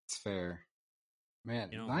It's fair. Man,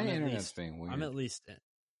 You know, my internet's being weird. I'm at least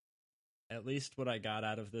what I got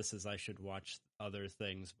out of this is I should watch other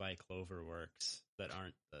things by Cloverworks that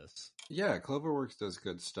aren't this. Yeah, Cloverworks does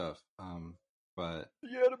good stuff. But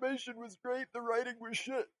the animation was great. The writing was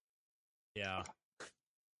shit. Yeah.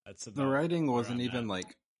 That's about the writing where wasn't I'm even at.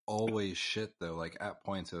 like always shit though. Like at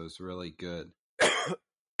points it was really good.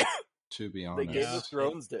 To be They honest. Game of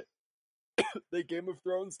Thrones it. They Game of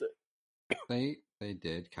Thrones it. They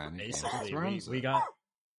did kind of Game of Basically, Thrones. we got,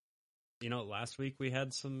 last week we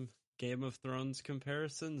had some Game of Thrones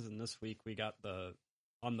comparisons, and this week we got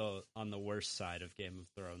on the worst side of Game of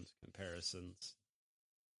Thrones comparisons.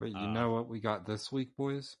 But you know what we got this week,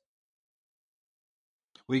 boys?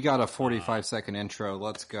 We got a 45-second intro.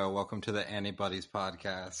 Let's go. Welcome to the Antibodies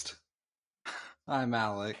podcast. I'm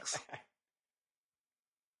Alex.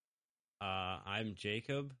 I'm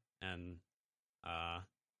Jacob, and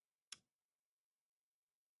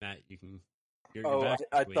Matt, you're back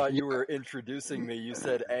I this thought week. you were introducing me. You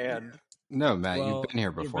said and. No, Matt, Well, you've been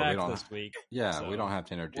here you're before. back We don't. this week. Yeah, so- we don't have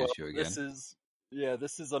to introduce you again.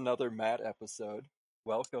 This is another Matt episode.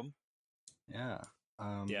 Welcome. Yeah.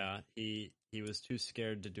 Yeah, he was too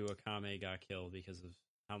scared to do a Kame ga kill because of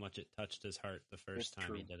how much it touched his heart the first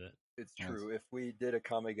time he did it. It's Yes. true. If we did a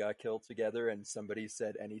Kame ga kill together and somebody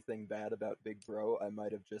said anything bad about Big Bro, I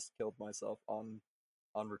might have just killed myself on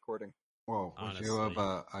recording. Well, would you have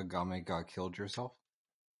Agame got killed yourself?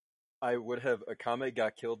 I would have Akame ga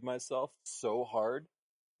killed myself so hard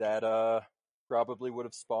that probably would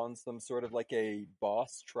have spawned some sort of like a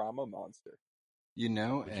boss trauma monster. You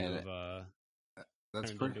know, Would and you have that's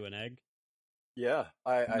turned pretty. into an egg? Yeah,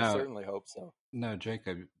 I No. certainly hope so. No,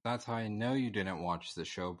 Jacob, that's how I know you didn't watch the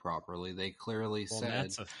show properly. They clearly Well, said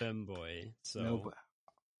Matt's a femboy, so no,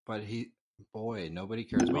 but nobody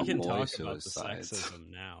cares we about can boy talk about the suicides. sexism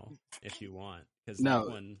now if you want. Because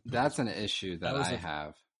No, that's an issue that was I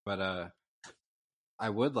have. But I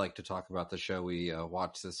would like to talk about the show we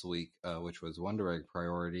watched this week, which was Wonder Egg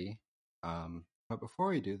Priority. But before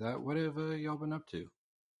we do that, what have y'all been up to?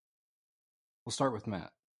 We'll start with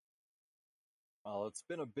Matt. Well, it's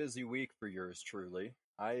been a busy week for yours truly.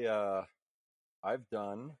 I've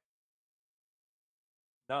done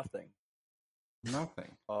nothing.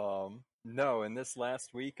 Nothing. No, in this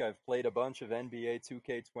last week I've played a bunch of NBA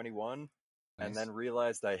 2K21 Nice. and then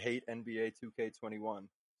realized I hate NBA 2K21.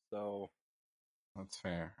 So That's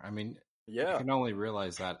fair. I mean, yeah, you can only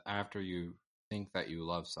realize that after you think that you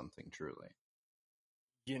love something truly.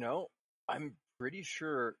 I'm pretty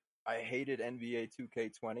sure I hated NBA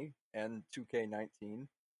 2K20 and 2K19.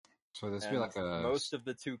 So this And be like a most of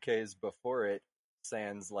the 2Ks before it,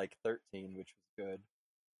 sans like 13, which was good.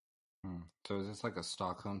 So is this like a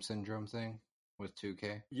Stockholm syndrome thing with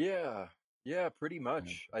 2K? Yeah, pretty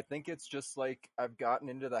much. I think it's just like I've gotten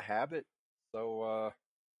into the habit, so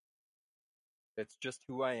it's just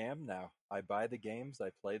who I am now. I buy the games, I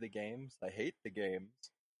play the games, I hate the games,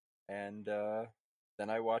 and then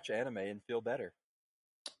I watch anime and feel better.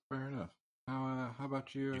 Fair enough. How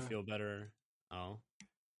about you? you feel better. Oh,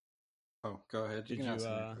 Go ahead. You Did can you, ask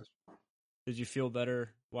me a question. did you feel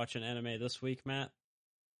better watching anime this week, Matt?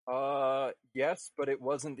 Yes, but it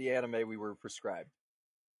wasn't the anime we were prescribed.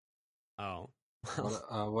 Oh,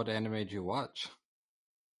 What anime did you watch?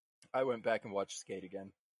 I went back and watched Skate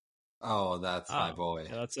again. Oh, that's my boy.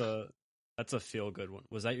 Yeah, that's a feel good one.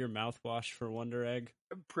 Was that your mouthwash for Wonder Egg?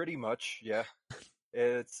 Pretty much, yeah.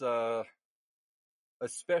 It's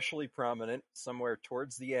especially prominent somewhere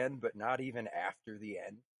towards the end, but not even after the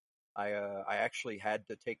end. I actually had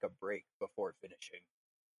to take a break before finishing.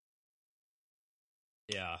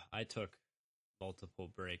 Yeah, I took multiple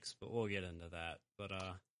breaks, but we'll get into that. But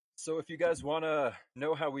So if you guys want to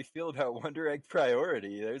know how we feel about Wonder Egg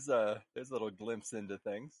Priority, there's a little glimpse into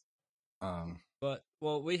things. But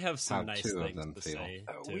we have some How nice two of things them to feel. say.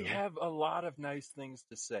 We too. have a lot of nice things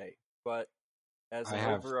to say, but as I an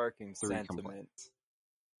have overarching 3 sentiment, complaints.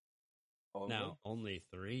 Now only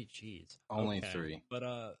 3. Jeez, Only okay. 3. But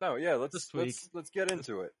no, yeah, this week, let's get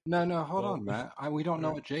into it. No, hold Well, on, Matt. We don't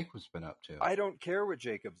know what Jacob's been up to. I don't care what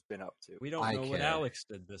Jacob's been up to. we don't I know what care. Alex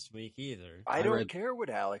did this week either. I I don't read- care what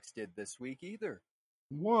Alex did this week either.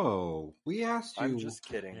 Whoa, we asked you. I'm just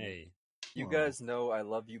kidding. Hey, You Whoa. guys know I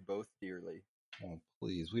love you both dearly. Oh,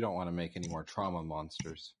 please, we don't want to make any more trauma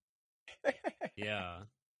monsters. yeah,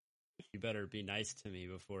 you better be nice to me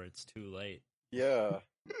before it's too late. Yeah.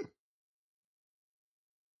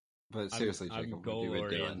 But seriously, I'm Jacob, goal what you been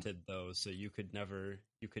doing? oriented though, so you could never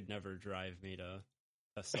drive me to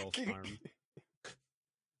self harm.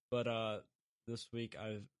 But this week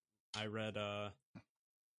I read a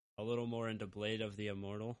little more into Blade of the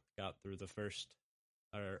Immortal. Got through the first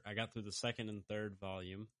or I got through the second and third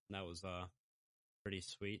volume. And that was pretty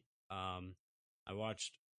sweet. I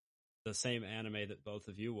watched the same anime that both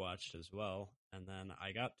of you watched as well, and then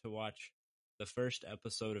I got to watch the first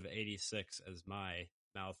episode of 86 as my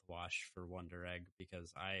mouthwash for Wonder Egg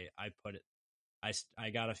because I put it. I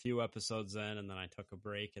got a few episodes in, and then I took a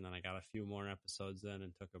break, and then I got a few more episodes in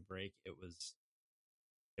and took a break. It was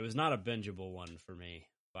not a bingeable one for me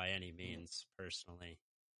by any means, personally.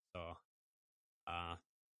 So, I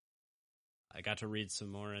got to read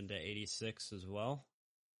some more into 86 as well,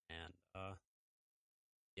 and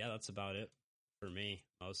yeah, that's about it for me,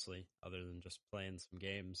 mostly, other than just playing some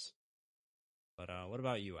games. But what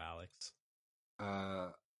about you, Alex?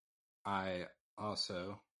 I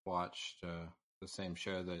also watched the same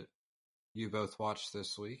show that you both watched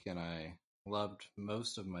this week, and I loved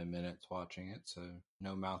most of my minutes watching it, so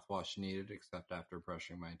no mouthwash needed except after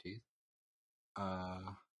brushing my teeth.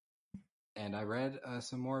 And I read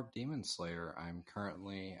some more of Demon Slayer. I'm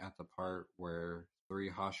currently at the part where 3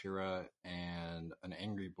 Hashira and an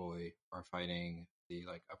Angry Boy are fighting the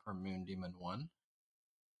like Upper Moon Demon 1.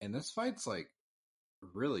 And this fight's like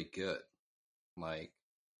really good. Like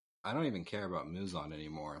I don't even care about Muzan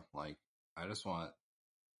anymore. Like I just want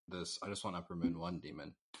Upper Moon 1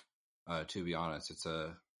 Demon. To be honest,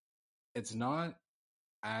 it's not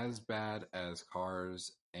as bad as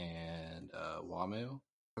Cars and Wamu,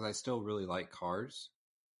 because I still really like Cars,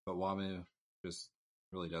 but Wamu just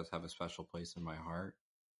really does have a special place in my heart.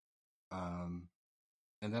 And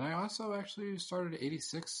then I also actually started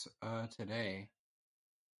 86 today.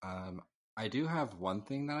 I do have one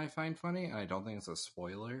thing that I find funny, and I don't think it's a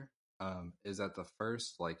spoiler, is that the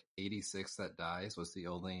first, 86 that dies was the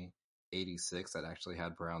only 86 that actually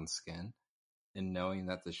had brown skin. And knowing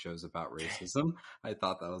that the show's about racism, I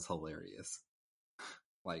thought that was hilarious.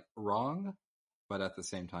 Wrong, but at the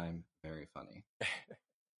same time, very funny.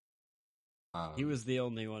 He was the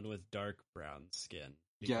only one with dark brown skin.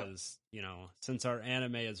 Because, since our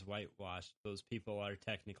anime is whitewashed, those people are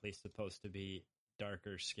technically supposed to be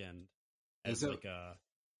darker skinned. As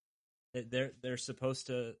they're supposed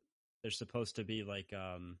to be like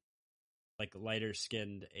lighter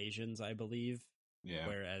skinned Asians, I believe. Yeah.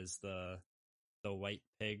 Whereas the white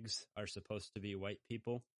pigs are supposed to be white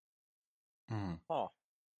people. Huh.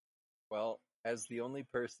 Well, as the only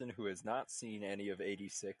person who has not seen any of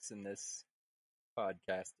 86 in this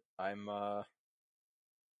podcast, I'm a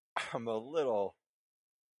little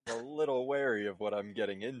wary of what I'm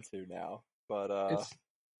getting into now. But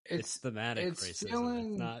it's thematic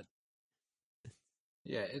racism. It's not.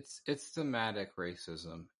 Yeah, it's thematic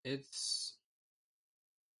racism.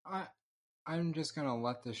 I'm just gonna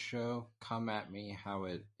let the show come at me how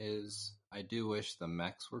it is. I do wish the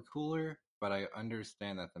mechs were cooler, but I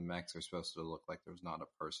understand that the mechs are supposed to look like there's not a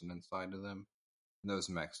person inside of them. And those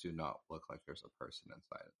mechs do not look like there's a person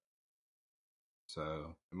inside of them.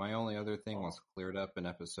 So my only other thing was cleared up in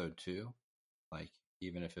episode 2,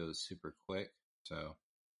 even if it was super quick. So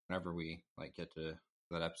whenever we get to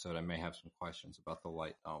that episode, I may have some questions about the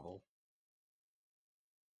light novel.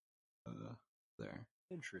 There.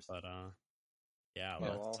 Interesting. But yeah,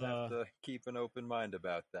 I'll have to keep an open mind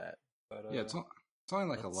about that. But yeah, it's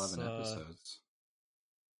only 11 episodes.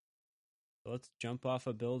 Let's jump off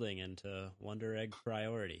a building into Wonder Egg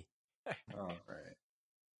Priority. All right.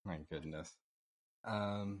 My goodness.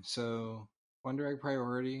 So Wonder Egg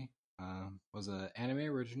Priority was an anime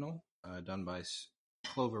original done by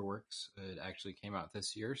Cloverworks. It actually came out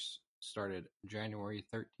this year, started January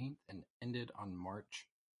 13th and ended on March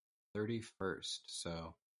 31st.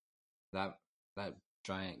 So that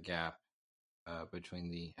giant gap between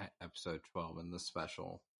the episode 12 and the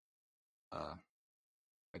special,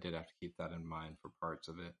 I did have to keep that in mind for parts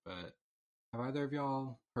of it. But have either of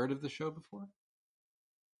y'all heard of the show before?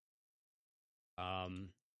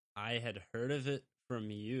 I had heard of it from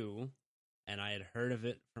you, and I had heard of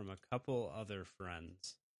it from a couple other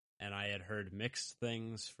friends, and I had heard mixed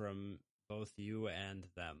things from both you and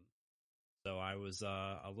them. So I was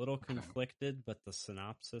a little conflicted, but the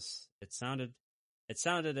synopsis, it sounded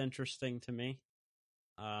interesting to me.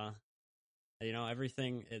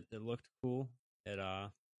 Everything, it looked cool.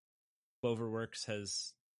 Cloverworks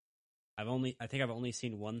has, I think I've only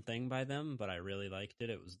seen one thing by them, but I really liked it.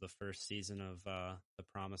 It was the first season of The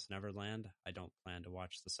Promised Neverland. I don't plan to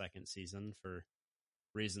watch the second season for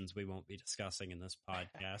reasons we won't be discussing in this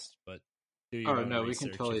podcast, but do your own research. We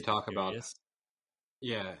can totally talk about it.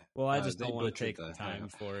 Yeah. Well, I just don't want to take the time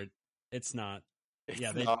for it. It's not. It's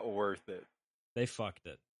not worth it. They fucked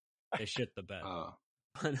it. They shit the bed.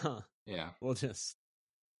 But yeah. We'll just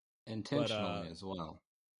intentionally as well.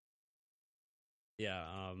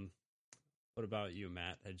 Yeah. What about you,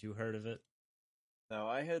 Matt? Had you heard of it? Now,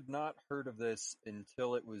 I had not heard of this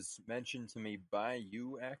until it was mentioned to me by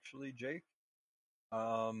you, actually, Jake.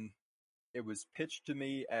 Um, it was pitched to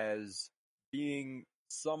me as being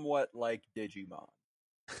somewhat like Digimon.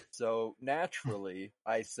 So naturally,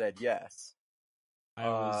 I said yes. I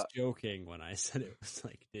was joking when I said it was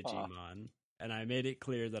like Huh. Digimon, and I made it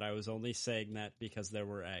clear that I was only saying that because there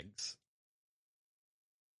were eggs.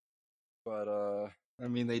 But I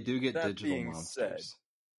mean, they do get that digital being said, monsters.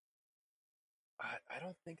 I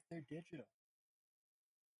don't think they're digital.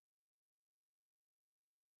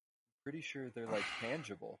 Pretty sure they're like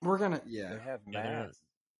tangible. We're gonna, They yeah, have Yeah, mass.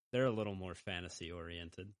 they're a little more fantasy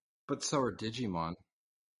oriented. but so are Digimon.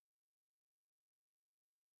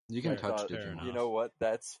 You can Fair- touch Thought, fair Digimon. you enough. know what?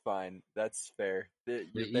 That's fine. That's fair. They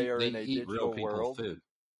They are in a eat real digital people's world. food.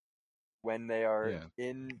 When they are Yeah,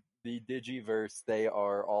 in the Digiverse, they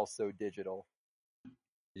are also digital.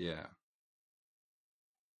 yeah,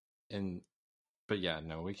 and but yeah,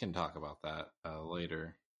 no, we can talk about that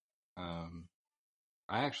later. Um,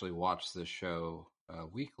 I actually watched this show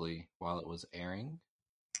weekly while it was airing,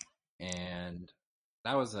 and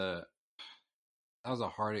that was a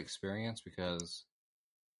hard experience because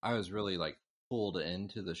I was really like pulled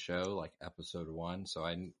into the show like episode one, so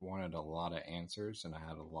I wanted a lot of answers and I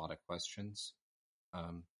had a lot of questions.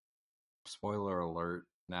 Um, Spoiler alert!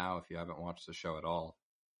 Now, if you haven't watched the show at all,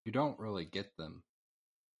 you don't really get them.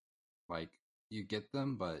 Like you get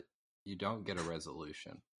them, but you don't get a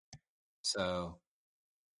resolution. So,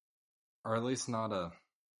 or at least not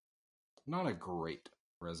a great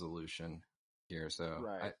resolution here. So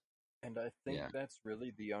Right. And I think yeah, that's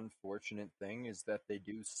really the unfortunate thing is that they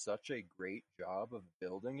do such a great job of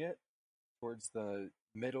building it towards the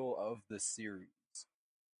middle of the series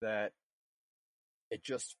that it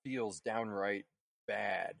just feels downright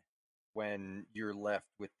bad when you're left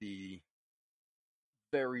with the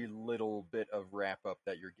very little bit of wrap up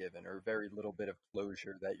that you're given or very little bit of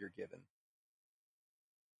closure that you're given.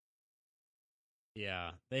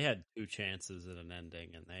 Yeah, they had two chances at an ending,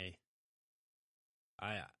 and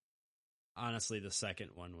I honestly, the second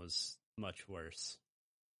one was much worse.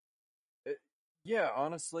 Yeah,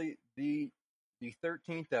 honestly, the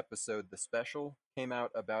 13th episode, the special, came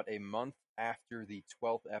out about a month after the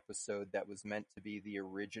 12th episode that was meant to be the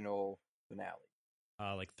original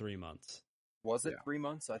finale. Like 3 months. Was it yeah. 3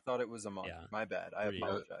 months? I thought it was a month. Yeah. My bad. I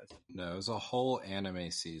apologize. No, it was a whole anime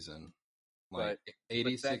season. Like But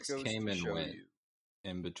 86 that goes came to and show went you.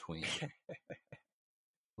 in between.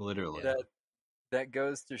 Literally. Yeah. That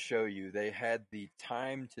goes to show you they had the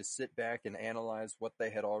time to sit back and analyze what they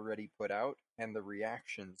had already put out and the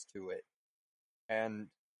reactions to it. And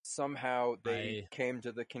somehow they came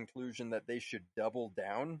to the conclusion that they should double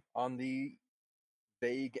down on the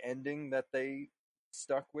vague ending that they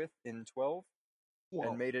stuck with in 12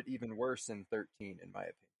 and made it even worse in 13, in my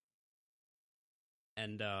opinion.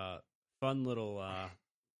 And fun little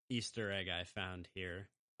Easter egg I found here.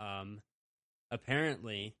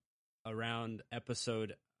 Apparently, around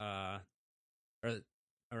episode or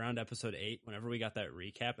around episode 8, whenever we got that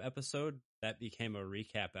recap episode, that became a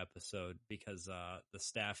recap episode because the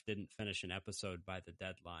staff didn't finish an episode by the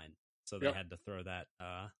deadline, so they had to throw that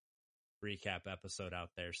recap episode out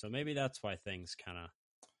there. So maybe that's why things kind of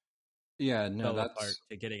fell apart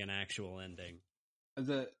to getting an actual ending.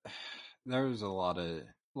 There was a lot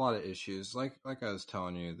of issues. Like I was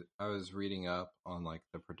telling you, I was reading up on like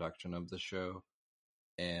the production of the show,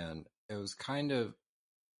 and it was kind of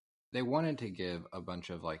they wanted to give a bunch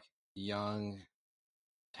of like young,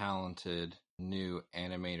 talented new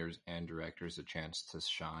animators and directors a chance to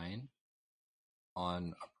shine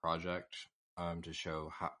on a project to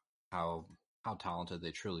show how talented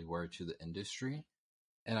they truly were to the industry.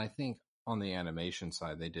 And I think on the animation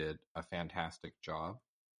side, they did a fantastic job.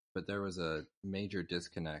 But there was a major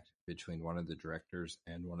disconnect between one of the directors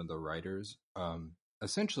and one of the writers,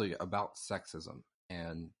 essentially about sexism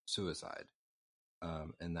and suicide.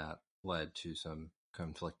 And that led to some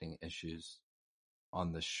conflicting issues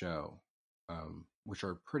on the show, which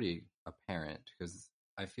are pretty apparent because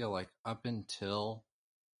I feel like up until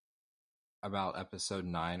about episode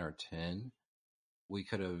 9 or 10, we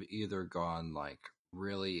could have either gone like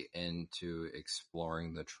really into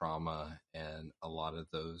exploring the trauma and a lot of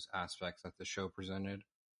those aspects that the show presented,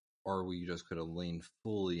 or we just could have leaned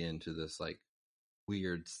fully into this like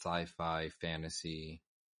weird sci-fi fantasy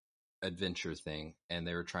adventure thing, and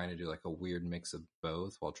they were trying to do like a weird mix of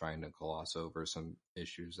both while trying to gloss over some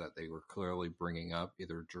issues that they were clearly bringing up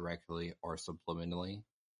either directly or subliminally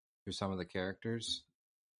through some of the characters.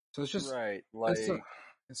 So it's just right, like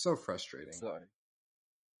it's so frustrating. sorry.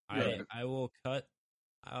 I will cut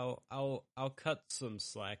I'll cut some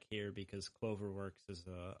slack here because Cloverworks is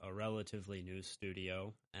a relatively new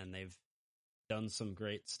studio and they've done some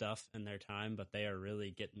great stuff in their time, but they are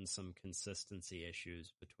really getting some consistency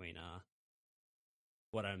issues between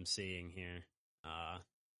what I'm seeing here.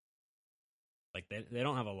 Like they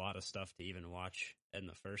don't have a lot of stuff to even watch in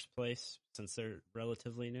the first place since they're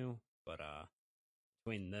relatively new, but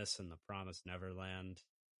between this and the Promised Neverland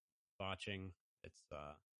watching, it's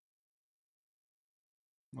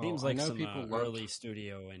Well, seems I like know some people loved. early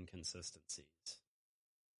studio inconsistencies.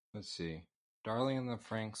 Let's see. Darling in the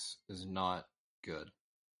Franxx is not good.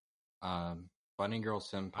 Bunny Girl I've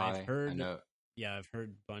Senpai, I heard, know. yeah, I've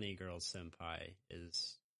heard Bunny Girl Senpai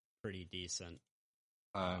is pretty decent.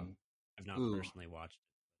 Um, I've not ooh, personally watched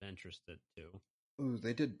it, but interested too. ooh,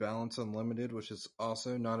 they did Balance Unlimited, which is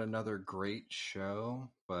also not another great show,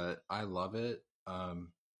 but I love it.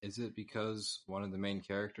 Is it because one of the main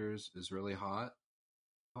characters is really hot?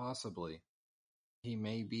 Possibly. He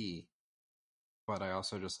may be, but I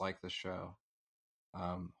also just like the show.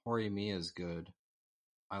 Horimiya is good.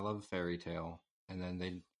 I love Fairy Tail. And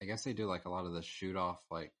then I guess they do like a lot of the shoot off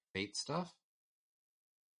like Fate stuff.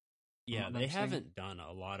 From Yeah, what they I'm seeing. haven't done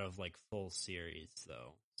a lot of like full series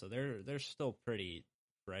though, so they're still pretty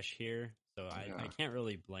fresh here. So I Yeah. can't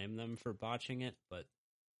really blame them for botching it, but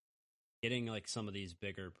getting like some of these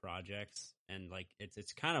bigger projects and like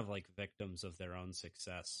it's kind of like victims of their own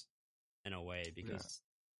success in a way Yeah. because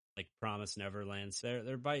like Promise Neverlands,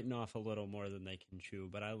 they're biting off a little more than they can chew,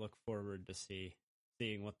 but I look forward to seeing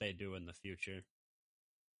what they do in the future.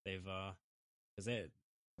 They've because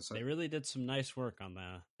So, they really did some nice work on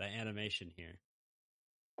the animation here.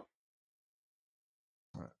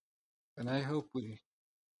 and I hope we.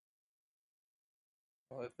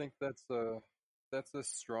 Well, I think that's a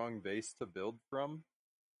strong base to build from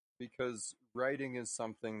because writing is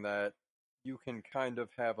something that you can kind of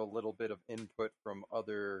have a little bit of input from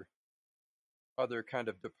other kind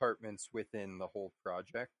of departments within the whole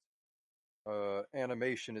project.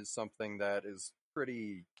 Animation is something that is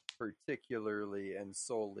pretty particularly and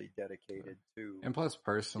solely dedicated to And plus,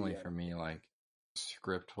 personally, the for me, animation. like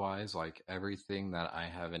script wise, like everything that I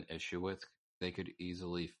have an issue with, they could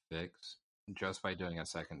easily fix just by doing a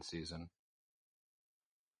second season.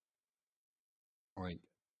 Like,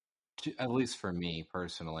 at least for me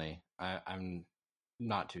personally, I'm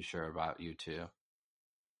not too sure about you two.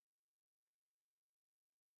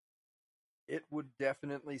 It would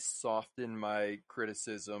definitely soften my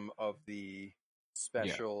criticism of the Yeah.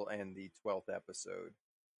 special and the 12th episode.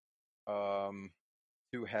 Um,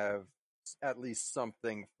 to have at least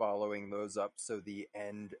something following those up so the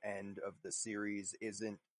end of the series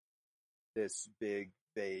isn't this big,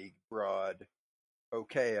 vague, broad,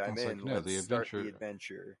 okay, I'm It's like, in, no, let's the start the adventure.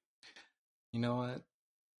 adventure. You know what?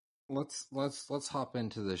 Let's hop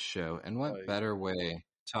into this show. And what Like, better way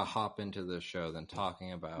to hop into this show than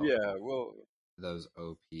talking about yeah, well, those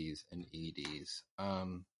OPs and EDs?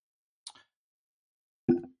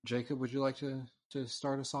 Jacob, would you like to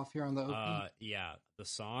start us off here on the OP? Yeah, the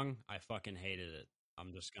song I fucking hated it.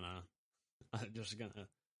 I'm just gonna I'm just gonna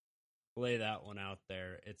lay that one out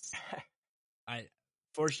there. It's I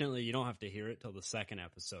fortunately you don't have to hear it till the second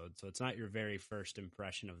episode, so it's not your very first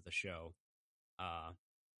impression of the show. Uh,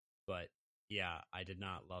 but yeah, I did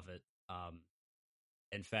not love it.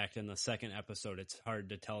 In fact, in the second episode, it's hard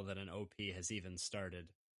to tell that an OP has even started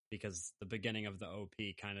because the beginning of the OP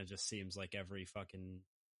kind of just seems like every fucking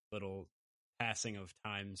little passing of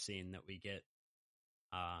time scene that we get.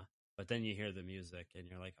 But then you hear the music and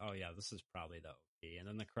you're like, oh yeah, this is probably the OP. And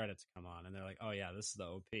then the credits come on and they're like, oh yeah, this is the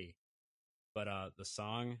OP. But the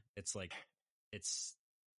song, it's like it's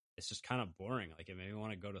it's just kind of boring. Like it made me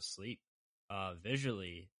want to go to sleep.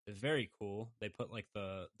 Visually, it's very cool. They put like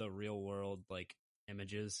the real world like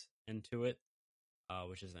images into it,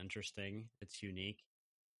 which is interesting. It's unique.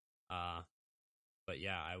 Uh, but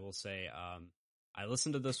yeah, I will say I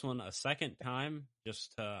listened to this one a second time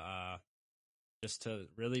just to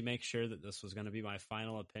really make sure that this was going to be my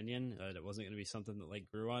final opinion. That it wasn't going to be something that like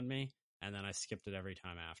grew on me, and then I skipped it every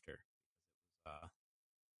time after. It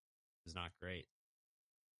was not great.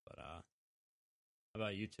 But how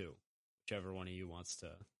about you two? Whichever one of you wants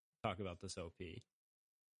to talk about this OP.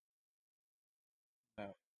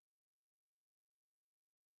 no.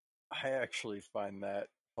 I actually find that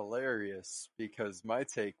hilarious because my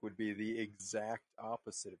take would be the exact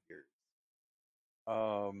opposite of yours.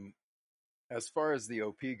 Um, as far as the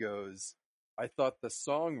OP goes, I thought the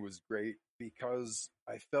song was great because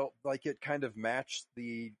I felt like it kind of matched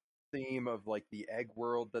the theme of like the egg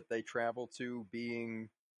world that they travel to being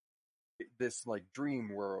this like dream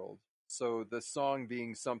world. So the song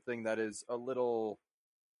being something that is a little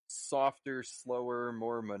softer, slower,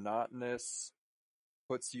 more monotonous,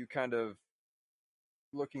 puts you kind of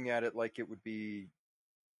looking at it like it would be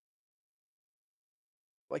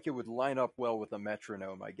like it would line up well with a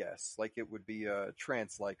metronome, I guess. Like it would be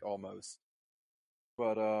trance-like almost.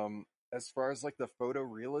 But as far as like the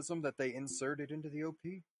photorealism that they inserted into the OP,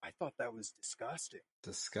 I thought that was disgusting.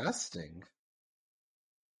 Disgusting.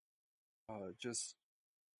 Just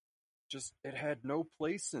it had no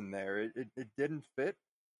place in there. It didn't fit.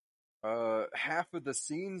 Half of the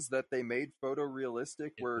scenes that they made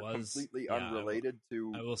photorealistic were completely unrelated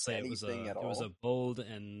to I will say anything at all. It was a bold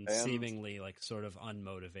and And seemingly like sort of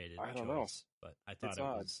unmotivated I don't choice, know. but I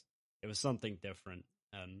thought It's it was something different.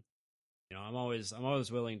 And you know, I'm always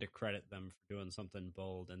willing to credit them for doing something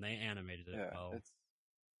bold, and they animated it well.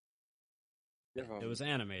 It was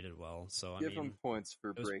animated well, so give them points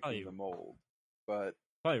for breaking the mold, but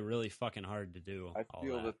probably really fucking hard to do. I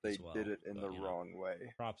feel that they well, did it in the wrong way.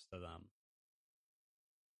 Props to them.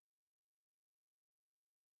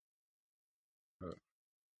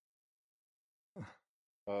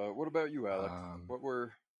 What about you, Alex? What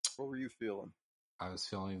were you feeling? I was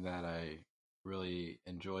feeling that I really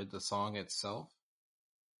enjoyed the song itself.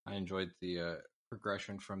 I enjoyed the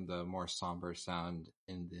progression from the more somber sound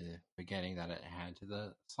in the beginning that it had to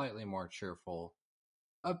the slightly more cheerful,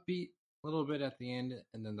 upbeat little bit at the end,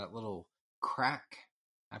 and then that little crack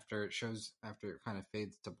after it kind of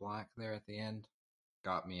fades to black there at the end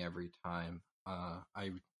got me every time.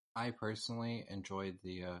 I personally enjoyed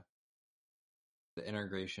the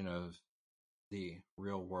integration of the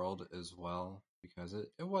real world as well, because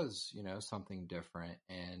it was, you know, something different,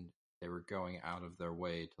 and they were going out of their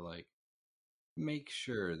way to like make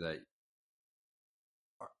sure that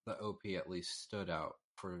the OP at least stood out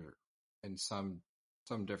for in some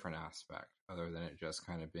different aspect other than it just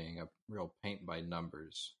kind of being a real paint by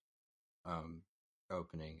numbers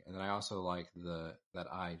opening. And then I also like that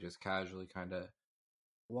I just casually kind of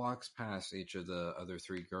walks past each of the other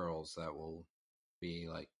three girls that will be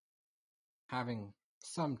like having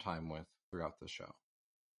some time with throughout the show.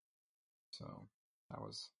 So that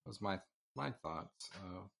was my thoughts.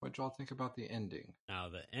 What y'all think about the ending? Now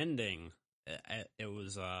the ending, it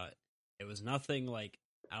was nothing like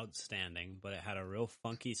outstanding, but it had a real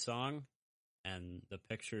funky song, and the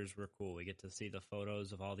pictures were cool. We get to see the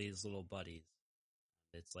photos of all these little buddies.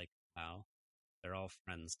 It's like, wow, they're all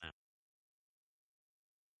friends now.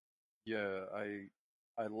 Yeah,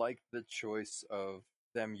 I like the choice of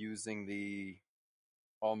them using the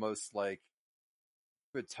almost like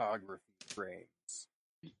photography frames.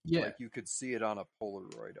 Yeah, like you could see it on a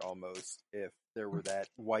Polaroid almost if there were that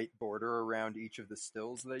white border around each of the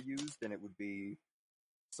stills they used, and it would be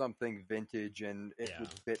something vintage, and it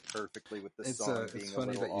would fit perfectly with the song. Being it's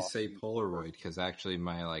funny that you say Polaroid, because actually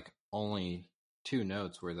my like only two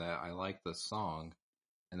notes were that I like the song,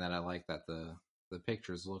 and that I like that the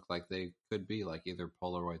pictures look like they could be like either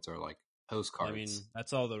Polaroids or like postcards. I mean,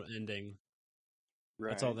 that's all the ending.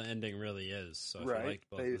 Right. That's all the ending really is. So if right, you liked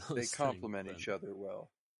both of those they complement each other well.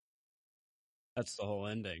 That's the whole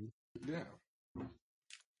ending. Yeah.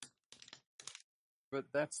 But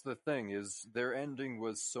that's the thing, is their ending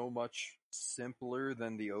was so much simpler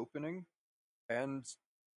than the opening, and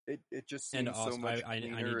it just seems so much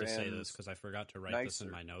cleaner. I need to say this because I forgot to write this in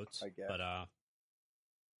my notes. I guess. But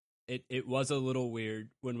it was a little weird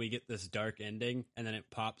when we get this dark ending, and then it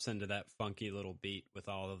pops into that funky little beat with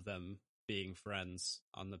all of them being friends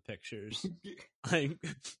on the pictures. Like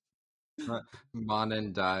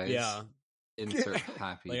Monin dies. Yeah. Insert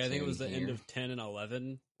happy. Like I think it was the here. end of 10 and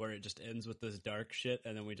 11 where it just ends with this dark shit,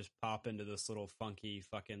 and then we just pop into this little funky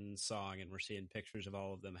fucking song, and we're seeing pictures of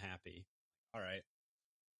all of them happy. All right.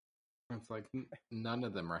 It's like none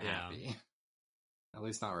of them are happy. At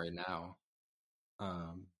least not right now.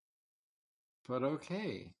 But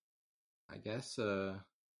okay. I guess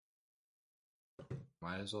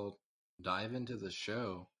might as well dive into the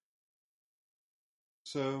show.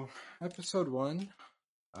 So, episode 1,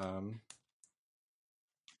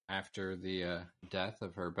 after the death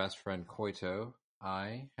of her best friend Koito,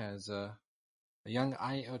 a young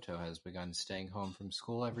Ai Oto has begun staying home from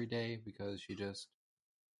school every day because she just,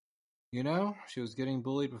 you know, she was getting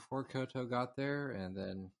bullied before Koito got there, and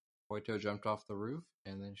then Koito jumped off the roof,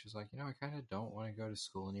 and then she's like, you know, I kind of don't want to go to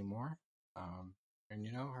school anymore. And,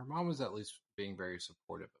 you know, her mom was at least being very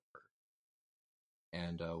supportive of her.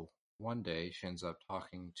 And one day she ends up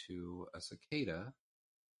talking to a cicada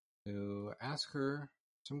who asks her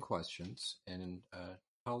some questions and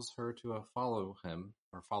tells her to follow him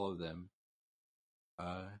or follow them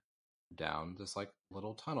down this like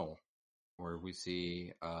little tunnel where we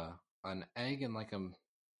see an egg and like a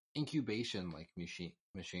incubation like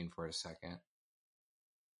machine for a second,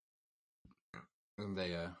 and they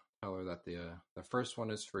tell her that the first one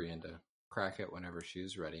is free and to crack it whenever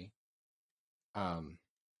she's ready. And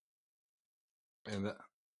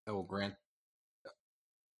it will grant.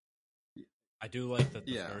 I do like that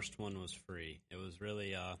the Yeah. first one was free. It was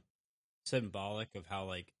really symbolic of how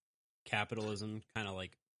like capitalism kind of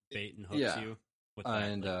like bait and hooks Yeah. you with that,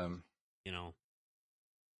 And like, you know,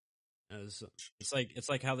 it's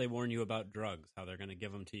like how they warn you about drugs, how they're going to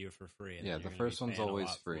give them to you for free. And yeah, then the you're gonna be first one's paying a always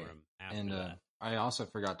lot for free. 'em after And that. I also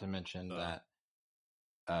forgot to mention that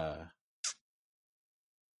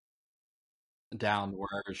down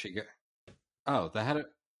wherever she go. Oh, the The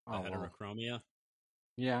well, heterochromia.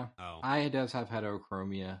 yeah, Oh, eye does have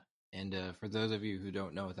heterochromia, and for those of you who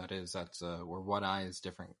don't know what that is, that's where one eye is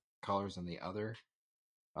different colors than the other.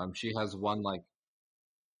 She has one like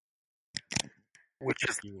Which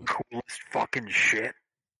is you, the coolest fucking shit.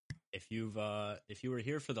 if you were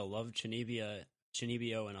here for the Love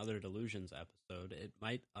Chinibio and Other Delusions episode, it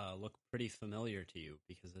might look pretty familiar to you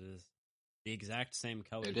because it is the exact same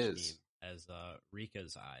color It scheme is. as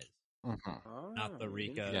Rika's eyes. Mhm. Not the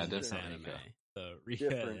Rika Yeah, in this different anime. Rika. The Rika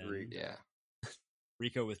Different in Rika. Yeah.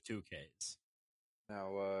 Rika with 2 Ks.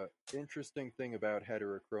 Now, interesting thing about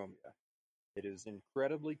heterochromia. It is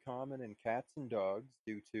incredibly common in cats and dogs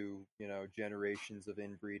due to, generations of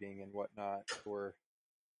inbreeding and whatnot for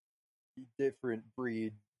different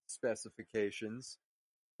breed specifications.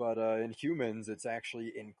 But in humans, it's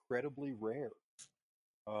actually incredibly rare.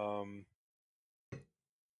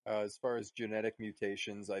 As far as genetic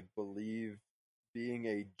mutations, I believe being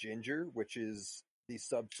a ginger, which is the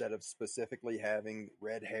subset of specifically having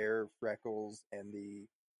red hair, freckles, and the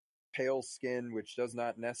pale skin, which does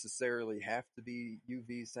not necessarily have to be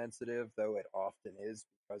UV sensitive, though it often is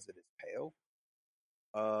because it is pale,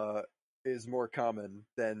 is more common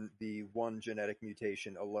than the one genetic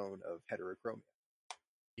mutation alone of heterochromia.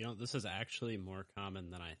 You know, this is actually more common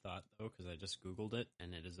than I thought, though, because I just Googled it,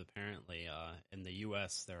 and it is apparently in the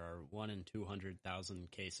U.S. there are 1 in 200,000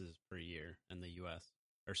 cases per year in the U.S.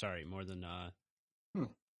 Or sorry, more than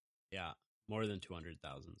yeah, more than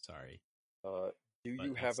 200,000. Sorry. Do But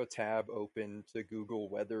you have a tab open to Google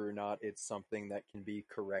whether or not it's something that can be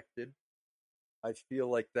corrected? I feel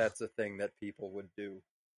like that's a thing that people would do.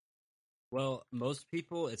 Well, most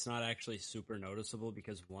people, it's not actually super noticeable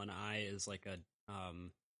because one eye is like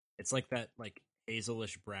it's like that like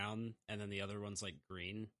hazelish brown, and then the other one's like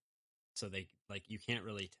green. So they like you can't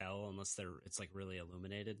really tell unless it's like really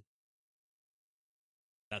illuminated.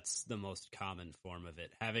 That's the most common form of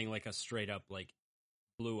it. Having like a straight up like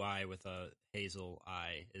blue eye with a hazel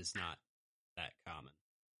eye is not that common,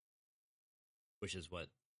 which is what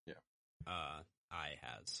eye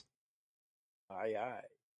has. Aye.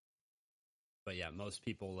 But yeah, most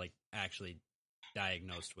people like actually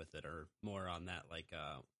diagnosed with it are more on that like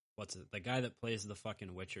what's it? The guy that plays the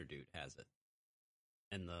fucking Witcher dude has it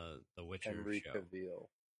in the Witcher Henry show. Cavill.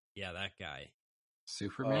 Yeah, that guy.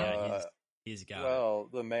 Superman. Yeah, he's got well,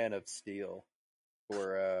 the Man of Steel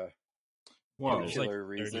for Whoa. there's like nuclear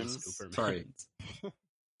 30 reasons.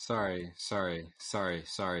 Sorry.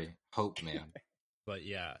 Hope Man. But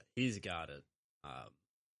yeah, he's got it.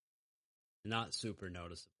 Not super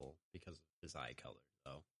noticeable because of his eye color,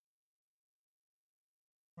 though.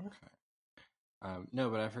 Okay. No,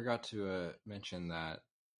 but I forgot to mention that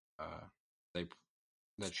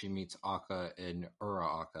that she meets Akka and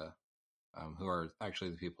Ura-Akka, who are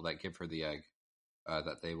actually the people that give her the egg,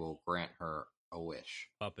 that they will grant her a wish.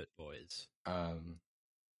 Puppet boys.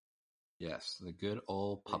 Yes, the good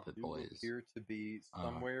old puppet They do boys. appear to be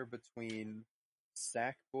somewhere between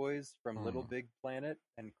Sack Boys from Little Big Planet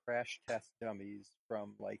and Crash Test Dummies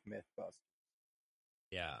from like Mythbusters.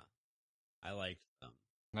 Yeah, I liked them.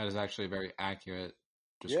 That is actually a very accurate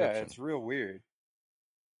description. Yeah, it's real weird.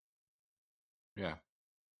 Yeah.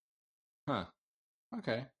 Huh.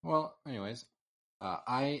 Okay. Well, anyways,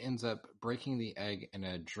 Ai ends up breaking the egg in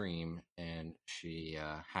a dream, and she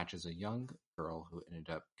hatches a young girl who ended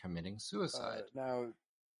up committing suicide. Now,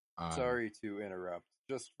 sorry to interrupt.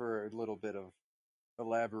 Just for a little bit of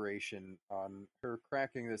elaboration on her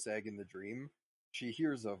cracking this egg in the dream, she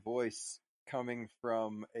hears a voice coming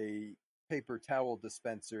from a paper towel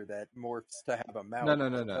dispenser that morphs to have a mouth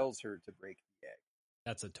that tells her to break the egg.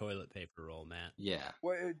 That's a toilet paper roll, Matt. Yeah.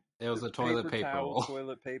 What, it was a toilet paper towel, roll.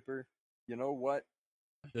 Toilet paper. You know what?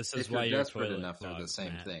 This is if why you're you're desperate toilet enough, they're the clogged,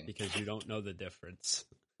 same Matt, thing. because you don't know the difference.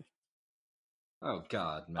 Oh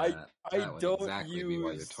God, Matt! That would exactly be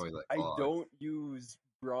why your toilet clogged. I don't use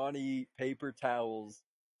brawny paper towels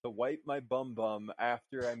to wipe my bum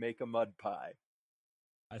after I make a mud pie.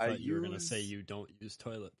 I thought you were going to say you don't use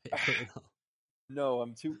toilet paper. No,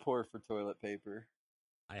 I'm too poor for toilet paper.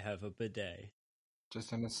 I have a bidet.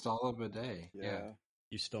 Just install a bidet. Yeah.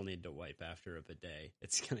 You still need to wipe after a bidet.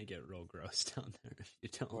 It's gonna get real gross down there if you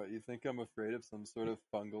don't. What, you think I'm afraid of some sort of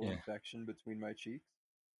fungal Yeah. infection between my cheeks?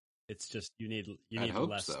 It's just you need I'd hope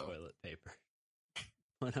less so. toilet paper.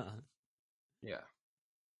 But Yeah.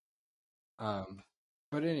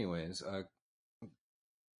 But anyways,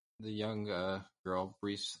 the young girl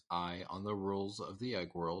briefs Ai on the rules of the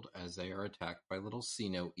egg world as they are attacked by little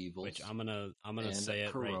Xeno evils. which I'm gonna and say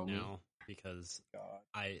it right Kuromi. now because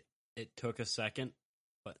God. it took a second,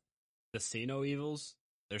 but the Xeno evils,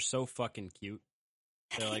 they're so fucking cute.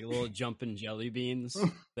 They're like little jumping jelly beans.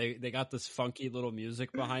 They got this funky little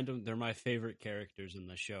music behind them. They're my favorite characters in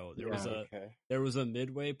the show. There was a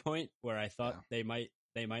midway point where I thought they might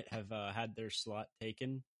have had their slot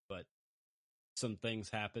taken, but some things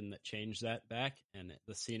happened that changed that back, and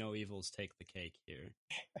the Xeno evils take the cake here.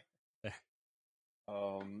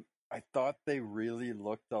 I thought they really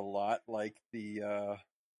looked a lot like the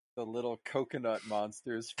little coconut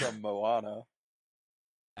monsters from Moana.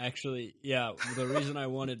 Actually, yeah, the reason I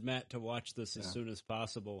wanted Matt to watch this as soon as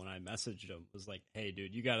possible when I messaged him was like, hey,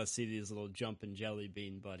 dude, you gotta see these little jumping jelly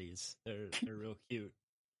bean buddies. They're real cute.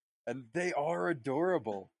 And they are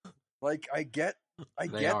adorable. Like, I get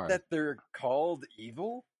are. that they're called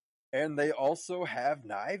evil, and they also have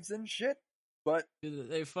knives and shit, but Dude,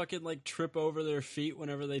 they fucking like trip over their feet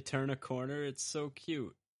whenever they turn a corner. It's so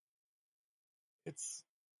cute.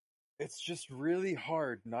 it's just really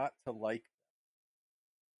hard not to like.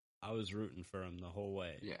 I was rooting for him the whole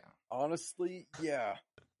way. Yeah. Honestly, yeah.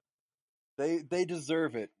 They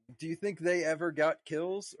deserve it. Do you think they ever got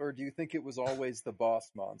kills, or do you think it was always the boss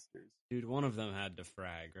monsters? Dude, one of them had to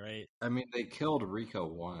frag, right? I mean, they killed Rika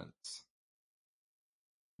once.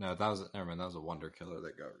 No, never mind. That was a Wonder Killer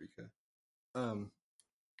that got Rika.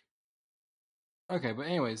 Okay, but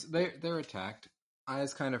anyways, they're attacked.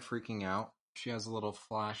 Ai's kind of freaking out. She has a little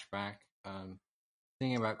flashback.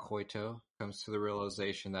 Thinking about Koito, comes to the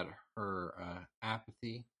realization that her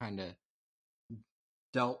apathy kind of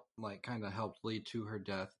helped lead to her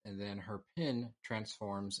death, and then her pin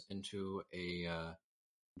transforms into a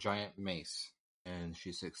giant mace, and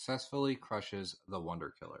she successfully crushes the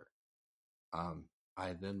Wonder Killer.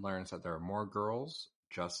 I then learns that there are more girls,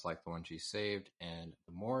 just like the one she saved, and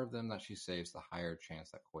the more of them that she saves, the higher chance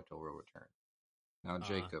that Koito will return. Now,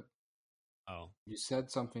 Jacob, you said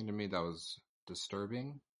something to me that was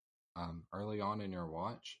disturbing early on in your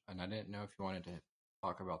watch, and I didn't know if you wanted to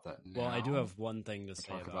talk about that now. Well, I do have one thing to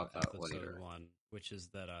say about that episode later. 1, which is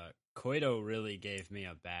that Koito really gave me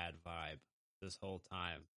a bad vibe this whole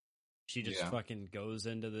time. She just fucking goes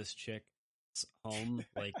into this chick's home,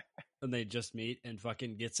 like, when they just meet, and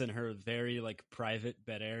fucking gets in her very, like, private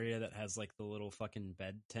bed area that has, like, the little fucking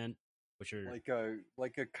bed tent, which are...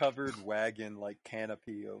 Like a covered wagon, like,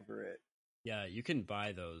 canopy over it. Yeah, you can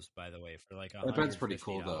buy those, by the way, for like That bed's pretty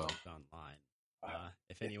cool, though. online.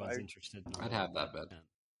 If anyone's interested, I'd have that bed.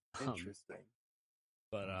 Interesting.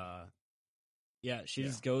 But yeah, she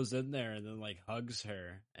just goes in there and then like hugs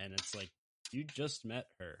her, and it's like, you just met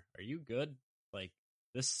her. Are you good? Like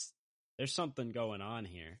this, there's something going on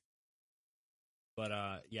here.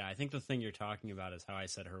 But yeah, I think the thing you're talking about is how I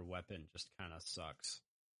said her weapon just kind of sucks.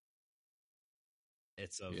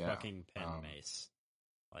 It's a fucking pen mace.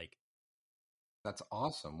 Like. That's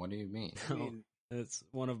awesome. What do you mean? It's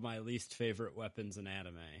one of my least favorite weapons in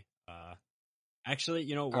anime. Actually,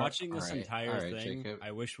 you know, watching this entire thing, Jacob. I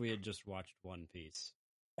wish we had just watched One Piece.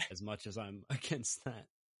 As much as I'm against that.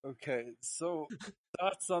 Okay, so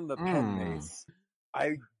thoughts on the pen mace.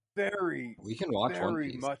 I very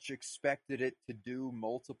much expected it to do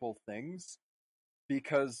multiple things,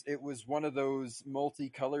 because it was one of those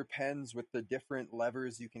multicolor pens with the different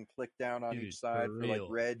levers you can click down on each side for like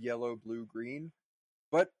red, yellow, blue, green.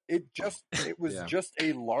 But it was just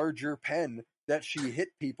a larger pen that she hit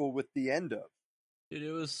people with the end of. Dude,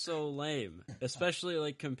 it was so lame, especially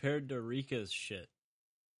like compared to Rika's shit.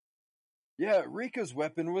 Yeah, Rika's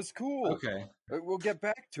weapon was cool. Okay, we'll get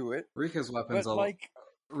back to it. Rika's weapon's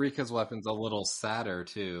a little sadder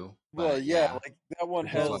too. Well, yeah, like that one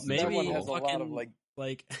has a lot of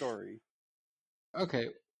like story. Okay.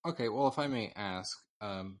 Well, if I may ask,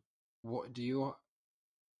 what do you,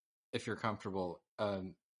 if you're comfortable,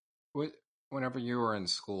 whenever you were in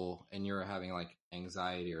school and you were having like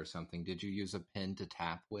anxiety or something, did you use a pen to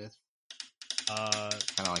tap with? Kind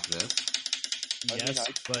of like this. Yes,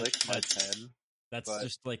 but that's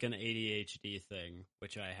just like an ADHD thing,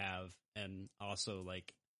 which I have, and also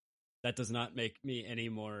like that does not make me any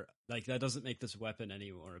more like that doesn't make this weapon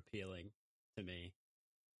any more appealing to me.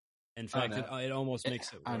 In fact, it almost makes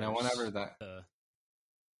it worse. I know whenever that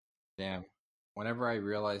Damn. Whenever I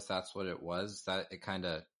realized that's what it was, that it kind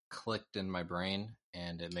of clicked in my brain,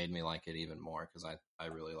 and it made me like it even more because I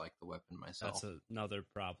really like the weapon myself. That's another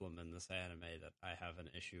problem in this anime that I have an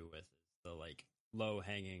issue with. Is the like low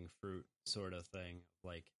hanging fruit sort of thing,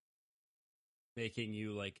 like making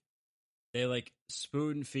you like they like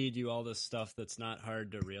spoon feed you all this stuff that's not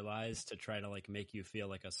hard to realize to try to like make you feel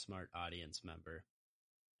like a smart audience member,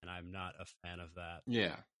 and I'm not a fan of that.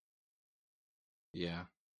 Yeah. Yeah.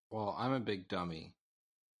 Well, I'm a big dummy,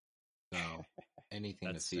 so anything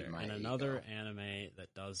to That's feed fair. my And ego. another anime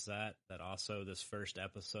that does that also this first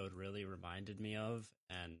episode really reminded me of,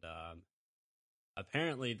 and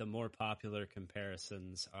apparently the more popular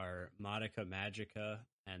comparisons are Madoka Magica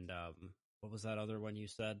and what was that other one you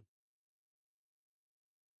said?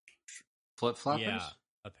 Flip floppers? Yeah,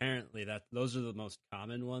 apparently those are the most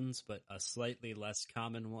common ones, but a slightly less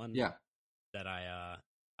common one Yeah. that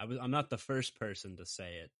I'm not the first person to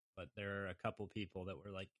say it, but there are a couple people that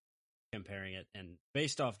were like comparing it, and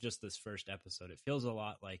based off just this first episode, it feels a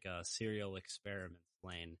lot like a Serial Experiments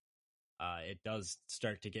Lane. It does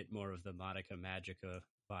start to get more of the Madoka Magica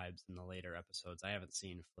vibes in the later episodes. I haven't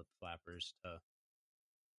seen Flip Flappers to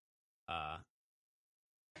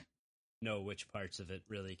know which parts of it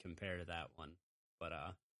really compare to that one, but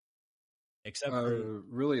except for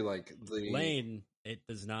really like the Lane, it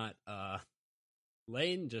does not.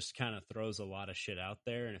 Lane just kind of throws a lot of shit out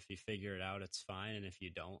there, and if you figure it out, it's fine. And if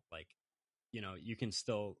you don't, like, you can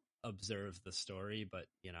still observe the story, but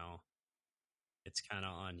it's kind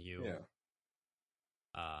of on you.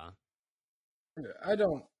 Yeah. I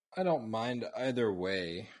don't mind either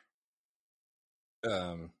way.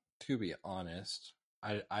 To be honest,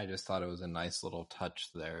 I just thought it was a nice little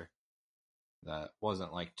touch there that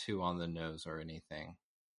wasn't like too on the nose or anything.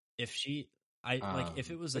 If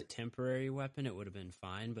if it was a temporary weapon, it would have been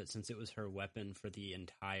fine. But since it was her weapon for the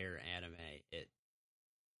entire anime,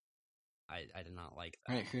 I did not like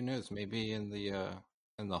that. Right, who knows? Maybe in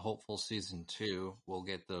the hopeful season 2, we'll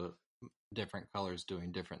get the different colors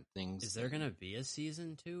doing different things. Is there gonna be a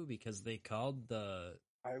season 2? Because they called the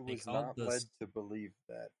I was not led to believe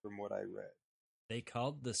that from what I read. They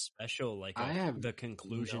called the special like the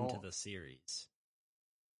conclusion to the series.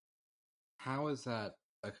 How is that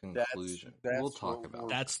a conclusion? That's we'll talk about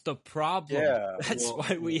that. That's the problem. Yeah. That's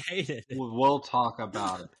why we hated it. We'll talk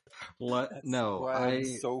about it. I'm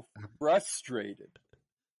so frustrated.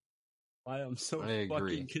 Why I'm so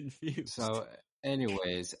fucking confused. So,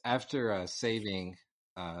 anyways, after saving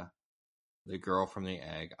the girl from the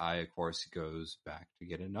egg, Ai, of course, goes back to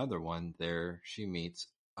get another one. There, she meets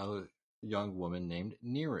a young woman named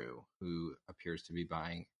Niru, who appears to be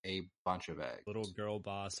buying a bunch of eggs. Little girl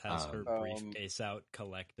boss has her briefcase out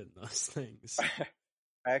collecting those things.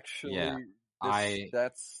 Actually,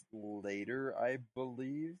 that's later, I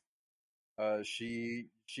believe. She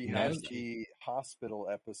has the hospital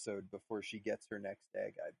episode before she gets her next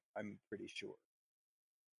egg. I'm pretty sure.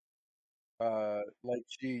 Like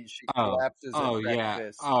she collapses at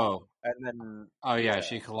breakfast. And then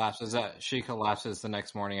she collapses the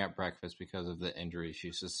next morning at breakfast because of the injury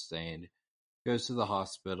she sustained. Goes to the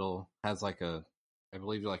hospital, has I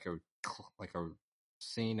believe like a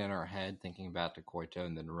scene in her head thinking back to Koito,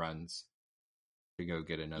 and then runs to go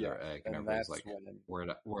get another egg, and everybody's like, where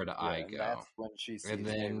do I go? That's when she sees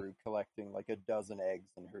Nehru collecting like a dozen eggs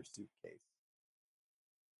in her suitcase.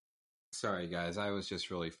 Sorry, guys. I was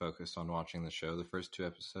just really focused on watching the show, the first 2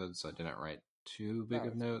 episodes, so I didn't write too big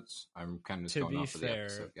of notes. I'm kind of just going off of the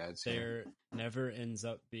episode guides. There never ends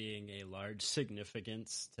up being a large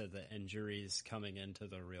significance to the injuries coming into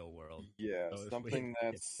the real world. Yeah, so something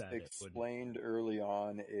that's explained early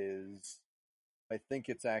on is, I think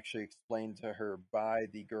it's actually explained to her by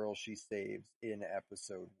the girl she saves in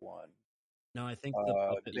episode 1. No, I think the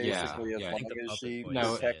puppet, basically as long as she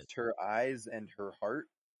protects her eyes and her heart,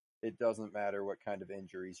 it doesn't matter what kind of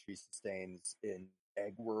injuries she sustains in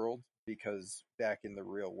Egg World, because back in the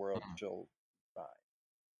real world, she'll be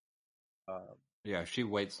fine. If she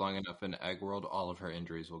waits long enough in Egg World, all of her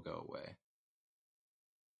injuries will go away.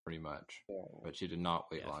 Pretty much. But she did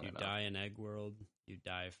not wait long enough. If you die in Egg World, you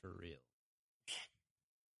die for real.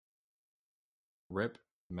 Rip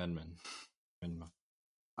Menman.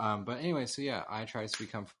 But anyway, so yeah, I tries to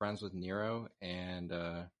become friends with Nero, and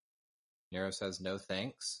Nero says no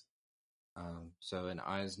thanks. So in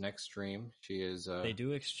Ai's next stream, she is. They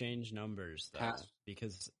do exchange numbers though,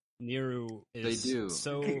 because Niru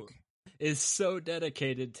is so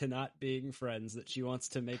dedicated to not being friends that she wants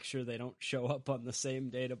to make sure they don't show up on the same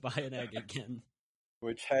day to buy an egg again.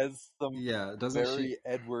 Which has some very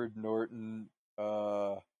Edward Norton.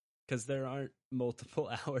 Because there aren't multiple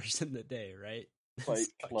hours in the day, right? Fight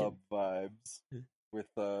It's fucking- Club vibes with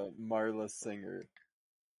Marla Singer.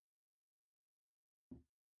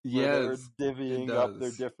 Where they were Yes, divvying it up their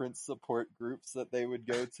does. different support groups that they would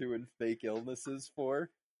go to and fake illnesses for.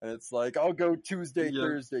 And it's like, I'll go Tuesday, Yep.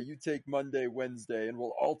 Thursday, you take Monday, Wednesday, and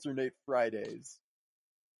we'll alternate Fridays.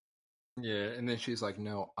 Yeah, and then she's like,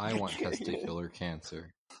 "No, I want testicular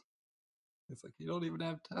cancer." It's like you don't even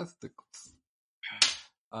have testicles.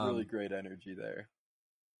 Really great energy there.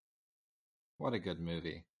 What a good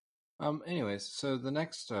movie. Anyways, so the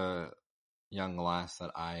next young lass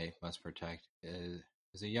that I must protect is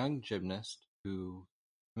a young gymnast who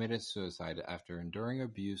committed suicide after enduring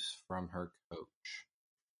abuse from her coach.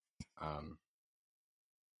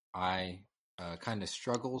 I kind of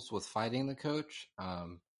struggles with fighting the coach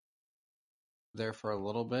there for a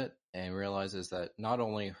little bit and realizes that not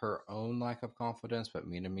only her own lack of confidence, but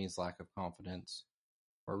Minami's lack of confidence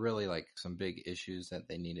were really like some big issues that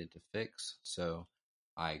they needed to fix. So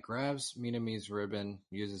I grabs Minami's ribbon,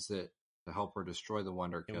 uses it to help her destroy the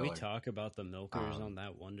Wonder Can Killer. we talk about the milkers on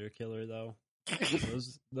that Wonder Killer though?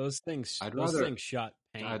 Those things I'd those rather- things shot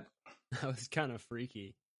paint. I'd- That was kind of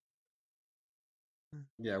freaky.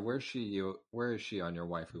 Yeah, where is she on your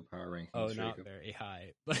waifu power rankings? Oh, not Jacob? very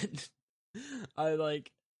high, but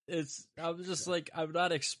I'm just like, I'm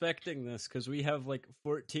not expecting this because we have like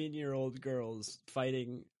 14-year-old girls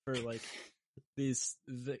fighting for like these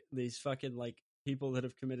fucking like people that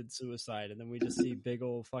have committed suicide, and then we just see big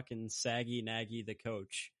old fucking saggy Naggy the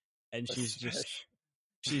coach, and she's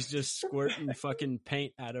just squirting fucking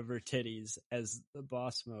paint out of her titties as the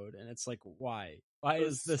boss mode, and it's like, why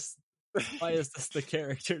is this the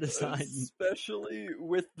character design? Especially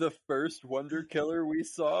with the first Wonder Killer we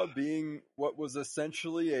saw being what was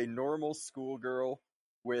essentially a normal schoolgirl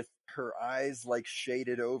with her eyes like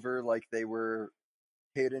shaded over like they were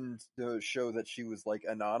hidden to show that she was like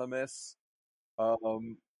anonymous.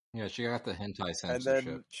 Yeah, she got the hentai And censorship.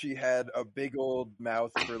 then she had a big old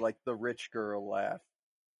mouth for like the rich girl laugh.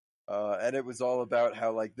 And it was all about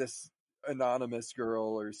how like this anonymous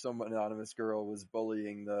girl or some anonymous girl was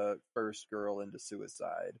bullying the first girl into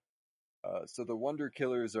suicide. So the Wonder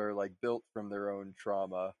Killers are like built from their own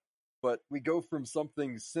trauma, but we go from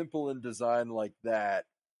something simple in design like that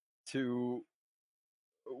to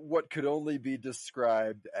what could only be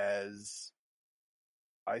described as,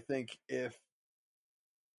 I think, if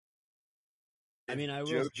I mean, I will.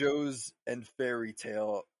 JoJo's and Fairy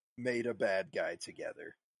Tail made a bad guy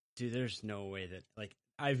together. Dude, there's no way that like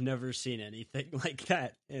I've never seen anything like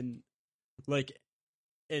that in like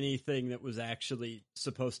anything that was actually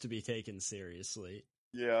supposed to be taken seriously.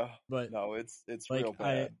 Yeah, But no, it's like, real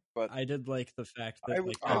bad. But I did like the fact that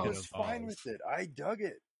like I they could was fine evolve. with it. I dug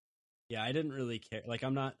it. Yeah, I didn't really care. Like,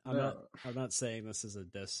 I'm not No. saying this is a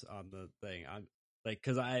diss on the thing. I'm like,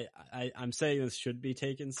 because I'm saying this should be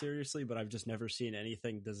taken seriously, but I've just never seen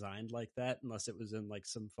anything designed like that unless it was in like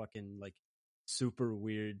some fucking like super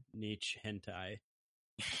weird niche hentai.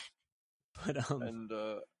 But And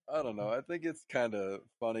I don't know. I think it's kind of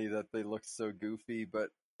funny that they look so goofy, but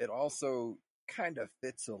it also kind of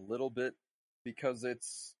fits a little bit because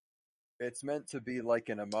it's meant to be like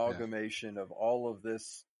an amalgamation of all of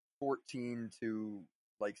this 14 to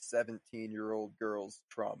like 17-year-old girls'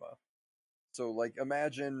 trauma. So like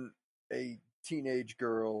imagine a teenage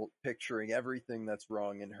girl picturing everything that's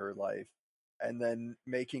wrong in her life and then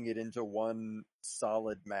making it into one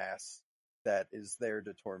solid mass that is there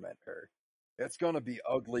to torment her. It's gonna be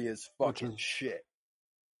ugly as fucking shit.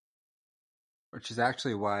 Which is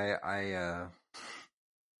actually why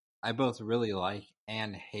I both really like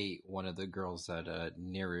and hate one of the girls that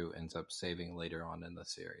Neru ends up saving later on in the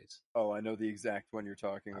series. Oh, I know the exact one you're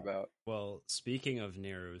talking about. well, speaking of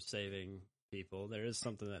Nero saving people, there is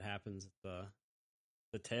something that happens at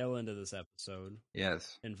the tail end of this episode.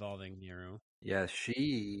 Yes. Involving Nero. Yeah,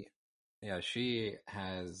 she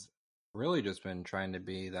has really just been trying to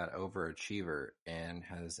be that overachiever and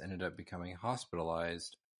has ended up becoming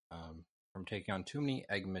hospitalized from taking on too many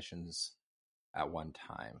egg missions at one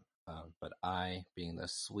time. But I, being the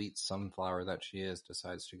sweet sunflower that she is,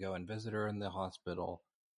 decides to go and visit her in the hospital,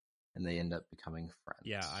 and they end up becoming friends.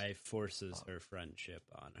 Yeah, I forces her friendship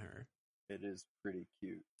on her. It is pretty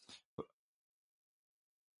cute.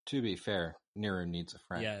 To be fair, Nero needs a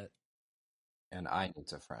friend. Yeah, and I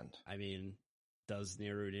needs a friend. I mean, does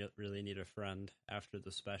Nero really need a friend after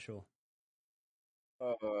the special?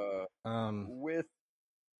 With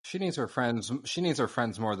She needs her friends. She needs her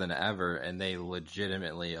friends more than ever, and they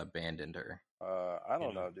legitimately abandoned her. I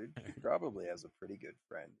don't Yeah. know, dude. She probably has a pretty good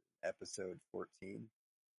friend. Episode 14.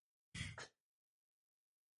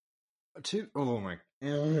 Oh my!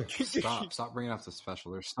 Stop bringing up the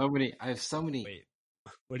special. There's so many. I have so many. Wait,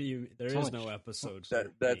 what do you? There So is much- no episode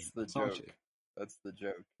 13. That's the So much- joke. That's the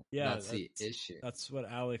joke. Yeah, that's the issue. That's what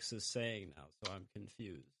Alex is saying now, so I'm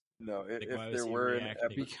confused. No, Like, why if was there he were an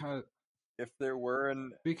reacting?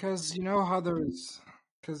 Because you know how there was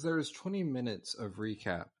 20 minutes of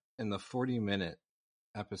recap in the 40-minute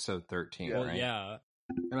episode 13, Well, right? yeah.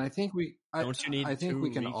 And I think Don't you need I think two we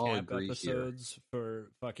can all recap agree episodes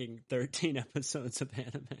for fucking 13 episodes of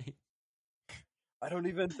anime? I don't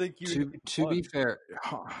even think you here. need To one. be fair,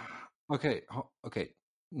 okay.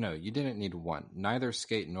 No, you didn't need one. Neither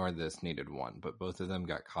Skate nor this needed one, but both of them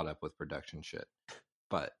got caught up with production shit.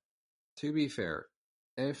 But to be fair,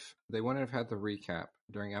 if they wouldn't have had the recap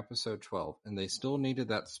during episode 12 and they still needed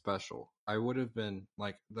that special, I would have been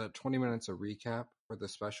like, the 20 minutes of recap for the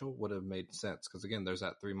special would have made sense. Because again, there's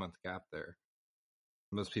that 3-month gap there.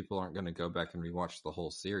 Most people aren't going to go back and rewatch the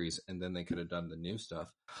whole series, and then they could have done the new stuff.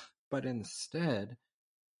 But instead,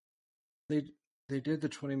 they did the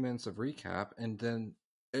 20 minutes of recap, and then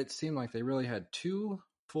it seemed like they really had 2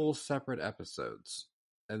 full separate episodes,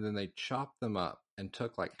 and then they chopped them up and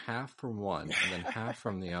took like half from one and then half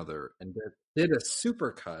from the other, and did a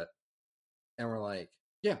super cut, and we're like,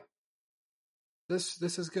 yeah, this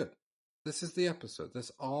is good. This is the episode.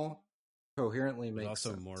 This all coherently There's makes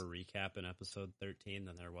also sense. more recap in episode 13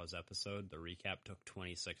 than there was episode. The recap took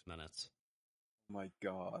 26 minutes. Oh my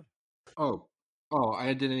god. Oh,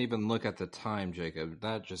 I didn't even look at the time, Jacob.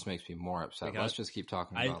 That just makes me more upset. Because Let's just keep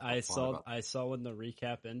talking about I the plot saw I saw when the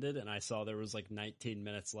recap ended, and I saw there was like 19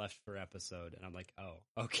 minutes left per episode, and I'm like,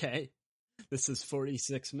 oh, okay, this is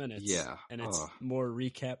 46 minutes, Yeah. and it's Ugh. more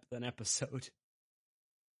recap than episode.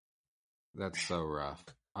 That's so rough.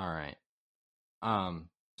 All right.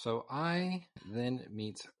 So I then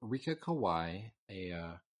meet Rika Kawai,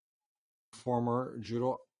 a former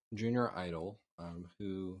junior idol,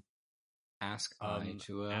 who asked I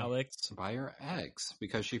to Alex, buy her eggs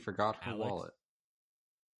because she forgot her Alex? wallet.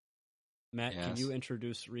 Matt, can you Yes.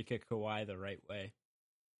 introduce Rika Kawai the right way?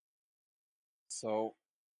 So,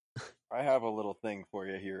 I have a little thing for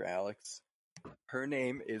you here, Alex. Her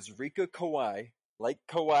name is Rika Kawai, like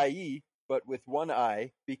kawaii, but with one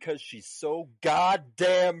eye, because she's so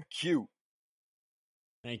goddamn cute.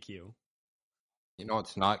 Thank you. You know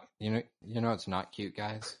it's not. You know it's not cute,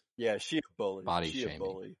 guys. Yeah, she a bully. Body she shaming. a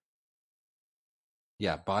bully.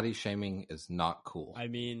 Yeah, body shaming is not cool. I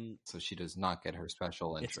mean, So she does not get her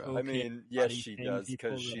special it's intro. I okay mean, to yes, body she shame does, people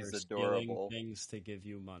because that she's are stealing adorable. things to give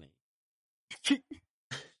you money.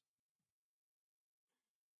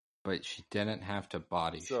 But she didn't have to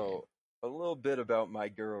body shame. So, a little bit about my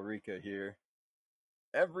girl Rika here.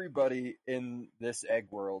 Everybody in this egg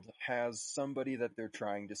world has somebody that they're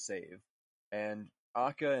trying to save. And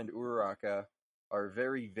Akka and Uraraka are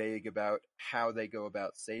very vague about how they go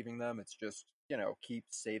about saving them. It's just, keep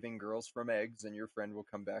saving girls from eggs and your friend will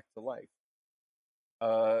come back to life.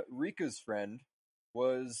 Rika's friend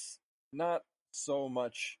was not so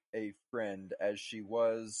much a friend as she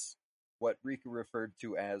was what Rika referred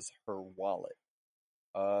to as her wallet.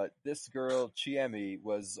 This girl, Chiemi,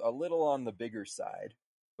 was a little on the bigger side,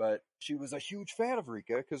 but she was a huge fan of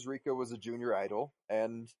Rika because Rika was a junior idol,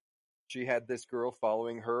 and she had this girl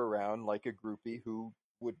following her around like a groupie who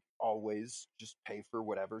would always just pay for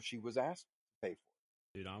whatever she was asked to pay for.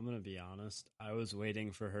 Dude, I'm gonna be honest. I was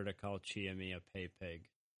waiting for her to call Chiemi a pay pig.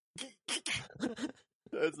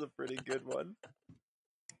 That's a pretty good one.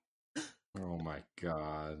 Oh my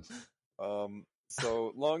god.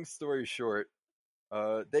 So long story short,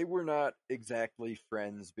 they were not exactly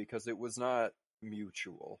friends because it was not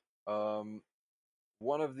mutual.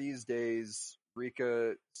 One of these days,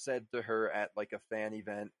 Rika said to her at like a fan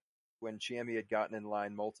event when Chiemi had gotten in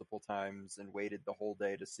line multiple times and waited the whole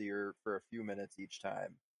day to see her for a few minutes each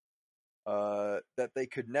time, that they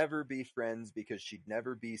could never be friends because she'd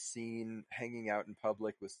never be seen hanging out in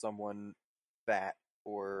public with someone fat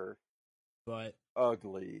or But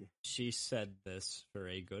ugly. she said this for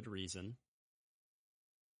a good reason.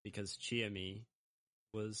 Because Chiemi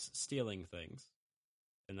was stealing things.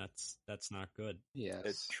 And that's not good. Yes.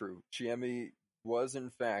 It's true. Chiemi was in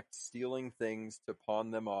fact stealing things to pawn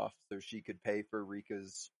them off so she could pay for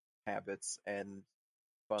Rika's habits and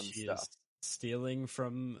fun She stuff. is stealing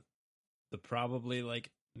from the probably like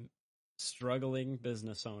struggling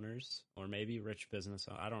business owners or maybe rich business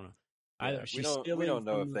owners. I don't know. Yeah, we don't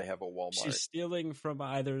know if they have a Walmart. She's stealing from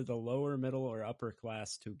either the lower middle or upper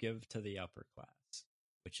class to give to the upper class,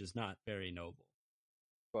 which is not very noble.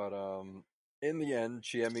 But in the end,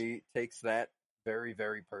 Chiemi takes that very,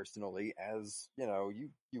 very personally, as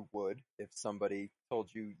you would if somebody told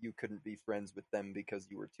you you couldn't be friends with them because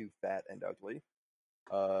you were too fat and ugly.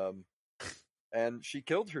 And she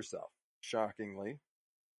killed herself, shockingly.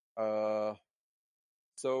 So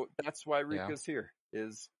that's why Yeah. Rika's here,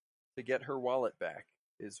 is to get her wallet back,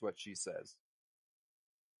 is what she says.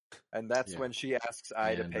 And that's Yeah. when she asks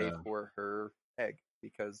Ai to And, pay for her egg,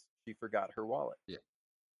 because she forgot her wallet.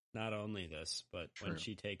 Not only this, but when True.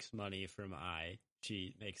 she takes money from I,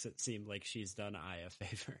 she makes it seem like she's done I a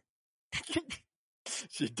favor.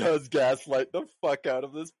 She does gaslight the fuck out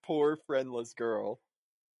of this poor friendless girl.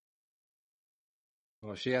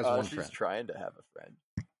 Well, she has one She's friend. trying to have a friend.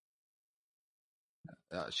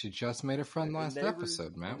 She just made a friend last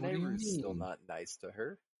episode, Matt. What do you mean? Still not nice to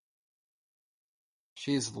her.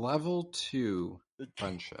 She's level 2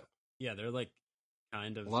 friendship. Yeah, they're like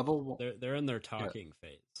kind of Level 1. they're in their talking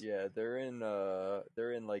phase. Yeah, they're in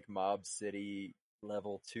like Mob City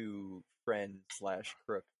level 2 friend /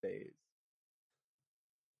 crook phase.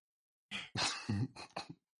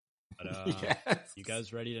 But Yes. you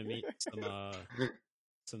guys ready to meet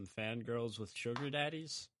some fangirls with sugar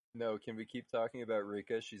daddies? No, can we keep talking about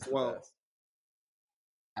Rika? She's the Well, best.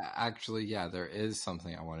 Actually, yeah, there is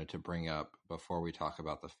something I wanted to bring up before we talk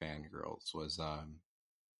about the fangirls. Was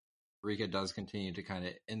Rika does continue to kind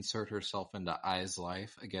of insert herself into Ai's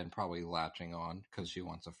life again, probably latching on because she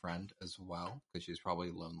wants a friend as well, because she's probably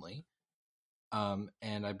lonely.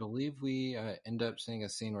 And I believe we end up seeing a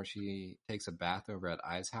scene where she takes a bath over at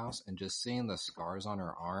Ai's house, and just seeing the scars on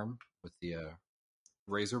her arm with the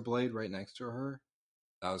razor blade right next to her,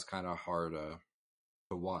 that was kind of hard to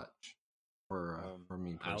watch for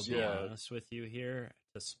me I'll personally. be Yeah. honest with you here,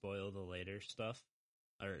 to spoil the later stuff,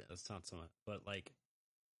 or it's not so much, but like,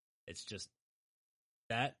 it's just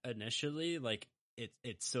that initially, like,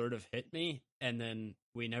 it sort of hit me, and then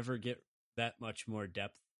we never get that much more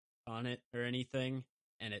depth on it or anything,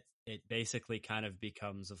 and it basically kind of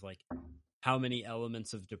becomes of like, how many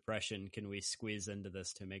elements of depression can we squeeze into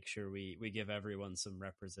this to make sure we give everyone some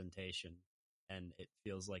representation, and it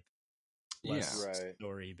feels like less Right.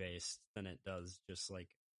 story based than it does just like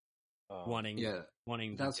Um, wanting Yeah,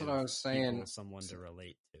 to that's what give I was saying. people someone to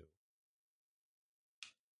relate to.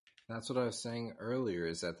 That's what I was saying earlier,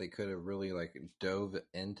 is that they could have really like dove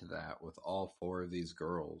into that with all 4 of these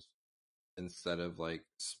girls, instead of like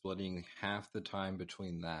splitting half the time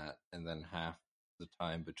between that and then half the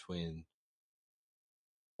time between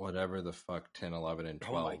whatever the fuck 10, 11, and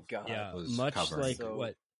 12 Oh my god. Yeah, was much covering. like So-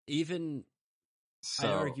 what even So,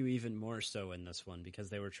 I argue even more so in this one,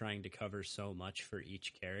 because they were trying to cover so much for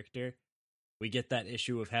each character. We get that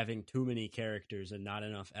issue of having too many characters and not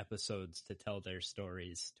enough episodes to tell their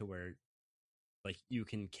stories to where like you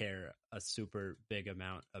can care a super big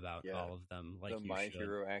amount about Yeah, all of them, like the you My should.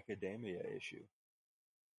 Hero Academia issue.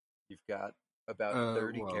 You've got about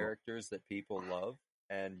 30 well- characters that people love,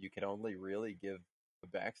 and you can only really give a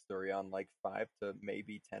backstory on like 5 to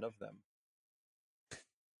maybe 10 of them.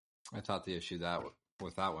 I thought the issue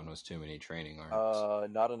with that one was too many training arcs.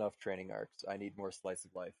 Not enough training arcs. I need more slice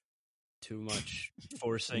of life. Too much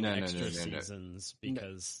forcing No, no, extra no, no, no. seasons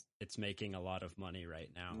because it's making a lot of money right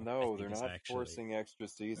now. I No, think they're is not actually- forcing extra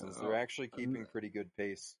seasons. Oh, They're actually keeping pretty good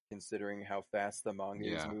pace considering how fast the manga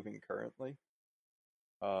is Yeah. moving currently.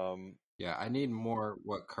 Yeah, I need more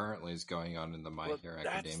what currently is going on in the My But Hero that's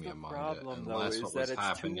Academia the manga, problem, and though, less is what that was it's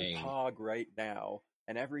happening. too pog right now,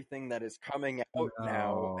 and everything that is coming out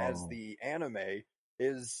now as No. the anime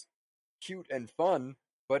is cute and fun,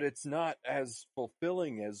 but it's not as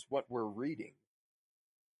fulfilling as what we're reading.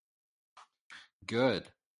 Good.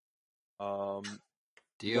 Deal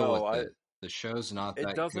No, with it. The show's not that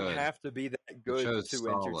it doesn't good. have to be that good show's to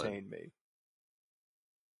solid. entertain me.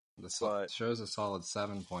 The but- show's a solid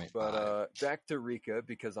 7.5. But back to Rika,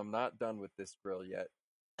 because I'm not done with this grill yet.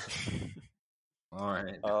 All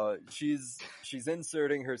right. She's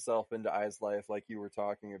inserting herself into Ai's life, like you were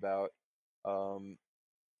talking about.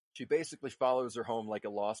 She basically follows her home like a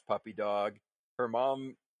lost puppy dog. Her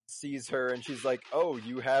mom sees her and she's like, "Oh,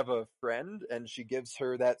 you have a friend?" And she gives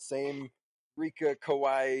her that same Rika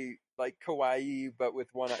kawaii, but with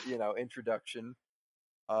one, introduction.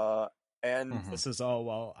 And Mhm. This is all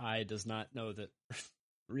while I does not know that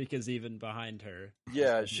Rika's even behind her.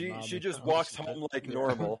 yeah, Because the mom she just acknowledged walks it. home like Yeah.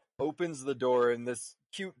 normal, opens the door, and this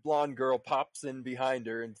cute blonde girl pops in behind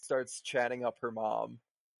her and starts chatting up her mom.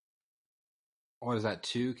 What is that?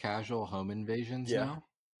 2 casual home invasions Yeah. now?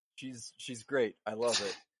 She's great. I love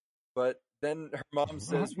it. But then her mom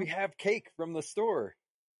says, "We have cake from the store."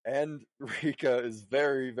 And Rika is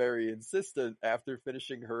very, very insistent after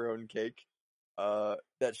finishing her own cake,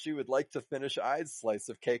 that she would like to finish Ai's slice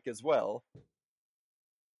of cake as well.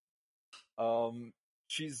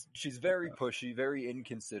 She's very pushy, very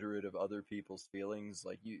inconsiderate of other people's feelings.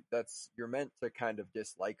 Like you're meant to kind of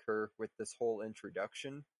dislike her with this whole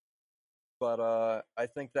introduction. But I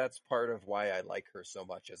think that's part of why I like her so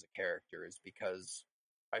much as a character is because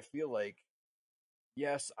I feel like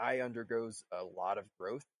yes, Ai undergoes a lot of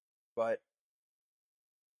growth, but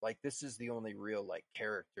like this is the only real like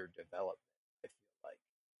character development. I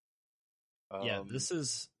feel like. Yeah, this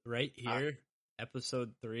is right here.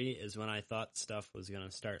 Episode 3 is when I thought stuff was gonna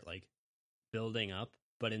start like building up,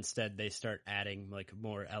 but instead they start adding like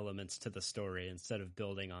more elements to the story instead of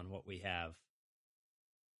building on what we have.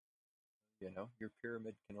 You know, your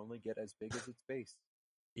pyramid can only get as big as its base.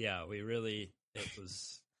 Yeah, we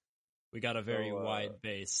got a very So, wide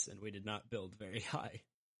base and we did not build very high.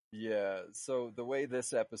 Yeah, so the way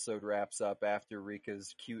this episode wraps up after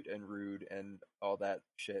Rika's cute and rude and all that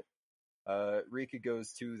shit, Rika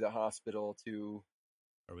goes to the hospital to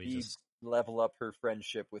Are we just level up her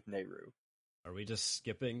friendship with Nehru. Are we just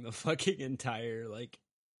skipping the fucking entire like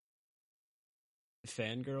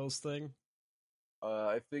fangirls thing?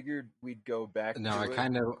 I figured we'd go back No, to I it.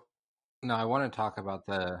 kind of. No, I want to talk about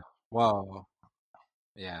the. Whoa.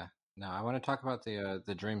 Yeah. No, I want to talk about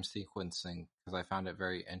the dream sequencing because I found it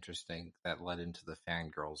very interesting that led into the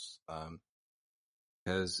fangirls.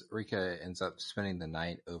 Because Rika ends up spending the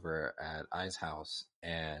night over at Ai's house,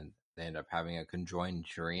 and they end up having a conjoined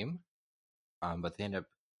dream. But they end up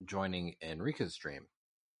joining in Rika's dream,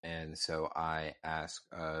 and so I ask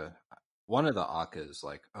one of the Akkas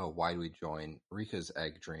like, "Oh, why do we join Rika's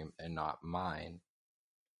egg dream and not mine?"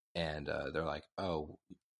 And they're like, "Oh,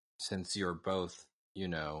 since you're both,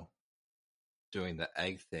 doing the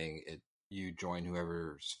egg thing, you join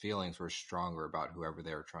whoever's feelings were stronger about whoever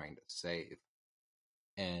they were trying to save."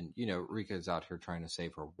 And Rika's out here trying to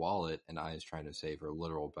save her wallet, and I is trying to save her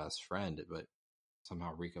literal best friend. But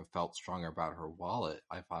somehow Rika felt stronger about her wallet.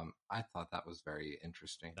 I thought that was very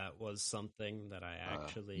interesting. That was something that I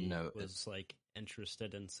actually was like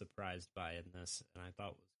interested and surprised by in this, and I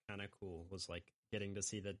thought was kind of cool. Was like getting to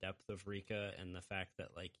see the depth of Rika and the fact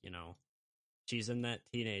that like she's in that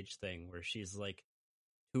teenage thing where she's like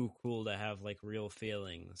too cool to have like real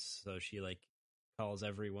feelings, so she like calls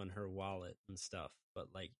everyone her wallet and stuff, but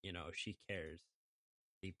like she cares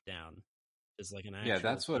deep down. It's like an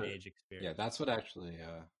actual teenage experience. Yeah, that's what actually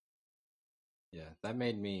that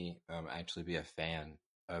made me actually be a fan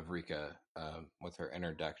of Rika with her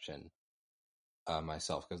introduction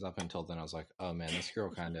myself, because up until then I was like, oh man, this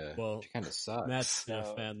girl kind of sucks. Matt's been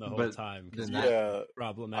a fan the whole time. Yeah,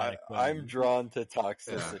 problematic. I'm drawn to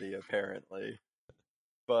toxicity apparently,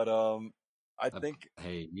 but I think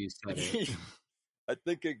hey, you said it. I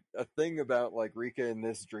think a thing about like Rika in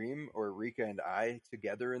this dream, or Rika and I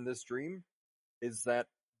together in this dream, is that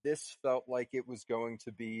this felt like it was going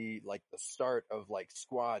to be like the start of like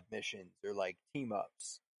squad missions or like team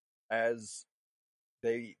ups, as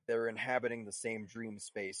they're inhabiting the same dream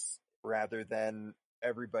space rather than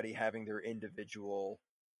everybody having their individual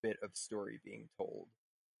bit of story being told.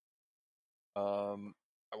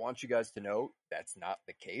 I want you guys to know that's not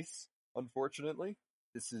the case, unfortunately.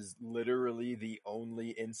 This is literally the only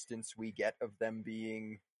instance we get of them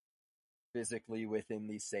being physically within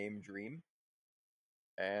the same dream.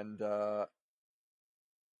 And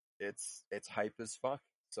it's hype as fuck,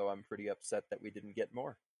 so I'm pretty upset that we didn't get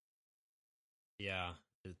more. Yeah,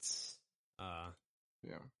 it's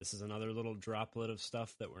this is another little droplet of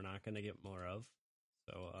stuff that we're not going to get more of.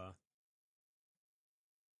 So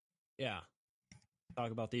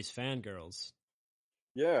talk about these fangirls.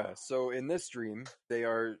 Yeah, so in this dream, they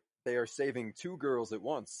are saving two girls at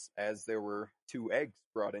once, as there were two eggs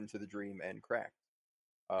brought into the dream and cracked.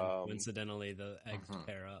 Coincidentally, the eggs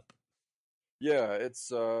pair up. Yeah,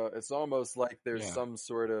 it's almost like there's some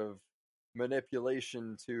sort of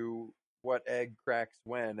manipulation to what egg cracks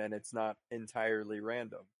when, and it's not entirely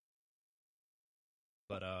random.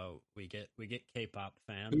 But we get K-pop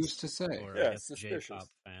fans. Who's to say? Or yeah, I guess J-pop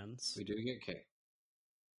fans. We do get K.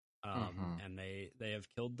 And they have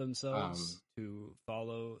killed themselves to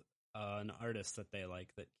follow an artist that they like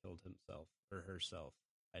that killed himself or herself.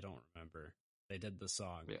 I don't remember. They did the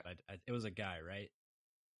song. Yeah. It was a guy, right?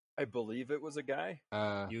 I believe it was a guy.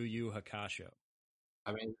 Yu Yu Hakusho.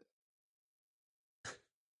 I mean,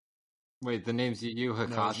 wait, the name's Yu Hakusho?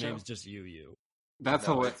 No, his name's just Yu Yu. That's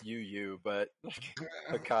it's Yu, but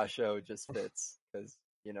Hakusho just fits because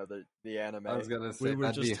the anime. I was gonna say we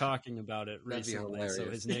were just talking about it recently, so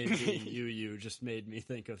his name being Yu Yu just made me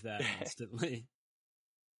think of that instantly.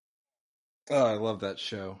 Oh, I love that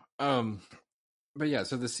show. But yeah,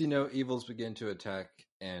 so the See No Evils begin to attack,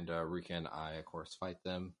 and Rika and I, of course, fight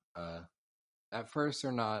them. at first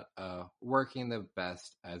they're not working the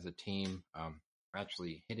best as a team.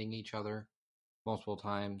 Actually hitting each other multiple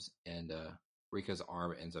times, and Rika's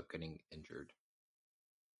arm ends up getting injured.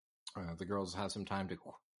 The girls have some time to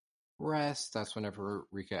rest. That's whenever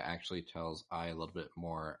Rika actually tells Ai a little bit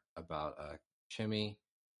more about Chimmy,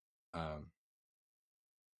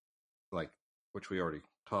 like which we already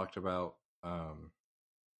talked about. And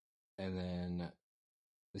then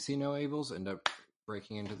the Sino Abels end up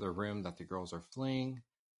breaking into the room that the girls are fleeing.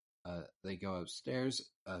 They go upstairs.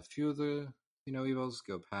 A few of the Sino Abels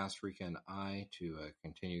go past Rika and Ai to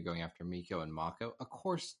continue going after Miko and Mako. Of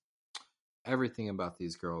course, everything about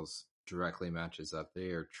these girls directly matches up. They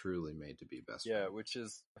are truly made to be best Yeah, friends. which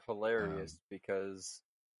is hilarious because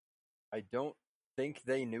I don't think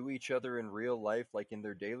they knew each other in real life, like in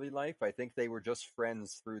their daily life. I think they were just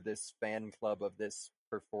friends through this fan club of this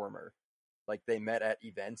performer. Like they met at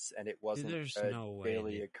events, and it wasn't there's a no way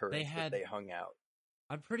daily occurrence that had. they hung out.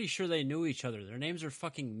 I'm pretty sure they knew each other. Their names are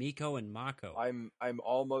fucking Miko and Mako. I'm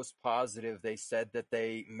almost positive they said that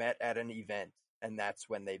they met at an event, and that's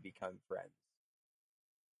when they become friends.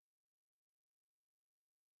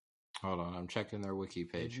 Hold on, I'm checking their wiki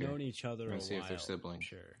page They've here. known each other I'm a gonna see while. if they're siblings.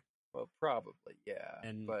 Sure. Well, probably, yeah.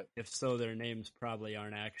 And but if so, their names probably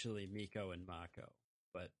aren't actually Miko and Mako.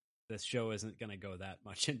 But this show isn't going to go that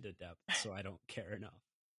much into depth, so I don't care enough.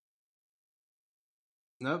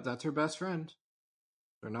 Nope, that's her best friend.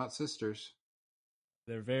 They're not sisters.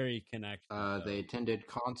 They're very connected. They attended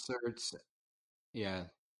concerts. Yeah,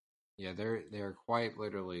 they're quite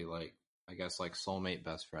literally like, I guess, like soulmate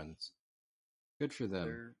best friends. Good for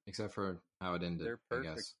them, except for how it ended. They're I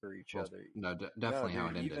perfect guess. for each Well, other. No, definitely how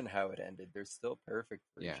it ended. Even how it ended, they're still perfect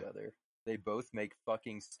for each other. They both make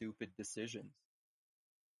fucking stupid decisions.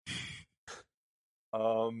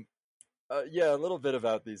 Yeah, a little bit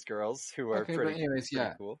about these girls who are pretty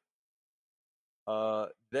cool.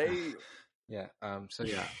 They yeah. So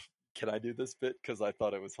yeah. Can I do this bit because I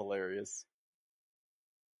thought it was hilarious?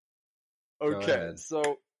 Okay,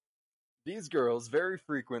 so these girls very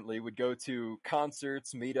frequently would go to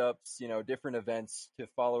concerts, meetups, different events to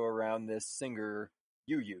follow around this singer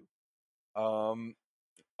Yu.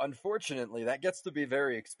 Unfortunately, that gets to be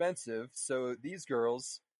very expensive, so these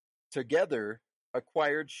girls together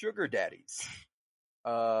acquired sugar daddies.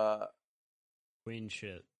 Queen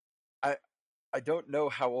shit. I don't know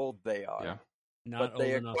how old they are. Yeah. Not but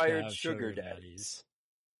they old acquired enough to have sugar daddies.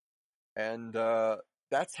 And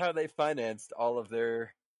that's how they financed all of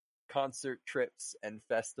their concert trips and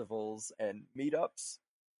festivals and meetups.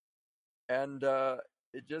 And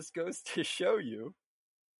it just goes to show you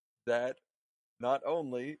that not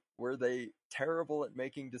only were they terrible at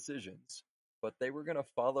making decisions, but they were going to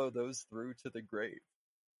follow those through to the grave.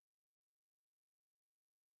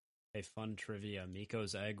 A fun trivia.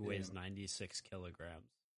 Miko's egg weighs 96 kilograms.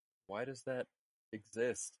 Why does that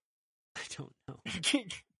exist? I don't know.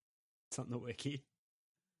 It's on the wiki.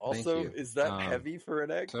 Also, is that heavy for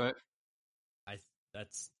an egg? So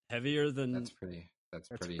that's heavier than... That's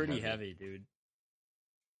pretty heavy, dude.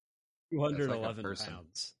 211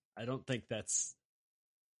 pounds. I don't think that's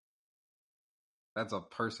a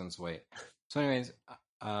person's weight. So anyways,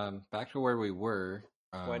 back to where we were.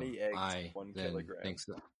 20 eggs, 1 kilogram.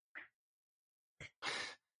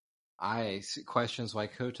 I questions why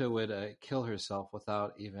Kota would kill herself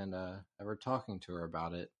without even ever talking to her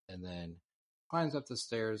about it, and then climbs up the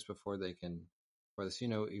stairs before the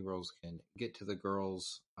Sino Ebros can get to the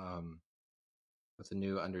girls. With a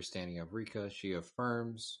new understanding of Rika, she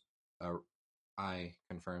affirms. Ai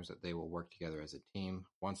confirms that they will work together as a team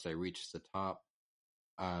once they reach the top.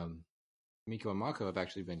 Miko and Mako have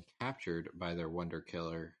actually been captured by their Wonder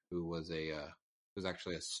Killer, who was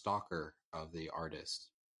actually a stalker of the artist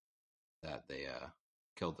that they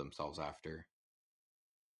killed themselves after.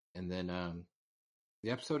 And then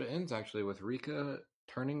the episode ends actually with Rika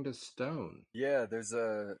turning to stone. Yeah, there's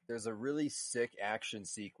a really sick action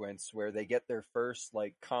sequence where they get their first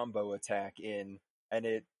like combo attack in, and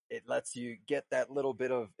it lets you get that little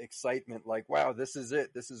bit of excitement, like, wow, this is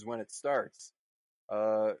it. This is when it starts.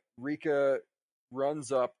 Rika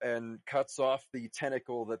runs up and cuts off the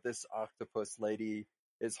tentacle that this octopus lady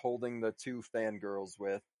is holding the two fangirls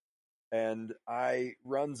with. And Ai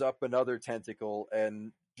runs up another tentacle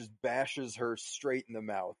and just bashes her straight in the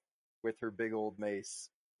mouth with her big old mace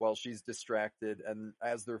while she's distracted. And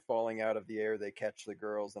as they're falling out of the air, they catch the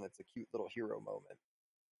girls, and it's a cute little hero moment.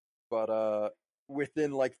 But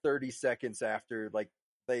within like 30 seconds after, like,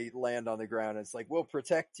 they land on the ground, it's like, we'll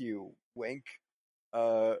protect you, wink.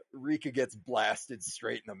 Rika gets blasted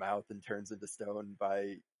straight in the mouth and turns into stone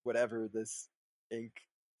by whatever this ink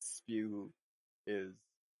spew is.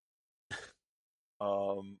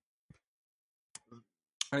 Um,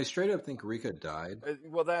 I straight up think Rika died.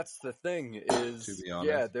 well, that's the thing is, To be yeah,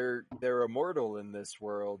 honest. they're immortal in this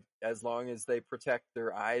world as long as they protect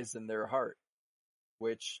their eyes and their heart,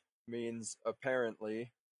 which means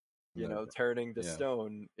apparently, No. turning to Yeah.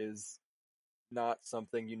 stone is not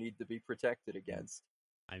something you need to be protected against.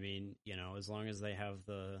 I mean, as long as they have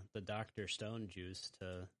the Dr. Stone juice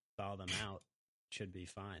to thaw them out, it should be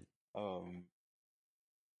fine.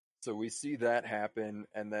 So we see that happen,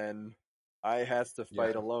 and then I has to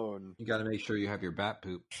fight Yeah. alone. You got to make sure you have your bat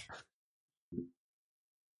poop.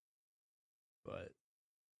 But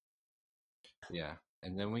Yeah.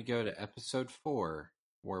 And then we go to episode 4,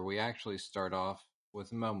 where we actually start off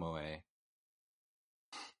with Momoe,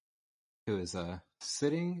 who is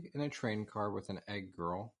sitting in a train car with an egg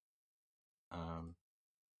girl,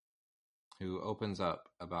 who opens up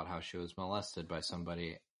about how she was molested by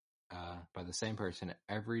somebody, by the same person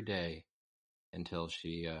every day until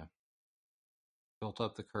she built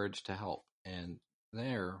up the courage to help. And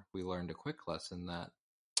there we learned a quick lesson that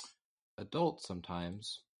adults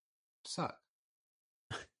sometimes suck.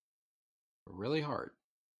 Really hard.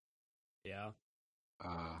 yeah,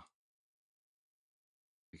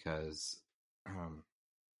 Because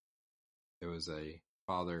it was a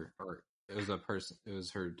father, or it was a person, it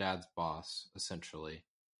was her dad's boss, essentially.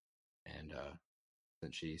 And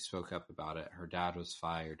then she spoke up about it. Her dad was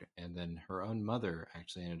fired, and then her own mother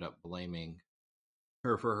actually ended up blaming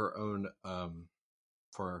her for her own,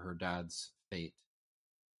 for her dad's fate.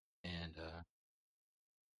 And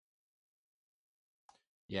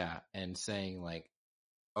yeah, and saying like,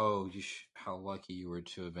 "Oh, how lucky you were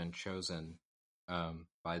to have been chosen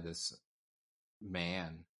by this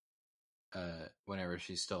man." Whenever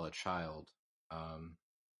she's still a child,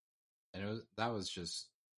 and that was just,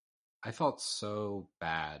 I felt so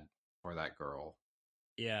bad for that girl.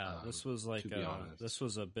 yeah. This was like to be honest. this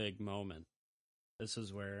was a big moment. This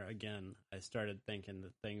is where again I started thinking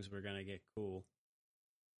that things were gonna get cool,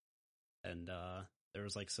 and there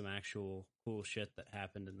was like some actual cool shit that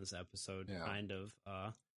happened in this episode. Yeah. Kind of.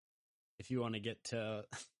 If you want to get to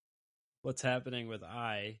what's happening with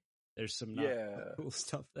there's some not cool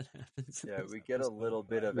stuff that happens. Yeah, we get a little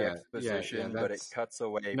bit of exposition, but it cuts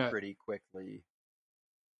away pretty quickly.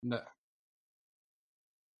 No,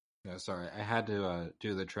 sorry, I had to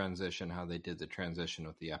do the transition, how they did the transition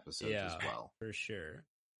with the episodes as well. For sure.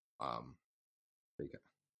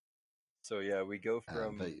 So yeah, we go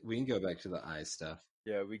from. But we can go back to the eye stuff.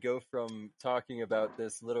 Yeah, we go from talking about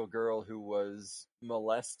this little girl who was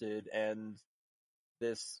molested and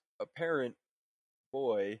this apparent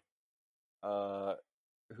boy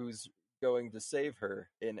who's going to save her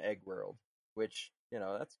in Egg World, which,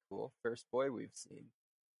 that's cool. First boy we've seen.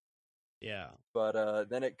 Yeah. But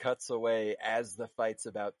then it cuts away as the fight's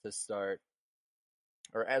about to start,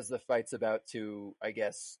 or as the fight's about to, I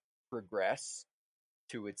guess, progress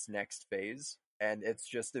to its next phase, and it's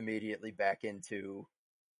just immediately back into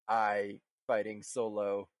fighting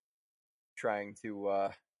solo, trying to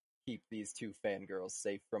keep these two fangirls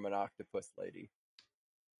safe from an octopus lady.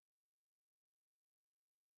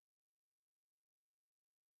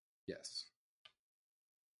 Yes.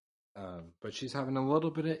 But she's having a little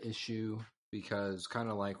bit of issue because, kind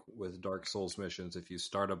of like with Dark Souls missions, if you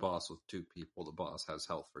start a boss with 2 people, the boss has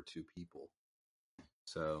health for 2 people.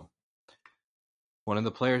 So one of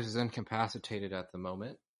the players is incapacitated at the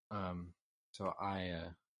moment. So I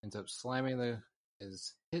ends up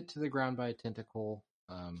is hit to the ground by a tentacle.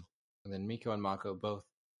 And then Miko and Mako both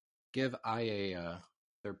give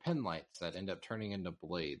their pen lights that end up turning into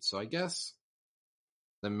blades. So I guess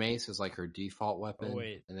the mace is like her default weapon,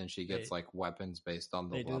 and then she gets like weapons based on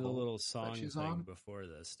the level. They do the little song she's thing on before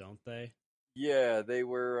this, don't they? Yeah, they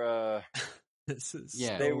were. This is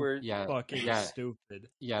they were fucking stupid.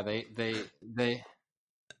 Yeah, they.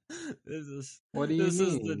 This is what do you this mean?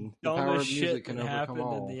 is the dumbest shit that happened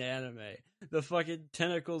in the anime. The fucking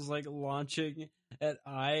tentacles like launching at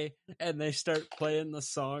and they start playing the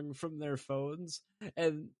song from their phones,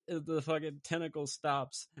 and the fucking tentacle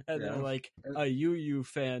stops, and they're like, a UU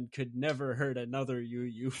fan could never hurt another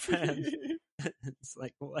UU fan. It's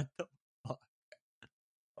like, what the fuck?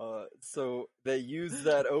 So they use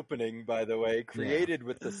that opening, by the way, created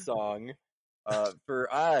with the song, for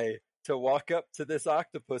to walk up to this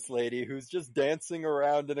octopus lady who's just dancing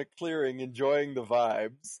around in a clearing enjoying the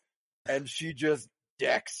vibes, and she just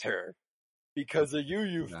decks her. Because a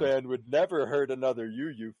UU fan would never hurt another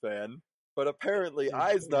UU fan, but apparently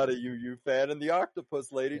I's not a UU fan, and the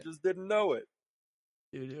octopus lady just didn't know it.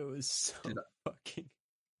 Dude, it was so fucking...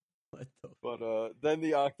 What the But then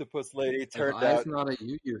the octopus lady turned out... I's not a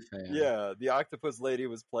UU fan. Yeah, the octopus lady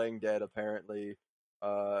was playing dead, apparently,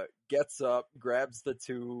 gets up, grabs the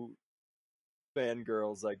two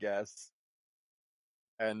fangirls, I guess,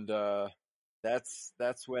 and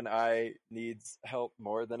that's when I needs help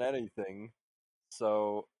more than anything.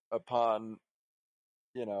 So upon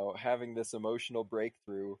having this emotional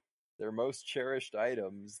breakthrough, their most cherished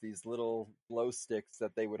items, these little glow sticks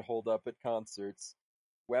that they would hold up at concerts,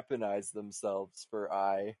 weaponize themselves for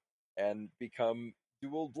I and become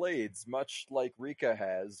dual blades, much like Rika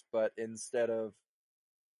has, but instead of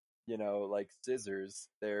like scissors,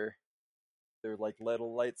 they're like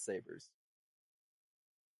little lightsabers.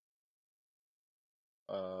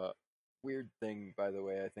 Uh, Weird thing, by the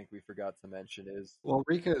way, I think we forgot to mention is Well,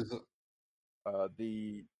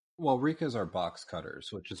 the Rika's are box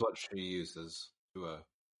cutters, which is what she uses to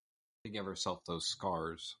give herself those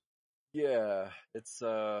scars. yeah, it's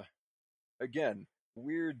again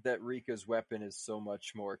weird that Rika's weapon is so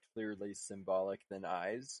much more clearly symbolic than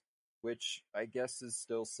Ai's, which I guess is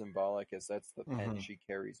still symbolic as that's the pen she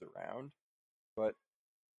carries around, but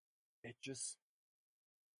it just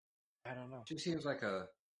I don't know. She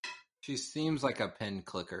seems like a pen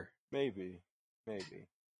clicker. Maybe.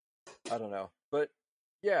 I don't know. But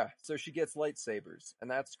yeah, so she gets lightsabers, and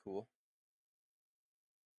that's cool.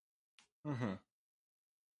 Mm-hmm.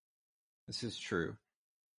 This is true.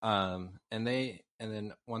 And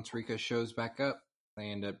then once Rika shows back up, they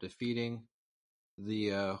end up defeating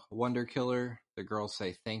the Wonder Killer. The girls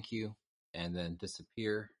say thank you and then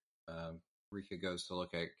disappear. Rika goes to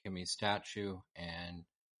look at Kimmy's statue, and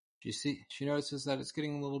she notices that it's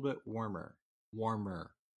getting a little bit warmer.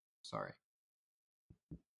 Sorry.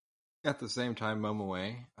 At the same time,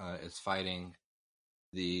 Momoe is fighting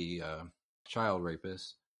the child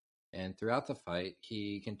rapist, and throughout the fight,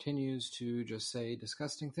 he continues to just say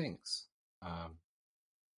disgusting things.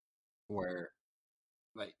 Where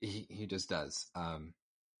like he just does.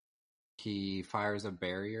 He fires a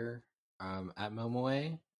barrier at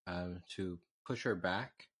Momoe to push her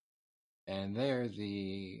back, and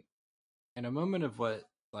in a moment of what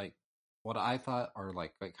I thought are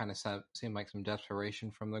like kind of seemed like some desperation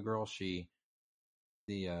from the girl,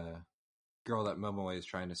 the girl that Momoe is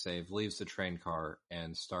trying to save, leaves the train car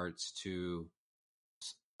and starts to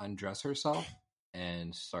undress herself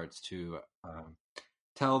and starts to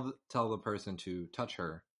tell the person to touch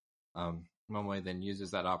her. Momoe then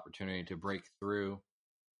uses that opportunity to break through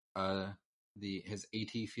his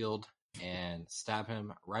AT field and stab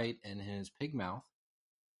him right in his pig mouth,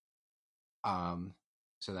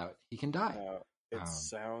 so that he can die. It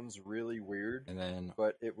sounds really weird, and then,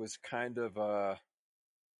 but it was kind of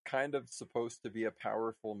supposed to be a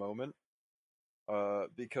powerful moment.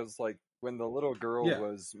 Because like when the little girl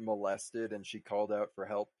was molested and she called out for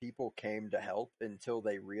help, people came to help until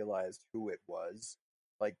they realized who it was.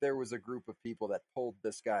 Like there was a group of people that pulled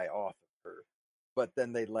this guy off of her, but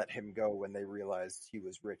then they let him go when they realized he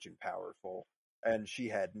was rich and powerful, and she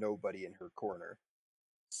had nobody in her corner.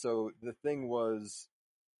 So the thing was,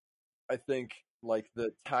 I think like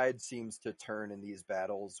the tide seems to turn in these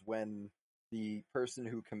battles when the person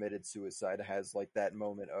who committed suicide has like that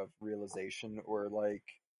moment of realization, or like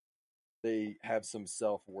they have some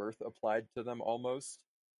self-worth applied to them almost.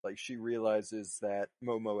 Like she realizes that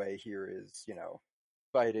Momoe here is,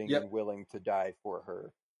 fighting and willing to die for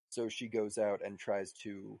her. So she goes out and tries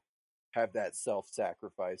to have that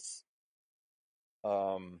self-sacrifice.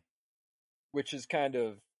 Which is kind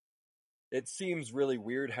of, it seems really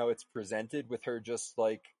weird how it's presented with her just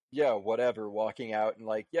like, yeah, whatever, walking out and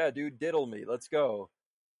like, yeah, dude, diddle me, let's go.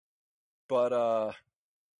 But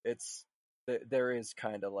there is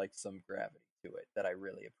kind of like some gravity to it that I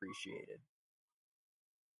really appreciated.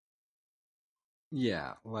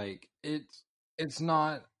 Yeah, like it's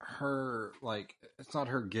not her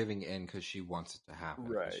giving in because she wants it to happen.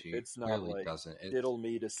 Right. She It's not really like doesn't. diddle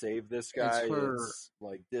me to save this guy. her- It's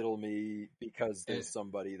like diddle me because there's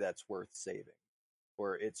somebody that's worth saving,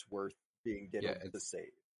 or it's worth being diddled to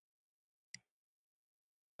save.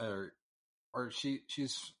 Or she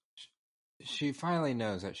finally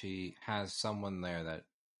knows that she has someone there that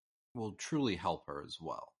will truly help her as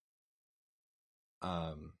well.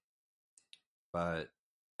 But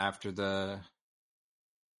after the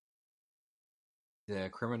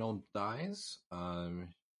criminal dies,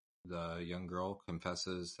 the young girl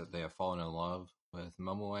confesses that they have fallen in love with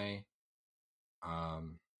Momoe,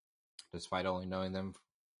 despite only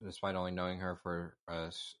knowing her for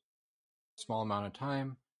a small amount of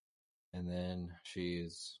time, and then she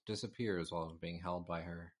disappears while being held by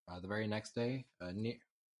her. The very next day,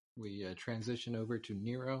 we transition over to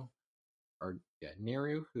Neru,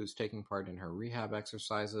 who's taking part in her rehab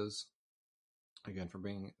exercises, again for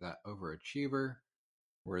being that overachiever,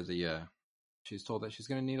 where the she's told that she's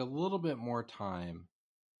going to need a little bit more time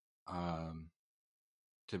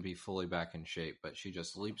to be fully back in shape, but she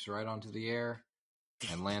just leaps right onto the air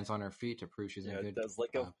and lands on her feet to prove she's in it good does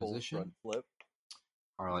like a full position. front flip.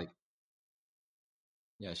 Or like,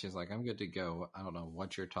 yeah, she's like, I'm good to go. I don't know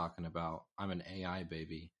what you're talking about. I'm an AI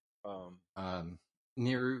baby.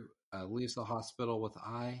 Neru leaves the hospital with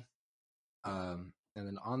Ai. And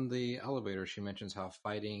then on the elevator, she mentions how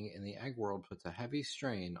fighting in the egg world puts a heavy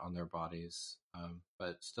strain on their bodies,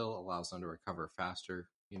 but still allows them to recover faster,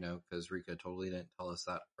 because Rika totally didn't tell us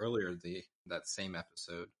that earlier, that same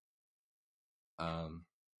episode.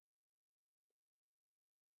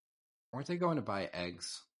 Weren't they going to buy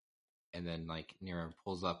eggs? And then, like, Nero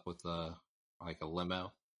pulls up with a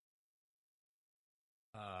limo.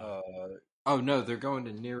 Oh, no, they're going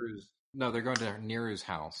to Neru's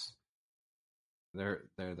house. There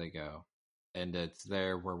they go. And it's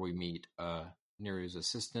there where we meet Neru's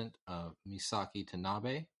assistant, Misaki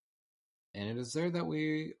Tanabe. And it is there that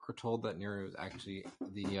we are told that Neru is actually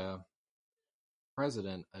the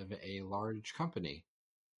president of a large company.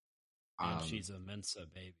 And she's a Mensa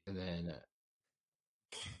baby. And then,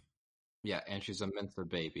 yeah, and she's a Mensa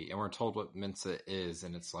baby. And we're told what Mensa is,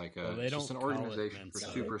 and it's like it's just an organization for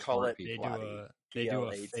super smart people. They do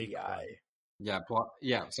a fake one.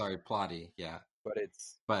 Yeah, sorry, Plotty, yeah.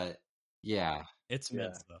 But yeah. It's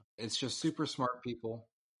Mensa. It's just super smart people.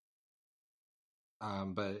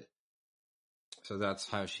 But so that's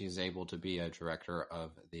how she's able to be a director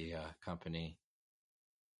of the company.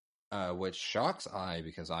 Which shocks I,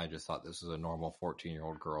 because I just thought this was a normal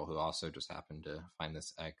 14-year-old girl who also just happened to find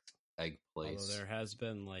this egg place. Although there has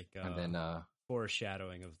been and then,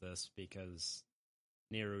 foreshadowing of this, because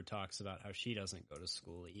Neru talks about how she doesn't go to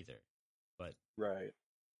school either. But right.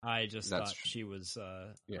 I just thought she was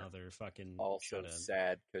another fucking also shut-in.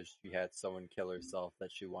 sad because she had someone kill herself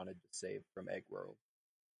that she wanted to save from Egg World.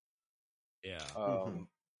 Yeah.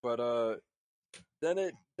 But then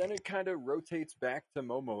it kind of rotates back to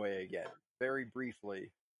Momoe again, very briefly.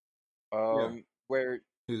 Where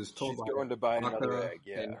she's going to buy another egg,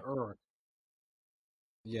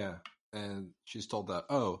 Yeah, and she's told that,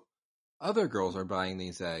 other girls are buying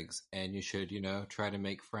these eggs, and you should, try to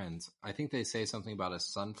make friends. I think they say something about a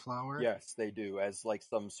sunflower. Yes, they do, as like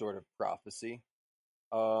some sort of prophecy.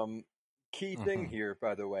 Key thing here,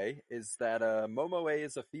 by the way, is that Momoe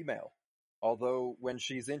is a female. Although when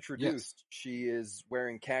she's introduced, she is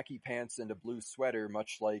wearing khaki pants and a blue sweater,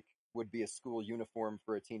 much like would be a school uniform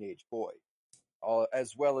for a teenage boy,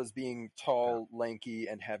 as well as being tall, lanky,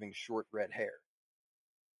 and having short red hair.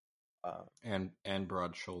 And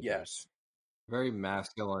broad shoulders. Yes. Very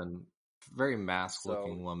masculine, very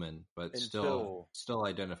mask-looking woman, but still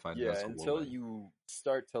identified as a woman. Until you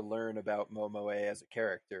start to learn about Momoe as a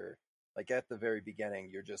character, like at the very beginning,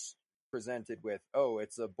 you're just presented with,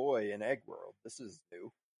 it's a boy in Egg World. This is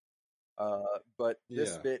new. But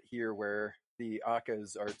this bit here where the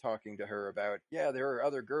Akkas are talking to her about, there are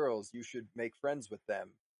other girls, you should make friends with them,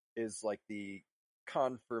 is like the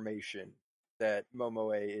confirmation that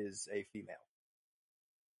Momoe is a female.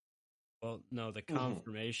 Well, no, the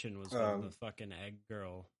confirmation was from the fucking egg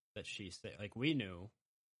girl that she said. Like, we knew.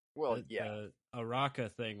 Well, the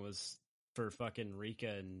Araka thing was for fucking Rika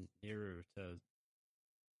and Neru to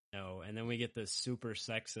know. And then we get this super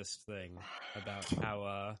sexist thing about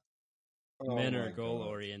how men are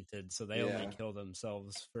goal-oriented, so they only kill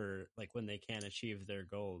themselves for, like, when they can't achieve their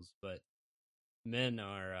goals. But women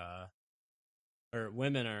are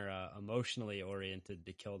emotionally oriented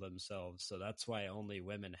to kill themselves, so that's why only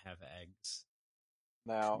women have eggs.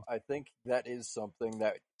 Now, I think that is something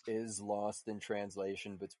that is lost in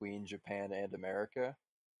translation between Japan and America.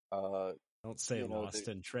 Don't say lost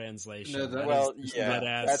in translation. No,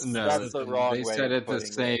 that's the wrong way. They said it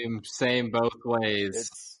the same both ways.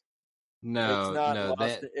 It's not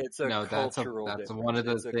lost. It's a cultural difference. That's one of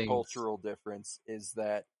those things. A cultural difference is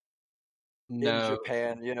that in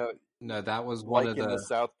Japan, no, that was one like in the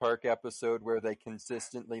South Park episode where they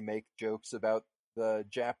consistently make jokes about the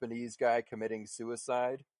Japanese guy committing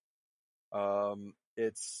suicide.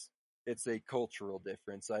 It's a cultural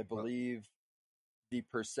difference. I believe the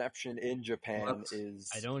perception in Japan is...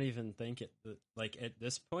 I don't even think it, like, at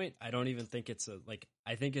this point, I don't even think it's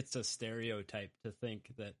I think it's a stereotype to think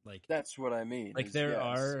that, like... That's what I mean. Like, there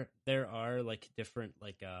are, like, different,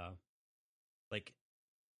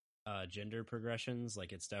 gender progressions.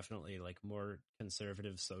 Like, it's definitely, like, more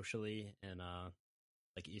conservative socially in,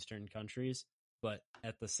 like, Eastern countries. But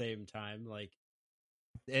at the same time, like,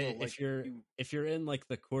 if you're in, like,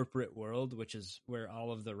 the corporate world, which is where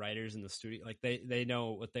all of the writers in the studio, like, they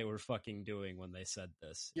know what they were fucking doing when they said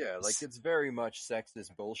this. Yeah, like, it's very much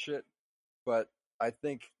sexist bullshit. but I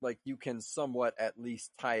think like you can somewhat at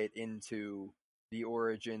least tie it into the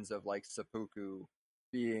origins of like seppuku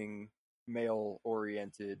being male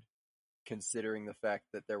oriented, considering the fact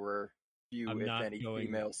that there were few, I'm if not any, going.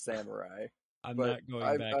 female samurai. I'm But not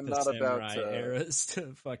going back I'm to not about samurai to. eras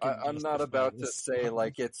to fucking I'm not justify about to this say one.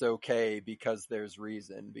 like it's okay because there's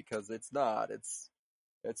reason, because it's not. It's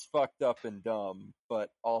fucked up and dumb,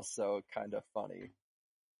 but also kind of funny.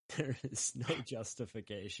 There is no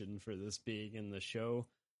justification for this being in the show.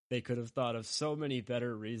 They could have thought of so many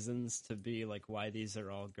better reasons to be like why these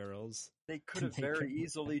are all girls. They could have They very could-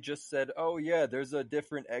 easily just said, "Oh yeah, there's a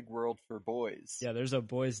different egg world for boys." Yeah, there's a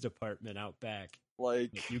boys department out back.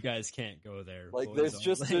 Like, But you guys can't go there. like boys there's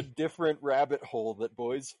just a only. different rabbit hole that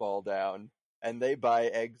boys fall down, and they buy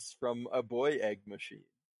eggs from a boy egg machine.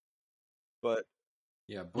 But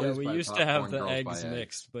Yeah, Yeah, boys we buy used to have popcorn, the girls eggs buy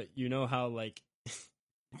mixed, but you know how like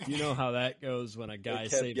you know how that goes when a guy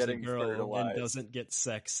kept saves a getting girl and fertilized. doesn't get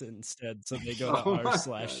sex instead, so they go to Oh my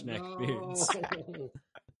r/slash God, neckbeards. no.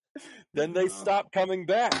 then they No. stop coming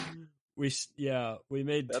back. We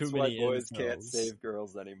made That's too why many boys can't incels. save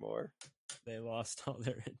girls anymore. They lost all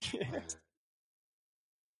their interest.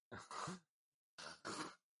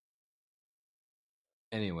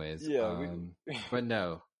 Anyways, Yeah, but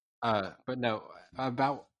no,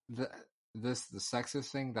 about the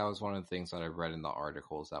sexist thing. That was one of the things that I read in the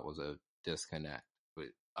articles. That was a disconnect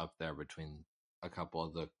up there between a couple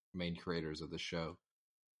of the main creators of the show.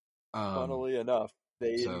 Funnily enough,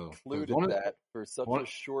 they so, 'cause included one of- that for such one- a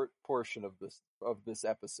short portion of this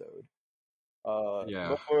episode.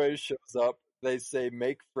 Yeah. Momoe shows up. They say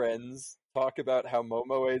make friends, talk about how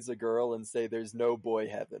Momoe's a girl, and say there's no boy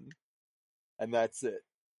heaven, and that's it.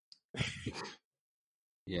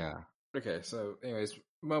 Yeah. Okay, so anyways,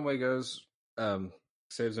 Momoe goes,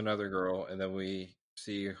 saves another girl, and then we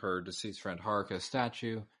see her deceased friend Haruka's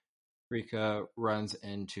statue. Rika runs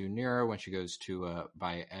into Nero when she goes to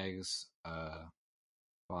buy eggs. Blada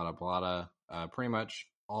blada. Pretty much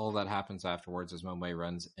all that happens afterwards is Momoe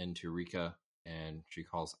runs into Rika and she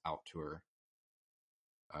calls out to her.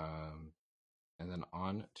 And then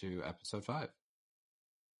on to episode 5.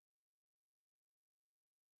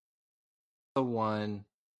 The one.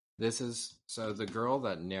 So the girl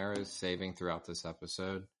that Nero is saving throughout this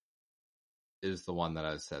episode is the one that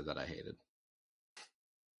I said that I hated.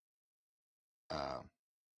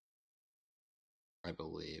 I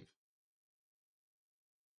believe.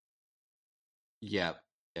 Yep.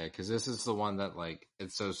 Yeah, because this is the one that, like,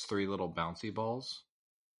 it's those 3 little bouncy balls.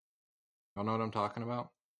 Y'all know what I'm talking about?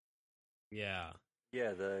 Yeah,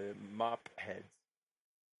 Yeah, the mop heads.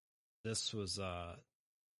 this was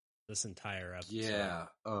this entire episode Yeah.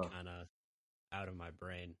 kind of out of my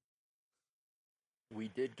brain. We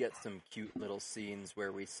did get some cute little scenes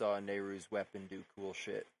where we saw Nehru's weapon do cool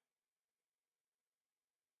shit.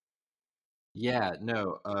 Yeah,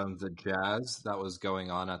 no, the jazz that was going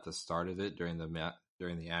on at the start of it during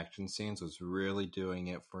the action scenes was really doing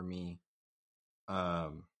it for me.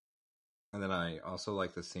 And then I also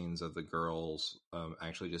like the scenes of the girls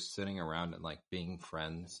actually just sitting around and like being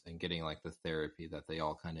friends and getting like the therapy that they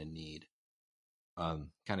all kind of need. Kind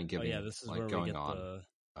of giving this is like where we going get on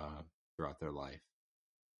throughout their life.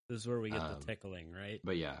 this is where we get the tickling, right?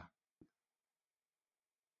 But yeah.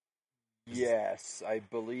 Yes, I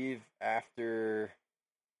believe after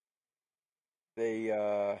they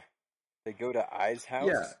go to Ai's house,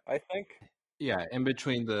 Yeah. I think. Yeah, in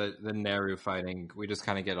between the Naru fighting, we just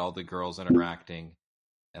kind of get all the girls interacting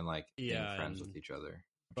and like being Yeah, friends and with each other.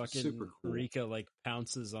 Which is Fucking super cool. Rika like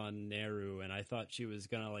pounces on Nehru, and I thought she was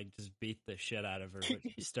gonna like just beat the shit out of her, but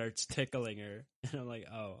she starts tickling her, and I'm like,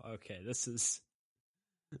 oh, okay, this is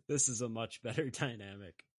a much better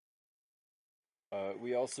dynamic.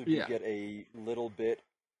 We also do Yeah. get a little bit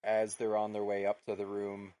as they're on their way up to the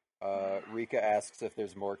room. Rika asks if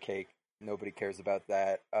there's more cake. Nobody cares about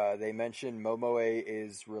that. They mention Momoe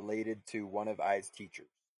is related to one of Ai's teachers,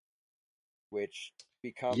 which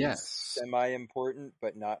becomes Yes. semi-important,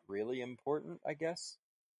 but not really important, I guess.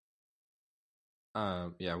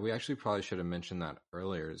 Yeah, we actually probably should have mentioned that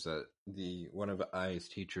earlier. Is that one of Ai's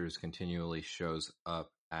teachers continually shows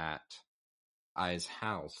up at Ai's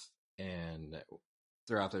house, and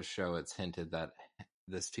throughout the show, it's hinted that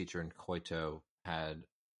this teacher and Koito had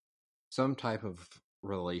some type of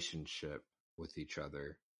relationship with each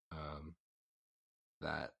other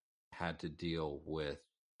that had to deal with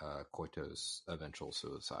Koito's eventual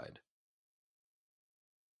suicide.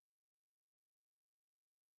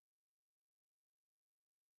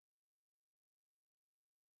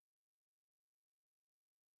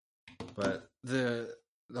 But the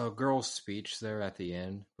girl's speech there at the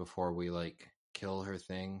end before we like kill her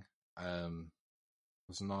thing,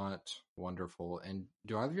 was not wonderful. And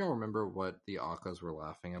do either of y'all remember what the Akkas were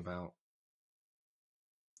laughing about?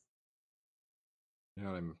 You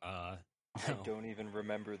know what I'm. I No. don't even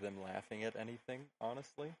remember them laughing at anything,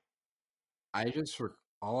 honestly.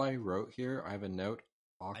 All I wrote here. I have a note.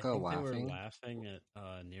 I Akka think they were laughing. laughing at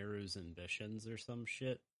Neru's ambitions or some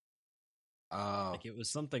shit. Oh, Like it was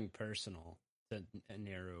something personal to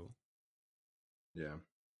Neru. yeah.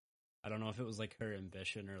 I don't know if it was like her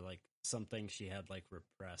ambition or like something she had like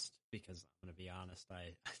repressed. Because I'm gonna be honest,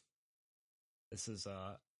 this is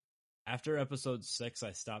after episode 6,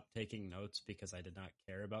 I stopped taking notes because I did not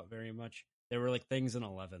care about very much. There were like things in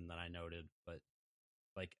 11 that I noted, but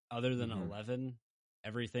like other than Mhm. 11,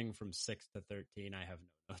 everything from 6 to 13, I have no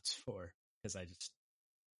notes for because I just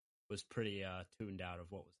was pretty tuned out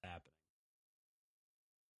of what was happening.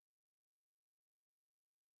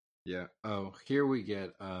 Yeah. Oh, here we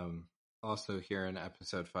get also here in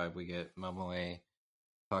episode 5 we get Momoe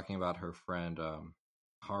talking about her friend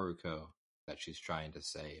Haruko that she's trying to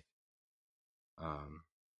save.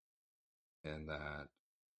 And that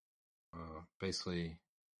basically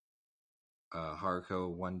Haruko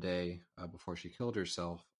one day before she killed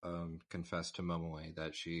herself confessed to Momoe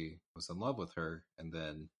that she was in love with her, and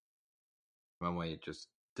then Momoe just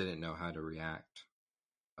didn't know how to react.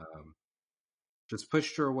 Just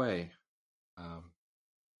pushed her away.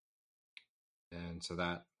 And so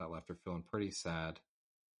that left her feeling pretty sad.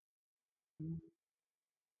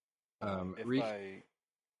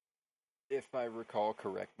 If I recall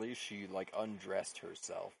correctly, she like undressed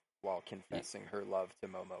herself while confessing her love to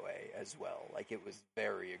Momoe as well. Like it was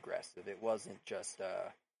very aggressive. It wasn't just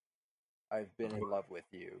I've been in love with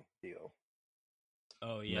you deal.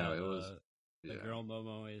 Oh yeah, No, it was the girl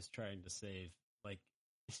Momoe is trying to save. Like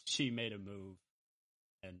she made a move,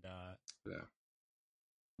 and yeah.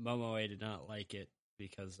 Momoe did not like it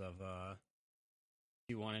because of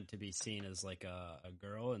she wanted to be seen as like a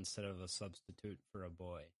girl instead of a substitute for a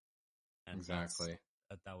boy. And Exactly.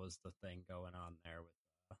 that was the thing going on there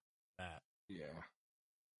with that. Yeah.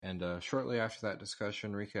 And shortly after that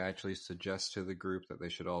discussion, Rika actually suggests to the group that they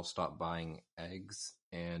should all stop buying eggs.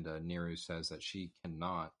 And Neru says that she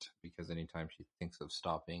cannot because anytime she thinks of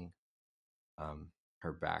stopping,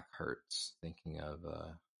 her back hurts, thinking of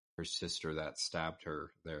her sister that stabbed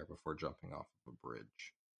her there before jumping off of a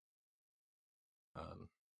bridge.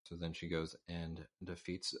 So then she goes and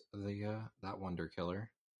defeats that Wonder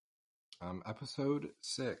Killer. Episode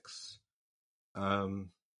 6.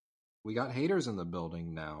 We got haters in the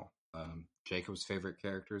building now. Jacob's favorite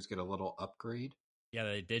characters get a little upgrade. Yeah,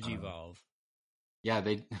 they digivolve. Yeah,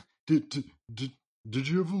 they did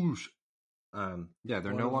evolution. Yeah,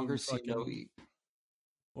 they're no longer CNOE.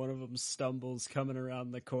 One of them stumbles coming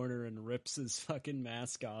around the corner and rips his fucking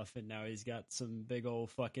mask off, and now he's got some big old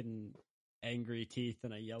fucking angry teeth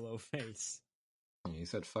and a yellow face. He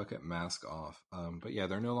said, fuck it, mask off. But yeah,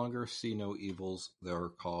 they're no longer see no evils. They're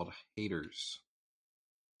called haters.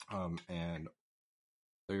 And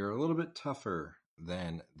they're a little bit tougher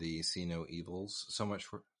than the see no evils. So much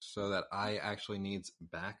so that I actually needs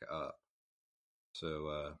backup.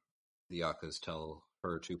 So the Akkas tell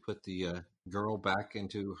her to put the girl back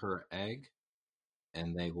into her egg,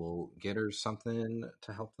 and they will get her something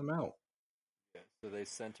to help them out. Yeah, so they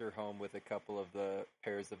sent her home with a couple of the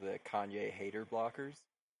pairs of the Kanye hater blockers.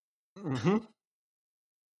 Mm-hmm.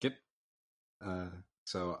 Get.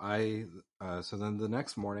 So then the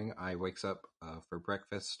next morning I wakes up for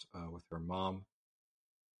breakfast with her mom,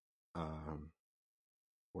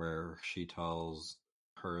 where she tells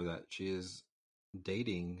her that she is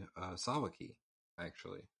dating Sawaki.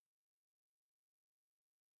 Actually, is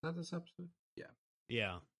that this episode? Yeah.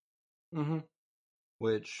 Yeah. Mm-hmm.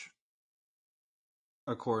 Which,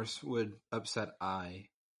 of course, would upset Ai,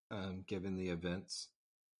 given the events.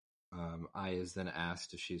 Ai is then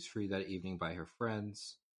asked if she's free that evening by her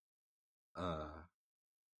friends.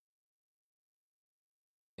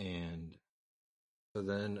 And so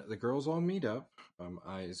then the girls all meet up.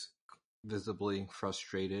 Ai's visibly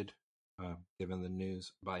frustrated, given the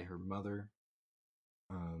news by her mother.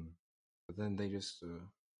 But then they just,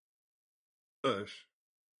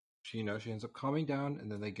 she ends up calming down,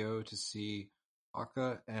 and then they go to see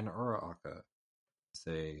Akka and Uraaka.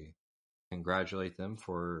 They congratulate them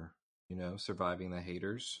for, surviving the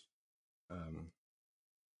haters. I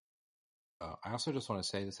also just want to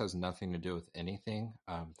say this has nothing to do with anything.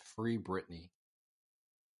 Free Britney.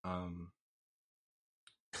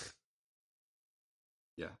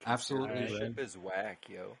 Yeah, absolutely. That ship is whack,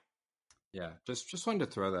 yo. Yeah, just wanted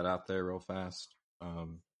to throw that out there real fast.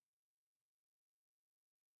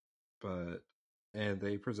 But and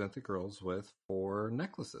they present the girls with 4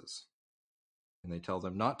 necklaces, and they tell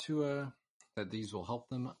them not to that these will help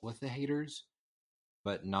them with the haters,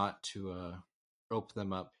 but not to open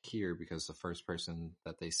them up here because the first person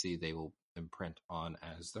that they see they will imprint on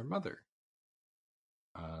as their mother.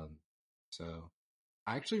 So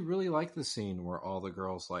I actually really like the scene where all the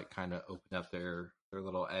girls like kind of open up their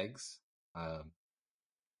little eggs.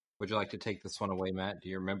 Would you like to take this one away, Matt? Do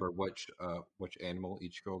you remember which animal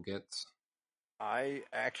each girl gets? I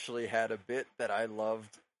actually had a bit that I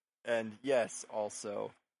loved, and yes,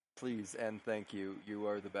 also, please and thank you. You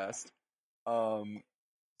are the best.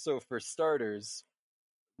 So for starters,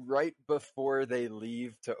 right before they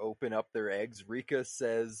leave to open up their eggs, Rika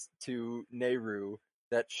says to Nehru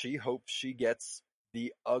that she hopes she gets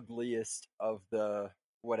the ugliest of the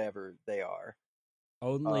whatever they are.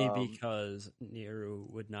 Only because Nehru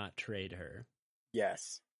would not trade her.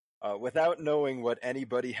 Yes. Without knowing what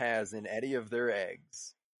anybody has in any of their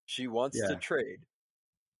eggs, she wants to trade.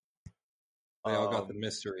 They all got the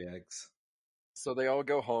mystery eggs. So they all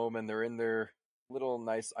go home and they're in their little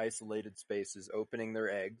nice isolated spaces opening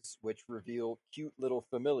their eggs, which reveal cute little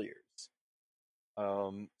familiars.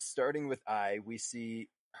 Starting with I, we see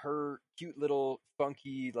her cute little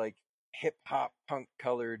funky, like hip hop punk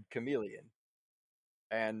colored chameleon.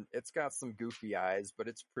 And it's got some goofy eyes, but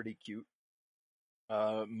it's pretty cute.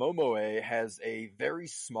 Momoe has a very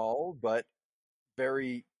small but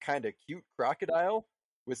very kind of cute crocodile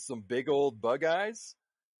with some big old bug eyes.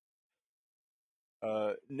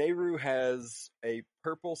 Nehru has a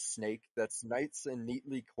purple snake that's nice and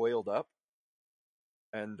neatly coiled up,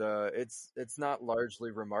 and it's not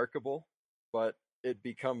largely remarkable, but it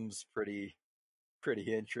becomes pretty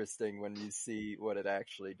interesting when you see what it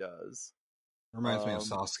actually does. Reminds me of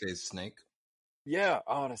Sasuke's snake. Yeah,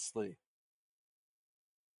 honestly.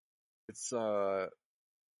 It's and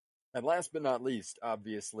last but not least,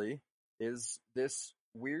 obviously, is this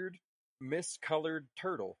weird miscolored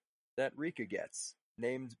turtle that Rika gets,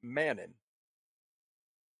 named Manon.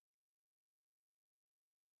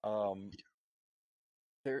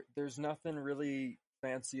 There's nothing really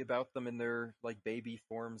fancy about them in their like baby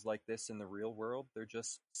forms like this in the real world. They're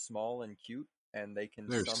just small and cute, and they can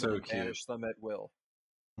They're summon so and banish them at will.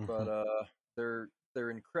 But they're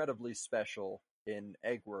incredibly special in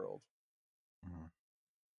Egg World.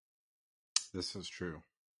 This is true.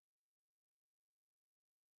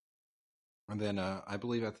 And then I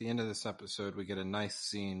believe at the end of this episode, we get a nice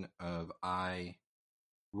scene of I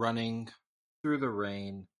running through the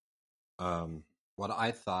rain. What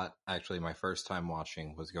I thought, actually, my first time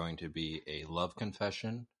watching was going to be a love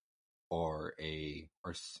confession or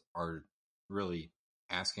really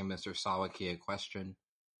asking Mr. Sawaki a question.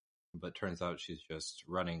 But turns out she's just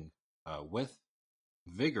running with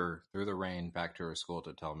vigor through the rain back to her school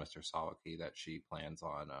to tell Mr. Sawaki that she plans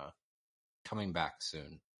on coming back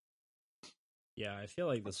soon. Yeah, I feel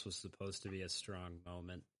like this was supposed to be a strong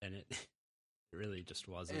moment, and it really just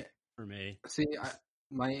wasn't for me. See,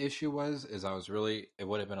 my issue is I was really, it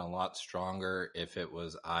would have been a lot stronger if it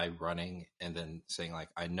was I running and then saying like,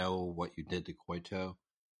 I know what you did to Koito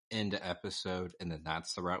into episode, and then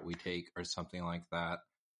that's the route we take or something like that.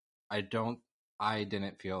 I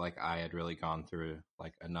didn't feel like I had really gone through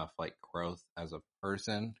like enough like growth as a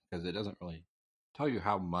person, because it doesn't really tell you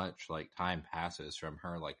how much like time passes from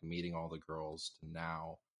her like meeting all the girls to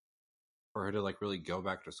now for her to like really go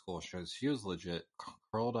back to school. She was legit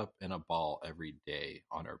curled up in a ball every day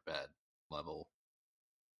on her bed level,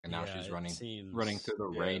 and now she's running through the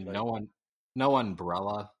rain. Like, no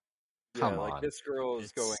umbrella. Come on. Like this girl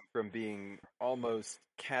is going from being almost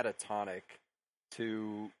catatonic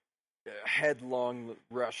to headlong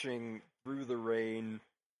rushing through the rain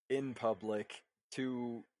in public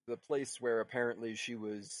to the place where apparently she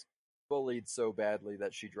was bullied so badly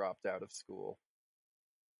that she dropped out of school.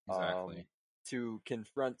 Exactly. To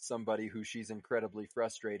confront somebody who she's incredibly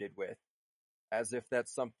frustrated with, as if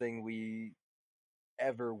that's something we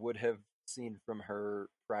ever would have seen from her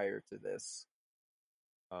prior to this.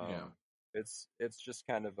 It's just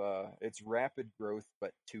kind of it's rapid growth,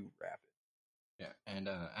 but too rapid. Yeah, and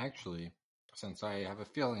actually, since I have a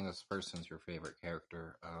feeling this person's your favorite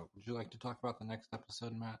character, would you like to talk about the next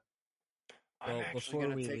episode, Matt? I'm actually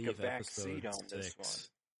going to take a back seat on this one.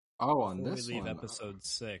 Oh, on this one. Before we leave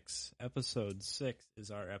episode 6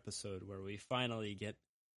 is our episode where we finally get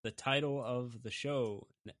the title of the show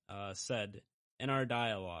said in our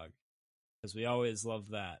dialogue, because we always love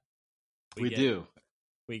that. We do.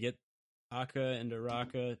 We get Akka and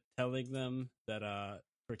Araka telling them that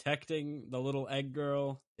protecting the little egg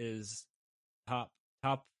girl is top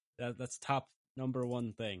number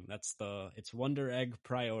one thing. It's Wonder Egg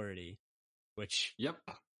priority. which Yep.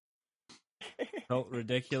 felt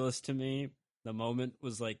ridiculous to me. The moment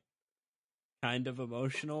was like kind of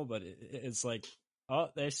emotional, but it's like, oh,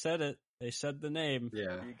 they said it. They said the name.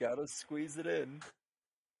 Yeah. You gotta squeeze it in.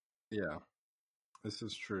 Yeah. This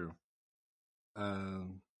is true.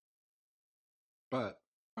 But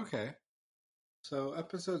okay. So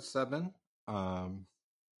episode 7,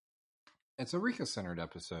 it's a Rika-centered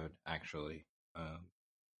episode, actually.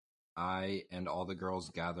 I and all the girls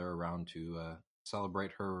gather around to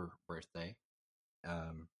celebrate her birthday.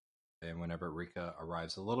 And whenever Rika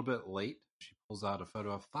arrives a little bit late, she pulls out a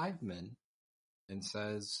photo of 5 men and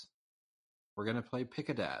says, "We're gonna play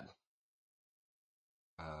Pick-a-Dad."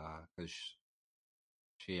 Because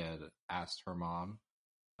she had asked her mom,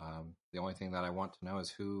 the only thing that I want to know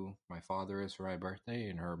is who my father is for my birthday,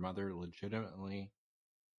 and her mother legitimately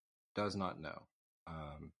does not know.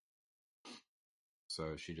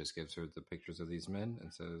 So she just gives her the pictures of these men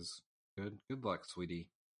and says, "Good luck, sweetie."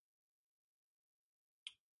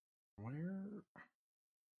 Where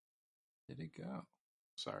did it go?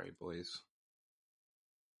 Sorry, boys.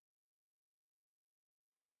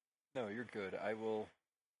 No, you're good. I will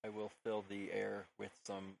fill the air with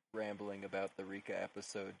some rambling about the Rika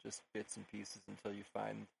episode, just bits and pieces until you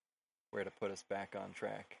find where to put us back on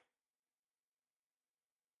track.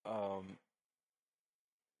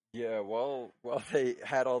 Yeah, while they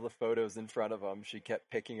had all the photos in front of them, she kept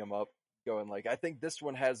picking them up, going like, "I think this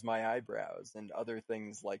one has my eyebrows," and other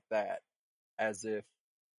things like that, as if,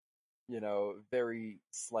 very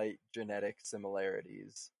slight genetic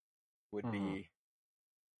similarities would be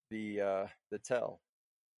the tell.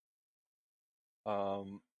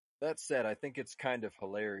 That said, I think it's kind of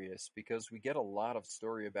hilarious because we get a lot of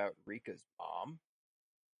story about Rika's mom,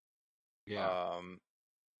 Yeah.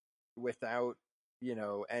 without,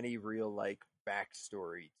 any real like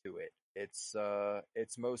backstory to it.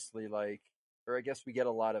 It's mostly like, or I guess we get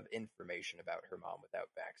a lot of information about her mom without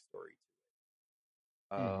backstory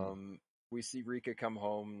to it. We see Rika come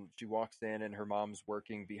home. She walks in, and her mom's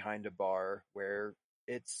working behind a bar where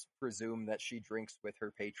it's presumed that she drinks with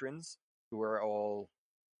her patrons, who are all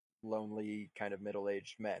lonely, kind of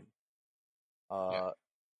middle-aged men. Yeah.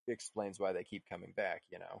 Explains why they keep coming back.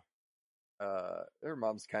 Her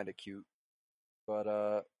mom's kind of cute,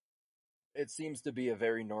 but it seems to be a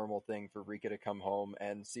very normal thing for Rika to come home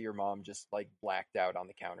and see her mom just like blacked out on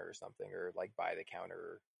the counter or something, or like by the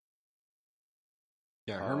counter.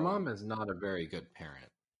 Yeah, her mom is not a very good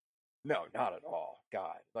parent. No, not at all.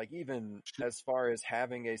 God, like even as far as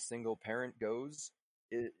having a single parent goes,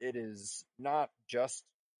 it is not just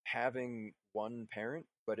having one parent,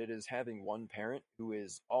 but it is having one parent who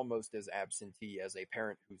is almost as absentee as a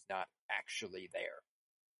parent who's not actually there.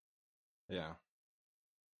 Yeah.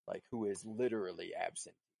 Like who is literally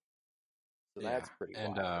absent. So that's pretty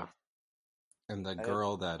wild. And the And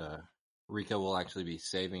girl that Rika will actually be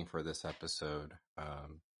saving for this episode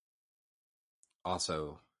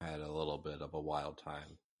also had a little bit of a wild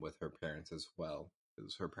time with her parents as well,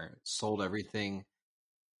 because her parents sold everything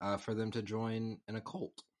for them to join an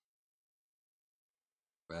occult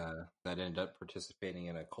that ended up participating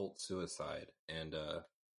in a cult suicide. And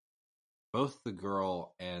both the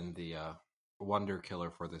girl and the wonder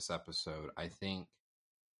killer for this episode, I think,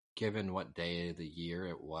 given what day of the year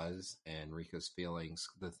it was and Rika's feelings,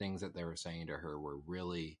 the things that they were saying to her were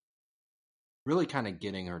really, really kind of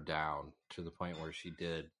getting her down to the point where she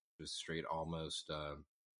did just straight almost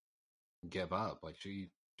give up. Like she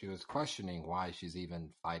was questioning why she's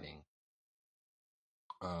even fighting.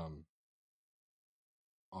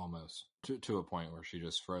 Almost to a point where she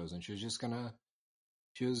just froze, and she was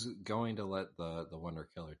going to let the wonder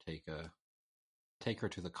killer take her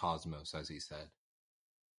to the cosmos, as he said.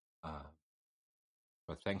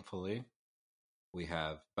 But thankfully, we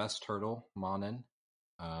have Best Turtle Monin,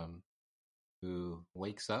 who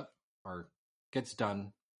wakes up or gets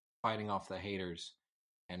done fighting off the haters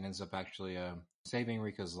and ends up actually saving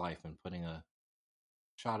Rika's life and putting a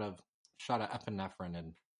shot of epinephrine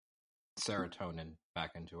and serotonin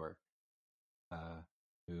back into her,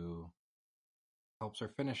 who helps her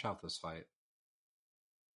finish out this fight.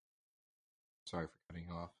 Sorry for cutting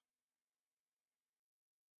you off.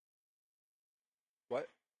 What?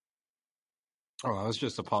 Oh, I was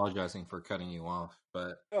just apologizing for cutting you off,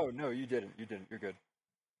 but Oh no, you didn't. You didn't. You're good.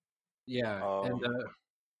 yeah, and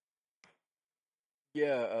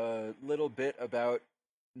Yeah, a little bit about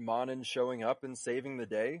Monin showing up and saving the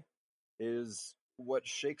day is what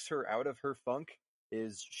shakes her out of her funk.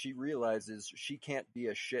 Is she realizes she can't be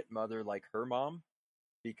a shit mother like her mom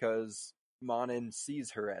because Monin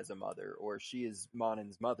sees her as a mother, or she is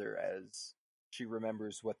Monin's mother, as she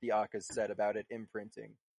remembers what the Akkas said about it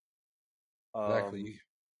imprinting. Exactly.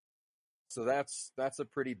 So that's a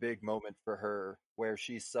pretty big moment for her, where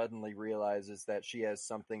she suddenly realizes that she has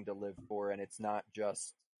something to live for, and it's not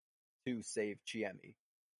just to save Chiemi,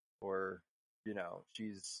 or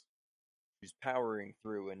she's powering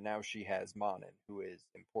through, and now she has Monin, who is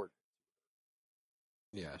important.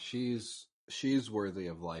 Yeah, she's worthy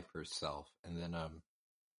of life herself. And then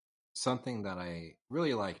something that I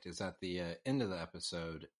really liked is at the end of the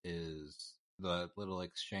episode is the little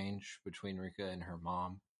exchange between Rika and her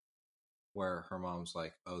mom, where her mom's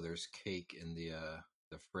like, "Oh, there's cake in the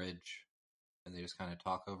fridge," and they just kind of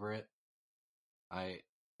talk over it.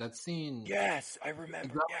 That scene, Yes, I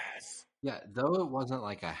remember. though, Yes. yeah, though it wasn't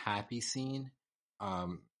like a happy scene.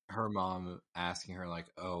 Her mom asking her like,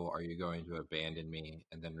 "Oh, are you going to abandon me?"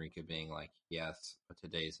 And then Rika being like, "Yes, but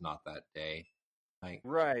today's not that day." Like,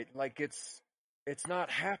 Right, like it's not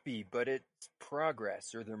happy, but it's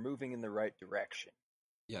progress, or they're moving in the right direction.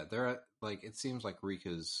 yeah, like it seems like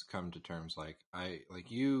Rika's come to terms like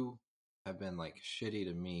you have been like shitty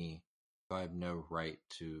to me, so I have no right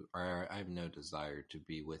to, or I have no desire to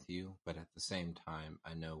be with you. But at the same time,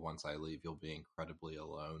 I know once I leave, you'll be incredibly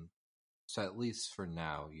alone. So at least for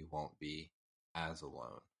now, you won't be as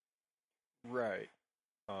alone. Right.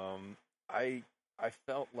 Um, I I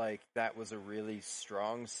felt like that was a really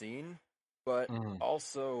strong scene, but Mm.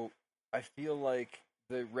 also I feel like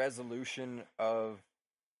the resolution of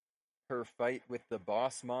her fight with the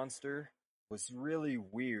boss monster was really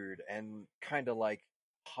weird and kind of like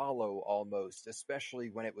hollow almost, especially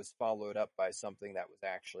when it was followed up by something that was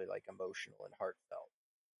actually like emotional and heartfelt.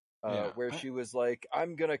 Yeah, Where she was like,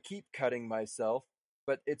 "I'm gonna keep cutting myself,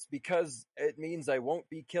 but it's because it means I won't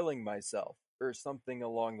be killing myself," or something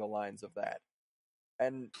along the lines of that.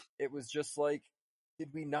 And it was just like,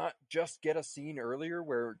 did we not just get a scene earlier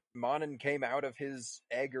where Monin came out of his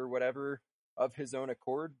egg or whatever of his own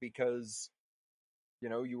accord because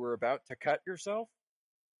you were about to cut yourself?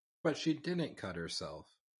 but she didn't cut herself.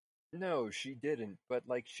 No, she didn't. But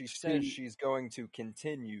like she says, She she's going to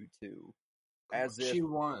continue to, as if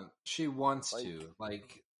she wants like to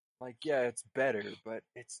like. yeah, it's better, but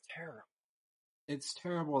it's terrible. It's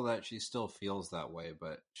terrible that she still feels that way,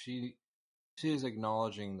 but she is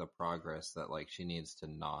acknowledging the progress that like she needs to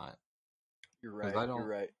not, You're because right. I You're don't.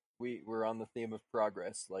 right. We're on the theme of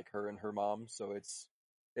progress, like her and her mom. So it's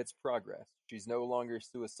progress. She's no longer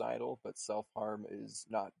suicidal, but self harm is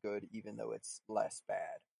not good, even though it's less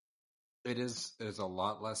bad. It is a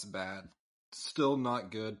lot less bad. Still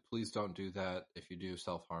not good. Please don't do that. If you do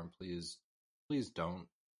self harm, please don't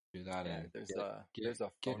do that, Yeah, and there's get a get there's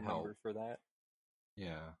a get phone help. number for that.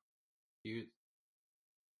 Yeah, you.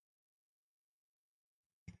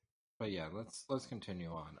 But yeah, let's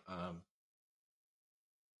continue on.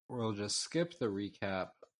 We'll just skip the recap.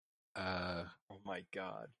 Uh, Oh my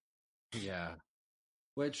god. yeah,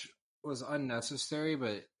 which was unnecessary,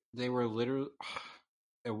 but they were literally.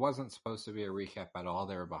 It wasn't supposed to be a recap at all.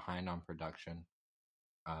 They were behind on production.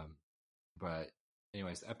 Um, but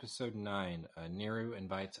anyways, episode 9, Neru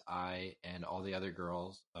invites I and all the other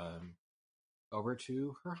girls over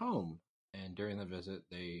to her home, and during the visit,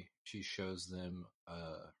 she shows them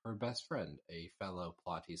her best friend, a fellow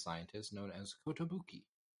Plati scientist known as Kotobuki,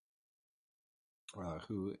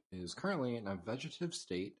 who is currently in a vegetative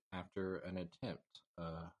state after an attempt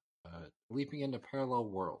leaping into parallel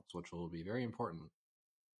worlds, which will be very important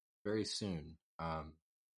very soon.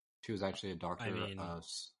 She was actually a I doctor mean, of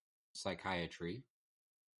psychiatry.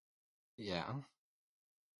 Yeah.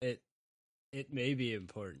 it it may be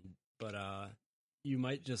important, but you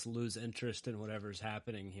might just lose interest in whatever's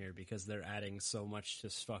happening here because they're adding so much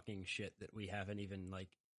to fucking shit that we haven't even like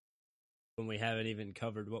when we haven't even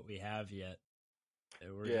covered what we have yet.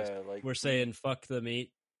 Yeah, like We're saying fuck the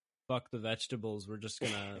meat, fuck the vegetables. We're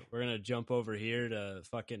gonna jump over here to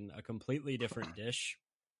fucking a completely different dish,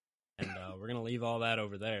 and we're gonna leave all that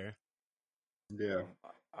over there. Yeah.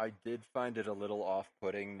 I did find it a little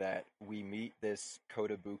off-putting that we meet this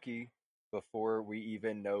Kotobuki before we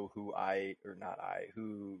even know who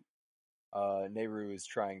Nehru is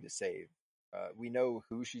trying to save. We know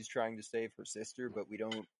who she's trying to save, her sister, but we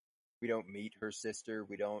don't meet her sister.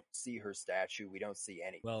 We don't see her statue. We don't see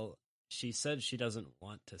anything. Well, she said she doesn't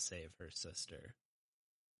want to save her sister.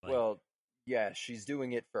 Like, Well, yeah, she's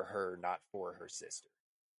doing it for her, not for her sister.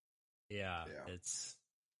 yeah, Yeah.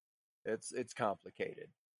 It's complicated,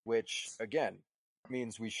 which again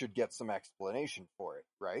means we should get some explanation for it,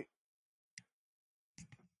 right?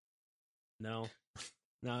 no,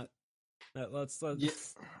 not. Let's Yeah.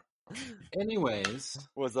 Anyways,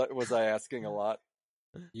 Was I asking a lot?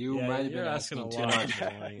 you Yeah, might have you're been asking a asking too lot. much.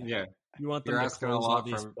 Malloy. Yeah. You want them You're to asking a close all lot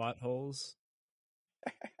these from. plot holes?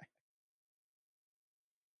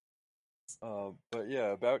 But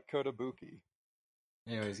yeah, about Kotobuki.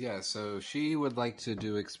 Anyways, yeah, so she would like to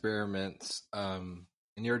do experiments,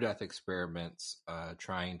 near-death experiments,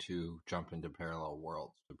 trying to jump into parallel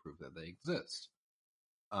worlds to prove that they exist.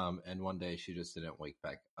 And one day she just didn't wake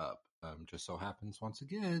back up. Just so happens, once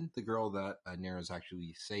again, the girl that Nero is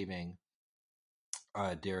actually saving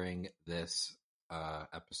during this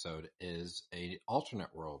episode is a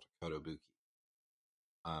alternate world Kotobuki,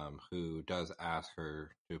 who does ask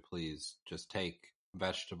her to please just take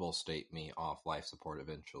vegetable state meat off life support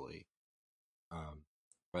eventually.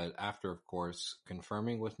 But after, of course,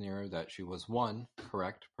 confirming with Nero that she was one,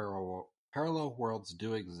 correct, parallel worlds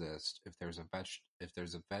do exist. If there's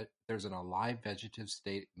there's an alive vegetative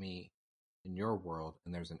state me in your world,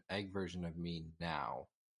 and there's an egg version of me now,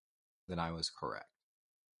 then I was correct.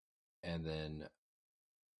 And then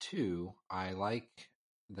 2, I like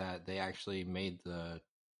that they actually made the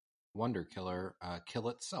Wonder Killer kill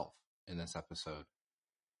itself in this episode.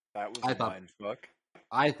 That was a mindfuck.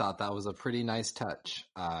 I thought that was a pretty nice touch,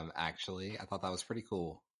 actually. I thought that was pretty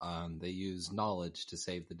cool. They use knowledge to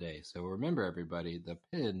save the day. So remember, everybody, the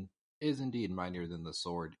pen is indeed mightier than the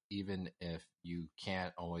sword, even if you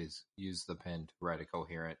can't always use the pen to write a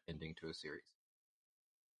coherent ending to a series.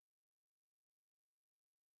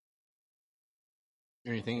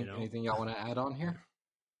 Anything y'all want to add on here?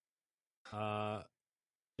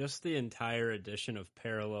 Just the entire addition of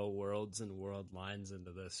parallel worlds and world lines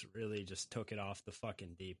into this really just took it off the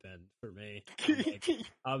fucking deep end for me.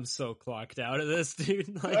 I'm so clocked out of this,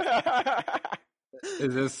 dude. Like,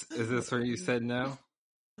 is this where you said no?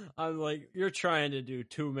 I'm like, you're trying to do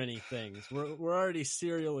too many things. We're already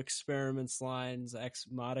serial experiments lines, Ex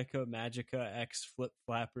Modica, Magica, X Flip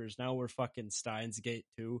Flappers. Now we're fucking Steins Gate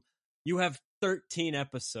 2. You have 13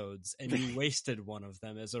 episodes and you wasted one of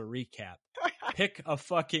them as a recap. Pick a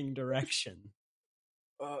fucking direction.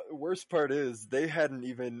 Worst part is they hadn't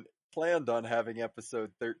even planned on having episode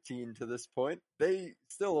 13 to this point. They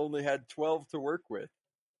still only had 12 to work with.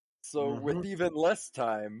 So with even less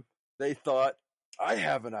time, they thought, I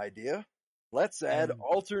have an idea. Let's add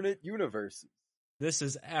alternate universes. This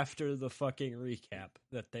is after the fucking recap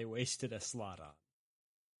that they wasted a slot on.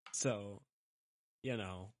 So,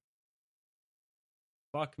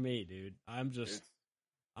 fuck me, dude.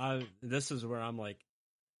 This is where I'm like,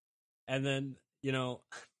 and then,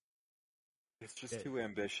 it's just too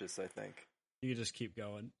ambitious, I think. You just keep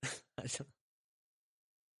going. Okay.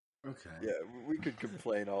 Yeah, we could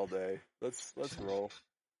complain all day. Let's roll.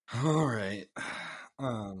 All right.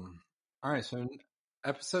 All right, so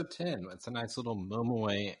episode 10, it's a nice little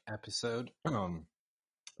Momoe episode.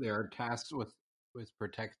 They are tasked with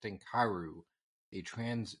protecting Kaoru, a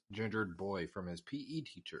transgendered boy from his PE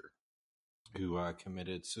teacher, who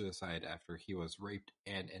committed suicide after he was raped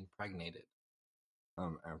and impregnated.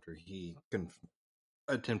 After he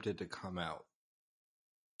attempted to come out,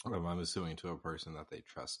 I'm assuming to a person that they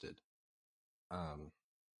trusted.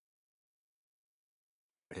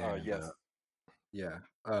 Yes. Yeah.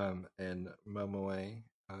 And Momoe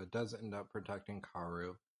does end up protecting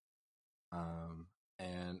Kaoru.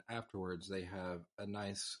 And afterwards, they have a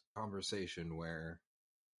nice conversation where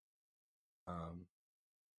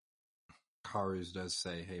Kaoru does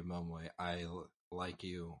say, "Hey, Momoe, I like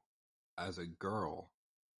you as a girl,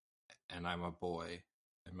 and I'm a boy."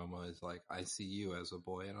 And Momoe is like, "I see you as a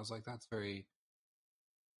boy." And I was like, "That's very...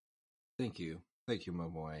 Thank you,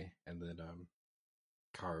 Momoe." And then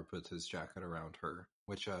Kaoru puts his jacket around her,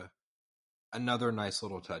 which another nice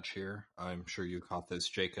little touch here. I'm sure you caught this,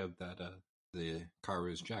 Jacob, that the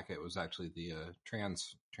Kaoru's jacket was actually the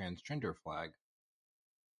transgender flag.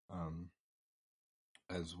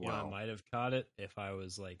 As well. I might have caught it if I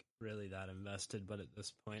was like really that invested, but at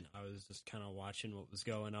this point I was just kind of watching what was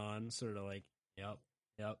going on, sort of like, yep,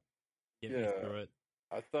 get me through it.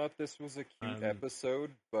 I thought this was a cute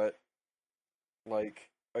episode, but like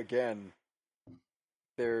again,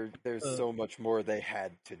 there's so much more they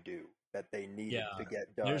had to do that they needed to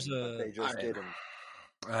get done, but they just didn't.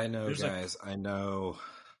 I know, guys. I know.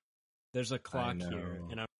 There's a clock here,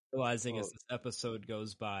 and I'm realizing as this episode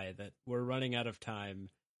goes by that we're running out of time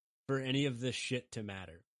for any of this shit to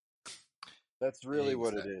matter. That's really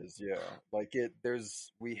what it is, yeah. Like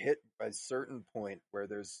we hit a certain point where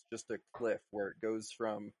there's just a cliff where it goes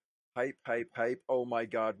from hype, oh my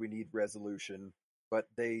god, we need resolution, but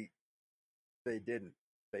they didn't.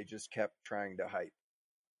 They just kept trying to hype.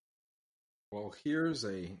 Well, here's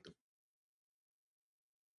a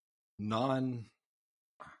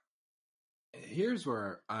here's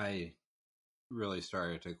where I really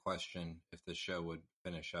started to question if the show would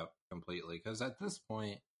finish up completely, because at this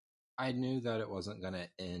point I knew that it wasn't going to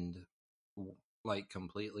end like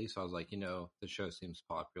completely. So I was like, the show seems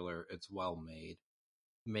popular. It's well made.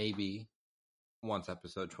 Maybe once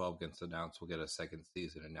episode 12 gets announced, we'll get a second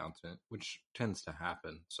season announcement, which tends to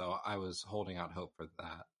happen. So I was holding out hope for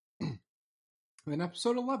that. Then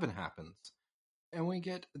episode 11 happens, and we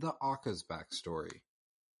get the Akka's backstory.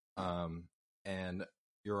 And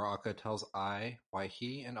Uraraka tells Ai why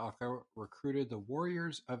he and Akka recruited the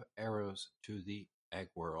Warriors of Eros to the Egg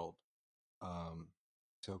World.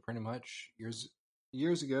 So pretty much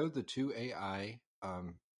years ago, the two AI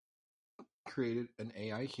created an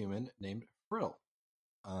AI human named Frill,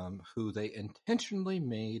 who they intentionally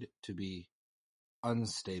made to be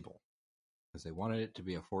unstable because they wanted it to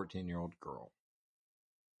be a 14-year-old girl.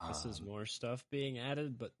 This is more stuff being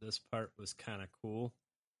added, but this part was kind of cool.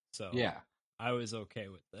 So yeah, I was okay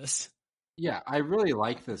with this. Yeah, I really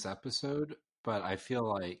like this episode, but I feel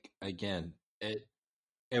like again,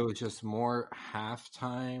 it was just more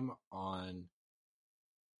halftime on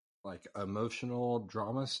like emotional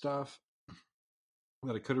drama stuff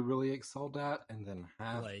that it could have really excelled at, and then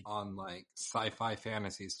half on like sci-fi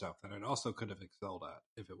fantasy stuff that it also could have excelled at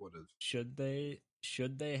if it would have. Should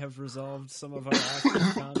they have resolved some of our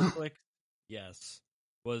active conflict? Yes.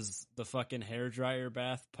 Was the fucking hairdryer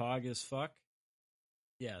bath pog as fuck?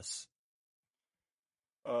 Yes.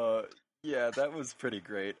 Yeah, that was pretty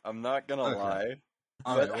great. I'm not gonna lie.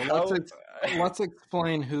 All right, well, let's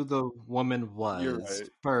explain who the woman was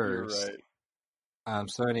first. You're right.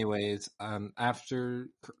 So anyways, after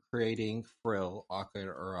creating Frill, Akka and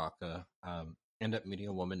Uraraka end up meeting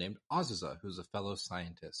a woman named Azusa, who's a fellow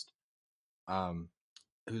scientist,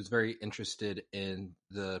 who's very interested in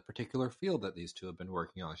the particular field that these two have been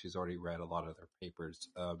working on. She's already read a lot of their papers,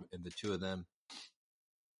 and the two of them,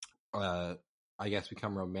 I guess,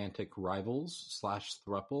 become romantic rivals /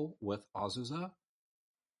 throuple with Azusa,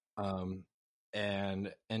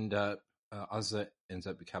 and Azusa ends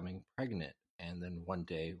up becoming pregnant. And then one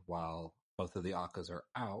day, while both of the Akkas are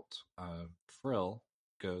out, Frill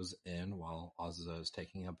goes in while Azusa is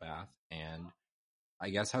taking a bath, and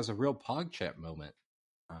I guess has a real PogChamp moment,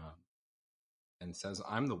 and says,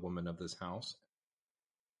 "I'm the woman of this house,"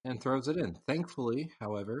 and throws it in. Thankfully,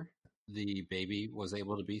 however, the baby was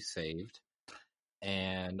able to be saved,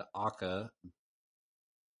 and Akka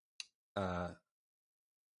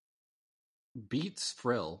beats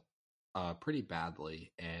Frill pretty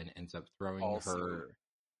badly and ends up throwing her.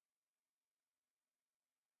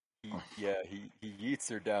 He yeets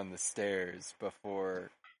her down the stairs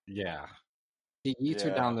before. Yeah, he yeets her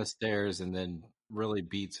down the stairs and then really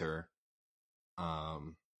beats her,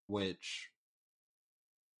 which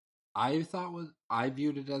I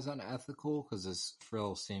viewed it as unethical because this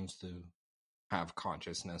Frill seems to have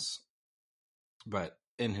consciousness, but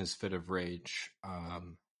in his fit of rage,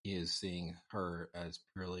 he is seeing her as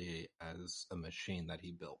purely as a machine that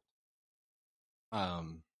he built.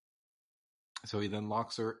 So he then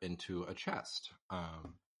locks her into a chest.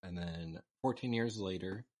 And then 14 years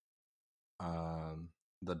later,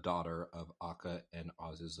 the daughter of Akka and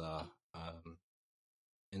Azusa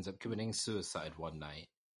ends up committing suicide one night,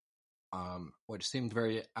 which seemed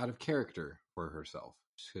very out of character for herself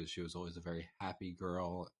because she was always a very happy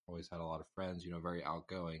girl, always had a lot of friends, very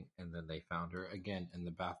outgoing. And then they found her again in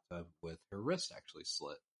the bathtub with her wrist actually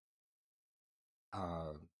slit.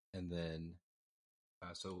 And then,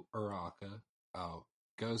 so Uraraka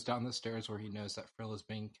goes down the stairs where he knows that Frill is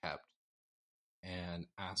being kept and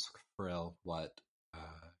asks Frill what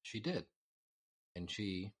she did. And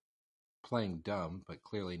she, playing dumb, but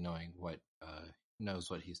clearly knowing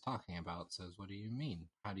knows what he's talking about, says, "What do you mean?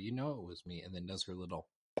 How do you know it was me?" And then does her little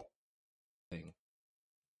thing.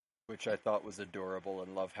 Which I thought was adorable,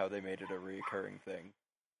 and love how they made it a recurring thing.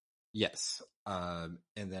 Yes. And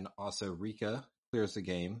then also Rika clears the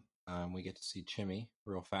game. We get to see Chimmy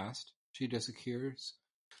real fast. She disappears.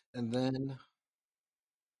 And then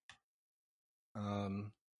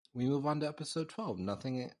we move on to episode 12.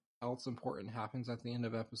 Nothing else important happens at the end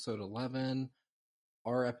of episode 11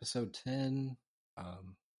 or episode 10.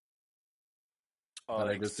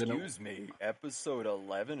 Excuse me, episode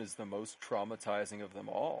 11 is the most traumatizing of them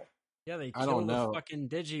all. Yeah, they killed the fucking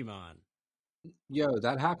Digimon. Yo,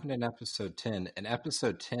 that happened in episode 10, and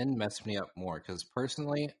episode 10 messed me up more, because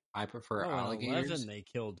personally, I prefer alligators. In 11, they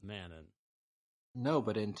killed Manon. No,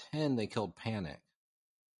 but in 10, they killed Panic.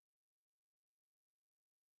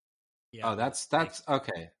 Yeah, that's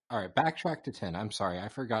okay. All right, backtrack to 10. I'm sorry, I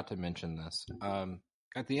forgot to mention this.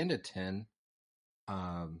 At the end of 10,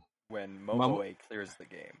 when Momoe clears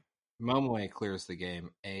the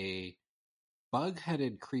game, a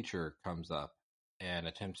bug-headed creature comes up and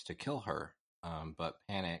attempts to kill her. But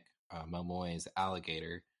Panic, Momoe's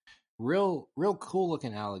alligator, real cool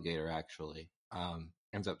looking alligator actually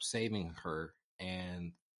ends up saving her.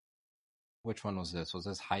 And which one was this? Was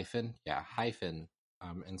this Hyphen? Yeah, Hyphen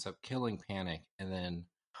ends up killing Panic and then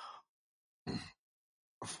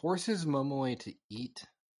forces Momoe to eat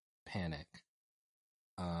Panic,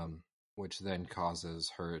 which then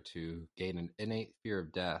causes her to gain an innate fear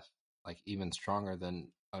of death, like even stronger than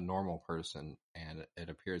a normal person, and it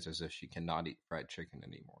appears as if she cannot eat fried chicken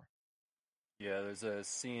anymore. Yeah, there's a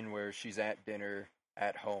scene where she's at dinner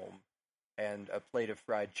at home, and a plate of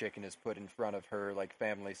fried chicken is put in front of her, like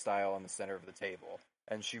family style, on the center of the table,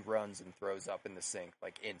 and she runs and throws up in the sink,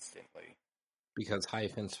 like instantly. Because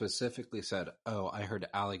Hyphen specifically said, "Oh, I heard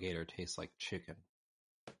alligator tastes like chicken."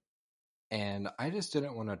 And I just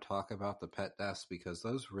didn't want to talk about the pet deaths because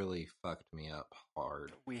those really fucked me up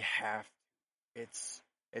hard. We have it's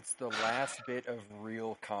the last bit of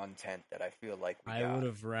real content that I feel like we I got. would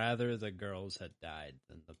have rather the girls had died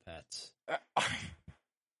than the pets.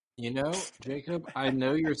 You know, Jacob, I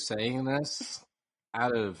know you're saying this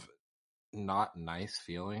out of not nice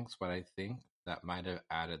feelings, but I think that might have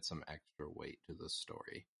added some extra weight to the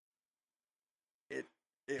story. It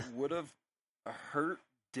would have hurt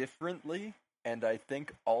differently, and I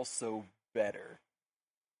think also better.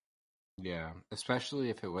 Yeah,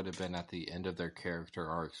 especially if it would have been at the end of their character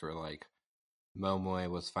arcs where, like, Momoe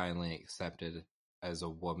was finally accepted as a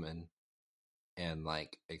woman and,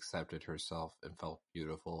 like, accepted herself and felt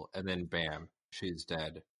beautiful. And then, bam, she's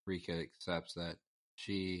dead. Rika accepts that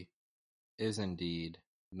she is indeed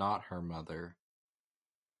not her mother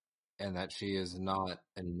and that she is not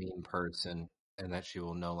a mean person and that she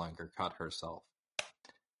will no longer cut herself.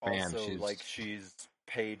 Bam, Also, like she's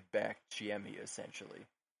paid back Chiemi essentially.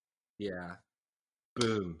 Yeah.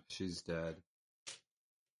 Boom, she's dead.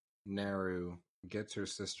 Naru gets her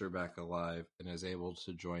sister back alive and is able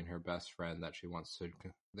to join her best friend that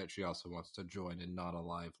she also wants to join in Not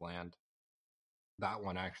Alive Land. That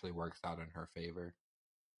one actually works out in her favor.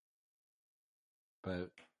 But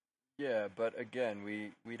yeah, but again,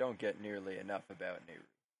 we don't get nearly enough about Naru.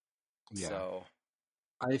 yeah. So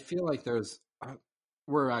I feel like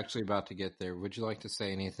we're actually about to get there. Would you like to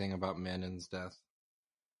say anything about Manon's death?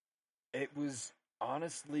 it was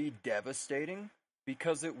honestly devastating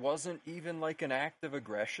because it wasn't even like an act of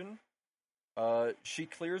aggression. She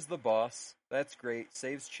clears the boss. That's great.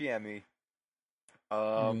 Saves Chiemi.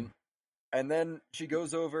 And then she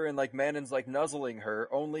goes over and like Manon's like nuzzling her.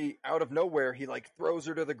 Only out of nowhere, he like throws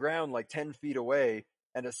her to the ground like 10 feet away.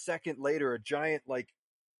 And a second later, a giant like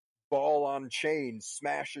ball on chain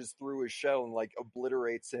smashes through his shell and like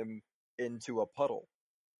obliterates him into a puddle.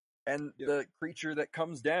 And the creature that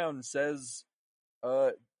comes down says,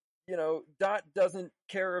 Dot doesn't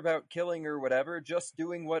care about killing or whatever, just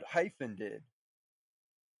doing what Hyphen did.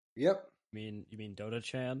 Yep. You mean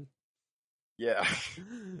Dota-chan? Yeah.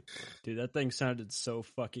 Dude, that thing sounded so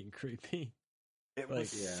fucking creepy. It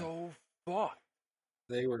was so fucked.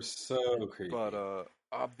 They were so creepy. But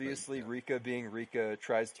obviously Rika being Rika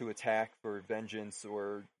tries to attack for vengeance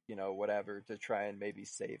or, whatever to try and maybe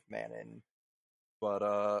save Manon.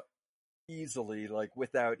 But easily, like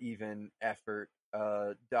without even effort,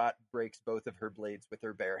 Dot breaks both of her blades with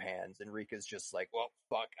her bare hands, and Rika's just like, well,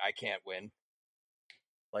 fuck, I can't win.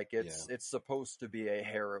 Like it's supposed to be a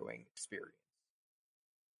harrowing experience.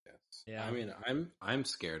 Yes. Yeah. I mean, I'm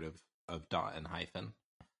scared of Dot and Hyphen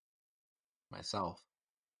myself.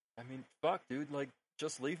 I mean, fuck, dude, like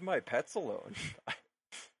just leave my pets alone.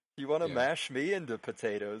 You want to mash me into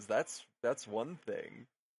potatoes? That's one thing.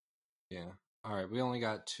 Yeah. All right, we only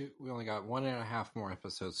got 1.5 more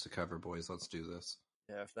episodes to cover, boys. Let's do this.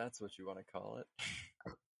 Yeah, if that's what you want to call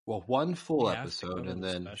it. Well, one full episode and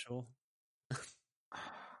then special.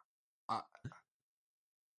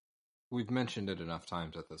 We've mentioned it enough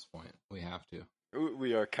times at this point. We have to.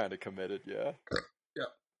 We are kind of committed, yeah. Yeah.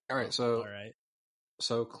 All right,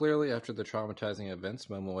 so clearly after the traumatizing events,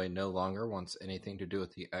 Momoe no longer wants anything to do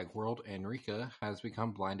with the egg world, and Rika has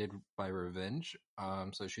become blinded by revenge,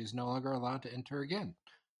 so she's no longer allowed to enter again.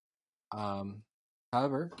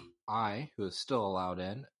 However, Ai, who is still allowed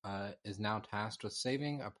in, is now tasked with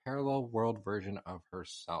saving a parallel world version of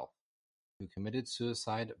herself, who committed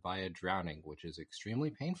suicide via drowning, which is extremely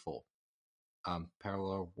painful.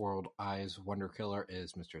 Parallel world Ai's wonder killer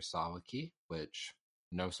is Mr. Sawaki, which,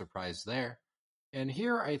 no surprise there. And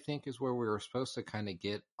here, I think, is where we were supposed to kind of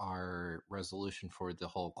get our resolution for the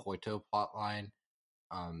whole Koito plotline.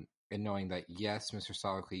 And knowing that, yes, Mr.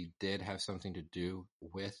 Sawaki did have something to do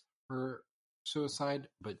with her suicide,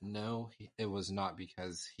 but no, it was not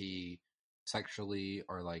because he sexually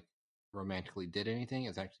or, like, romantically did anything.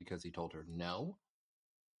 It's actually because he told her no.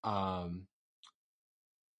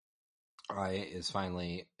 Ai is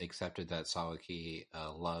finally accepted that Sawaki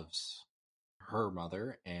loves her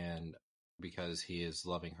mother, and because he is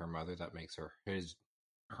loving her mother, that makes her his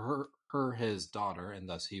daughter, and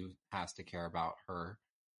thus he has to care about her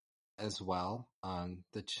as well.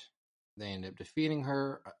 They end up defeating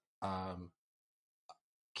her.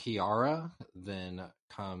 Kiara then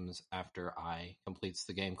comes after Ai completes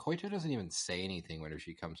the game. Koito doesn't even say anything when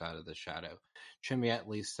she comes out of the shadow. Chimmy at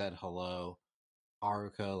least said hello.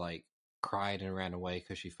 Haruka cried and ran away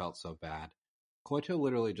because she felt so bad. Koito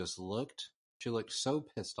literally just looked. She looked so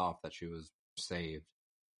pissed off that she was saved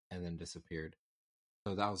and then disappeared.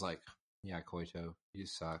 So that was yeah, Koito, you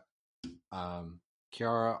suck.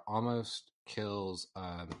 Kiara almost kills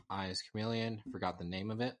Ai's chameleon. Forgot the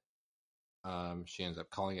name of it. She ends up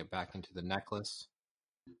calling it back into the necklace.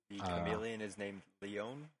 The chameleon is named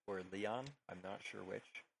Leon or Leon. I'm not sure which.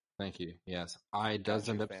 Thank you. Yes, Ai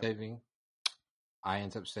ends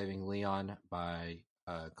up saving Leon by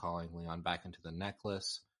calling Leon back into the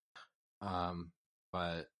necklace.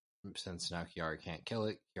 But since now Kiara can't kill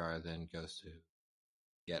it, Kiara then goes to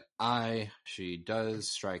get Ai. She does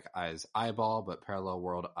strike Ai's eyeball, but Parallel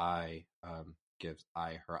World Ai gives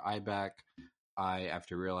Ai her eye back. Ai,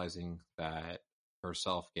 after realizing that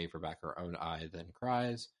herself gave her back her own eye, then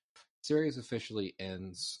cries. Series officially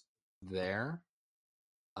ends there.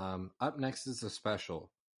 Up next is the special.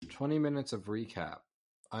 20 minutes of recap.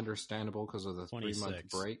 Understandable because of the 3-month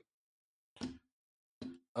break.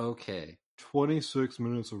 Okay, 26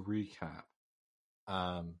 minutes of recap.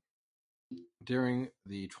 During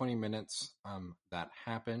the 20 minutes that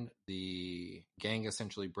happened, the gang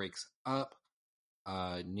essentially breaks up.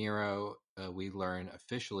 Nero, we learn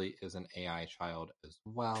officially, is an AI child as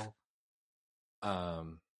well.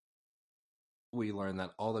 We learn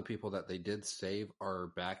that all the people that they did save are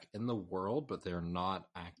back in the world, but they're not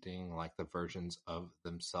acting like the versions of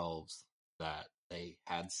themselves that they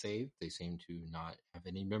had saved. They seem to not have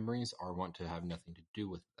any memories or want to have nothing to do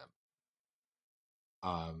with them.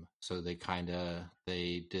 So they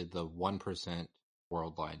did the 1%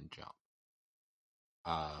 world line jump.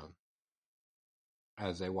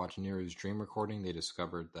 As they watched Neru's dream recording, they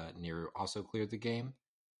discovered that Neru also cleared the game,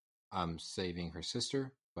 saving her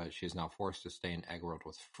sister, but she is now forced to stay in Egg World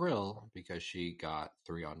with Frill because she got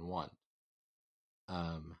 3-on-1.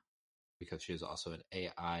 Because she is also an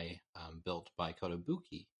AI built by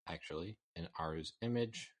Kotobuki, actually, in Aru's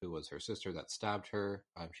image, who was her sister that stabbed her.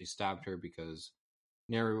 She stabbed her because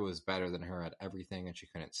Neru was better than her at everything, and she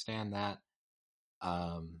couldn't stand that.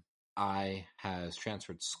 Ai has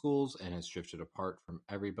transferred schools and has drifted apart from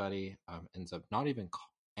everybody. Ends up not even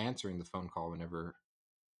answering the phone call whenever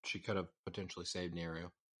she could have potentially saved Neru.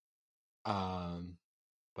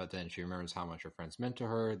 But then she remembers how much her friends meant to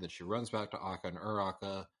her. Then she runs back to Akka and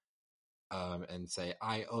Uraka and say,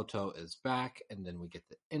 Ai Oto is back. And then we get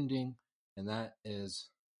the ending. And that is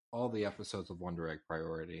all the episodes of Wonder Egg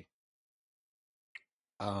Priority.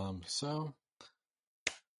 So...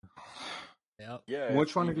 Yep. Yeah.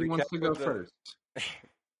 Which one of you wants to go first?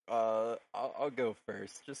 I'll go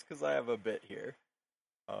first, just because I have a bit here.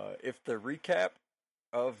 If the recap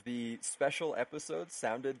of the special episode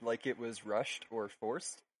sounded like it was rushed or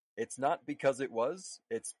forced, it's not because it was,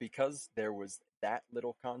 it's because there was that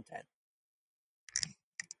little content.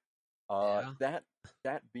 That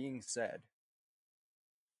being said,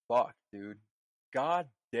 fuck, dude. God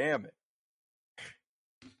damn it.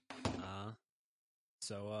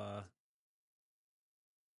 So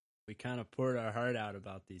we kind of poured our heart out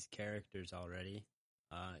about these characters already.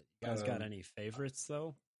 You guys got any favorites,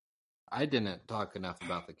 though? I didn't talk enough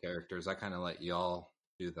about the characters. I kind of let y'all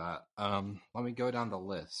do that. Let me go down the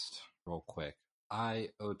list real quick. Ai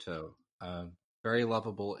Oto, very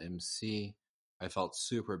lovable MC. I felt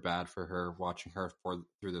super bad for her watching her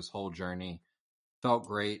through this whole journey. Felt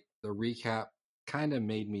great. The recap kind of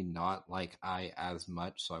made me not like Ai as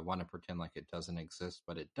much, so I want to pretend like it doesn't exist,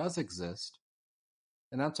 but it does exist.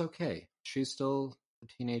 And that's okay. She's still a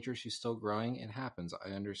teenager. She's still growing. It happens. I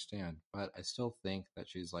understand. But I still think that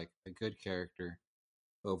she's a good character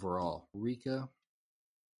overall. Rika,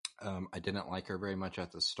 I didn't like her very much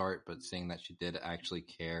at the start, but seeing that she did actually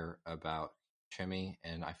care about Chimmy,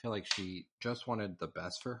 and I feel like she just wanted the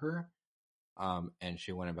best for her. And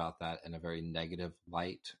she went about that in a very negative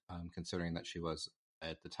light, considering that she was,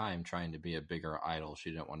 at the time, trying to be a bigger idol.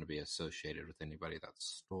 She didn't want to be associated with anybody that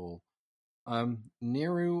stole.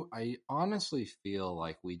 Neru, I honestly feel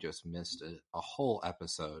like we just missed a whole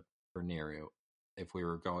episode for Neru if we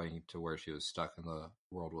were going to where she was stuck in the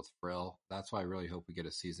world with Frill. That's why I really hope we get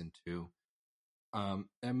a season 2. And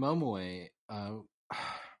Momoe,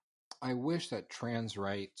 I wish that trans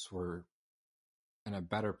rights were in a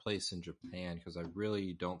better place in Japan because I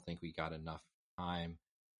really don't think we got enough time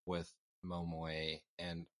with Momoe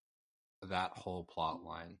and that whole plot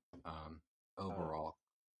line overall.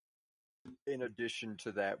 In addition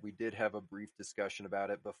to that, we did have a brief discussion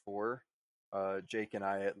about it before, Jake and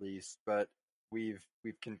I at least, but we've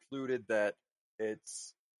concluded that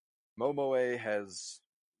it's Momoe has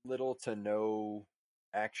little to no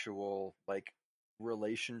actual like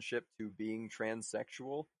relationship to being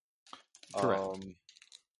transsexual. Correct.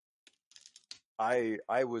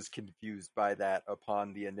 I was confused by that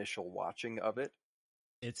upon the initial watching of it.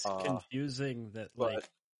 It's confusing that But like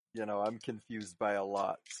I'm confused by a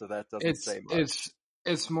lot, so that doesn't say much.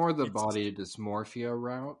 It's more the body dysmorphia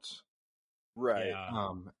route. Right. Yeah,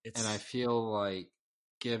 And I feel like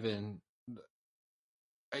given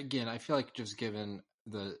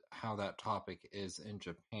how that topic is in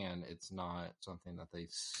Japan, it's not something that they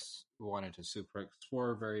wanted to super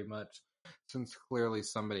explore very much, since clearly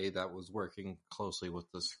somebody that was working closely with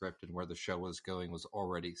the script and where the show was going was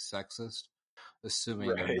already sexist,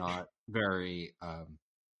 assuming they're not very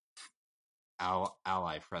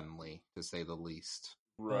ally friendly, to say the least.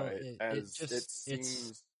 Right. Well, it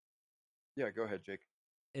seems. Yeah, go ahead, Jake.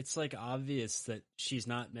 It's like obvious that she's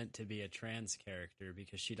not meant to be a trans character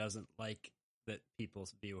because she doesn't like that people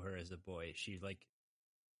view her as a boy. She like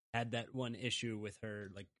had that one issue with her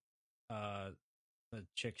like the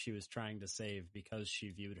chick she was trying to save because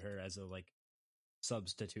she viewed her as a like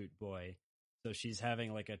substitute boy. So she's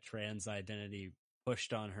having like a trans identity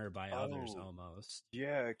pushed on her by others almost.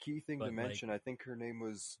 Yeah, a key thing to mention, I think her name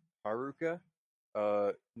was Haruka.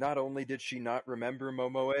 Not only did she not remember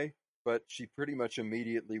Momoe, but she pretty much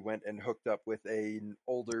immediately went and hooked up with an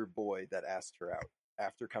older boy that asked her out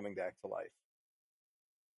after coming back to life.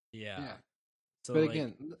 Yeah. So but like,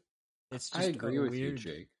 again, it's just I agree with you,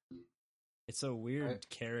 Jake. It's a weird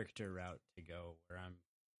character route to go where I'm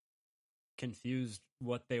confused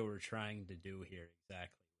what they were trying to do here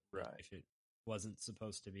exactly. Right. Like, if it wasn't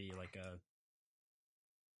supposed to be like a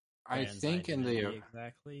I think in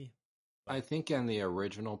the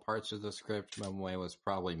original parts of the script, Momoe was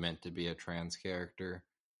probably meant to be a trans character.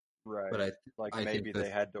 Right. But maybe they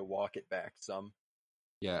had to walk it back some.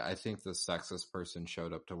 Yeah, I think the sexist person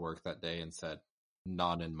showed up to work that day and said,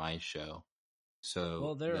 "Not in my show."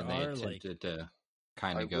 So then they attempted to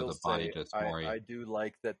kind of go the body dysphoria. I do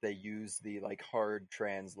like that they use the like hard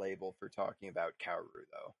trans label for talking about Kaoru,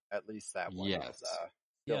 though. At least that one. Yes.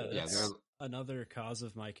 That's another cause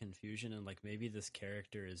of my confusion, and like maybe this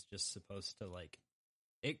character is just supposed to like.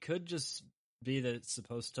 It could just be that it's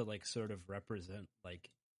supposed to like sort of represent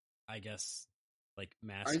like, I guess, like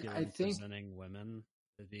masculine presenting women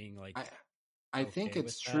as being like. I think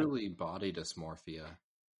it's truly body dysmorphia.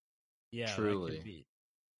 Yeah, truly. That could be.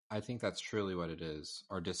 I think that's truly what it is,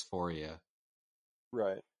 or dysphoria.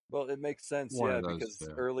 Right. Well, it makes sense, because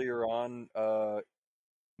earlier on,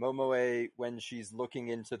 Momoe, when she's looking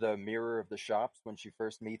into the mirror of the shops when she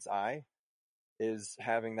first meets Ai, is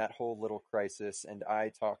having that whole little crisis, and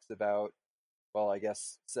Ai talks about, well, I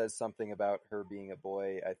guess says something about her being a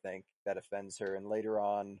boy, I think, that offends her, and later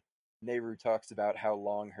on, Nehru talks about how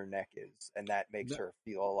long her neck is, and that makes her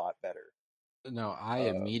feel a lot better. No, I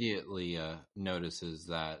immediately notices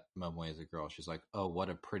that Momoe is a girl. She's like, "Oh, what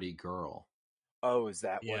a pretty girl." Oh, is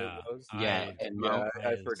that what it was? Yeah,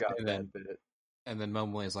 I forgot that bit. And then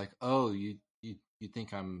Momoe is like, "Oh, you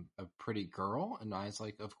think I'm a pretty girl?" And I was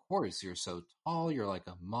like, "Of course, you're so tall. You're like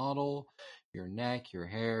a model. Your neck, your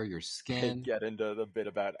hair, your skin." Get into the bit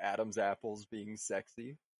about Adam's apples being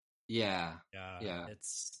sexy. Yeah.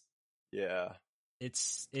 It's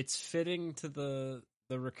fitting to the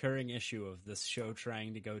recurring issue of this show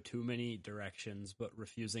trying to go too many directions but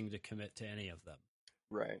refusing to commit to any of them.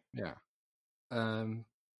 Right. Yeah.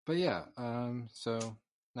 But yeah, so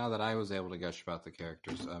now that I was able to gush about the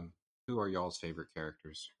characters, who are y'all's favorite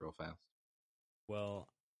characters, real fast? Well,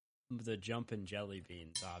 the Jumpin' Jelly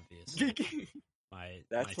Beans, obviously.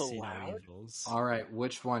 That's my allowed? evils. All right,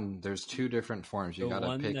 which one? There's two different forms. You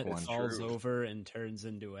gotta pick one. The one that falls over and turns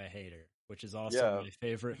into a hater, which is also my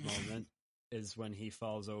favorite moment, is when he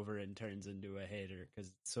falls over and turns into a hater, because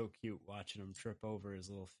it's so cute watching him trip over his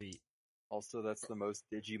little feet. Also, that's the most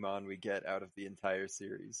Digimon we get out of the entire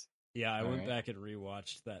series. Yeah, I went back and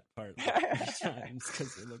rewatched that part like 3 times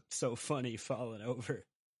because it looked so funny falling over.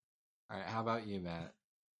 All right, how about you, Matt?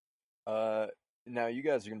 Now you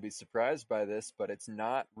guys are going to be surprised by this, but it's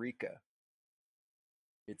not Rika.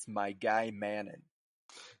 It's my guy Manon.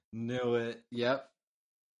 Knew it. Yep.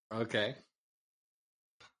 Okay.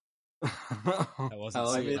 That wasn't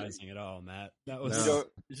surprising at all, Matt. That was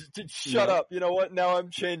shut up. You know what? Now I'm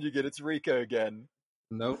changing it. It's Rika again.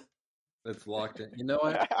 Nope. It's locked in. You know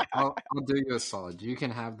what? I'll do you a solid. You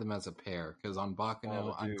can have them as a pair because on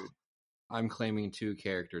Baccano, Oh, dude. I'm claiming two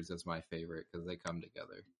characters as my favorite because they come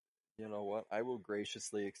together. You know what? I will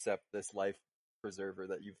graciously accept this life preserver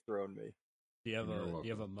that you've thrown me. Do you have You're a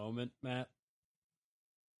welcome. moment, Matt?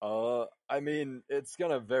 I mean, it's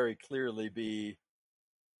gonna very clearly be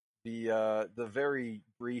the very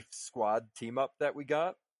brief squad team up that we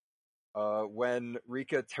got. When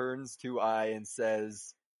Rika turns to I and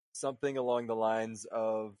says something along the lines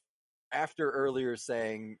of, after earlier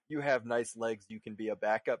saying, "You have nice legs, you can be a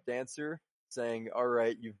backup dancer," saying, "All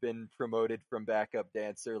right, you've been promoted from backup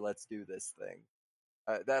dancer, let's do this thing."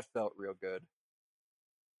 That felt real good.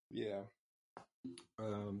 Yeah.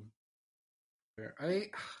 Fair.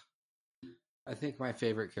 I think my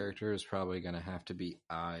favorite character is probably gonna have to be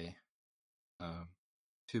I. Um,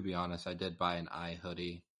 to be honest, I did buy an I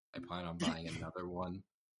hoodie. I plan on buying another one.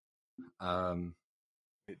 Um,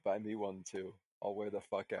 Wait, buy me one too. I'll wear the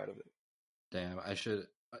fuck out of it. damn, I should.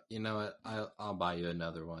 You know what? I'll buy you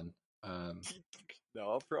another one. No,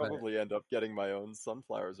 I'll But probably end up getting my own.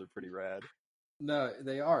 Sunflowers are pretty rad. no,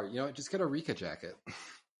 they are. You know what? Just get a Rika jacket.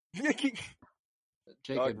 Dog,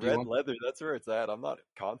 Jacob, do you red want? leather, that's where it's at. I'm not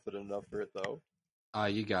confident enough for it though.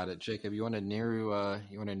 You got it, Jacob. You want a Neru?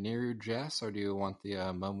 You want a Neru dress, or do you want the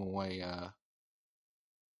Momoe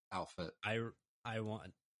outfit? I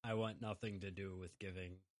want nothing to do with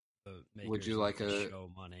giving the Would makers you of like the a? show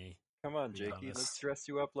money. Come on, To be Jakey, let's honest, dress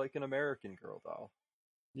you up like an American Girl doll.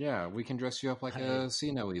 Yeah, we can dress you up like I a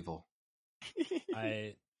See No Evil.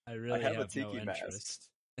 I I I really have a have no tiki mask. interest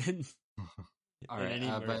in All in right, any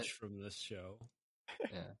but merch from this show.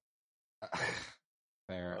 yeah,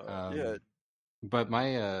 fair. Yeah, But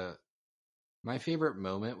my favorite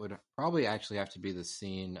moment would probably actually have to be the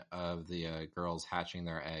scene of the girls hatching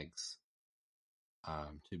their eggs.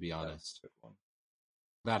 To be that was honest, a good one.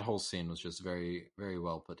 that whole scene was just very, very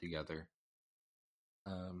well put together.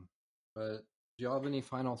 But do y'all have any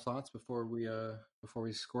final thoughts before we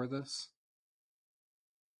score this?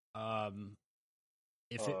 Um,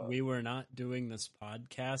 if Uh, we were not doing this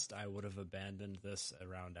podcast, I would have abandoned this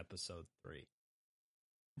around episode 3.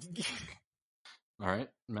 All right,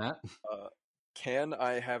 Matt. uh, can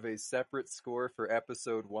I have a separate score for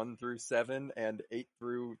episode 1 through 7 and 8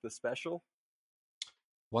 through the special?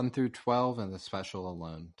 1 through 12 and the special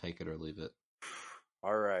alone. Take it or leave it.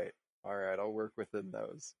 All right, I'll work within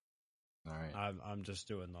those. All right. I'm just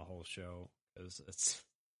doing the whole show because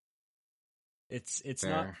it's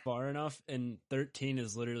not Fair. far enough, and 13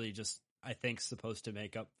 is literally just, I think, supposed to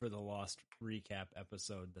make up for the lost recap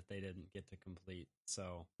episode that they didn't get to complete.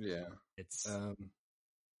 So Yeah. it's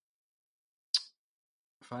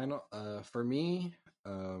Final. For me,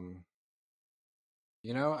 I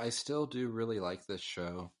still do really like this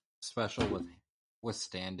show, especially with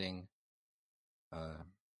withstanding. I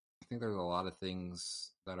think there's a lot of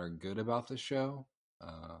things that are good about the show,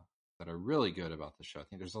 that are really good about the show. I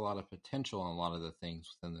think there's a lot of potential in a lot of the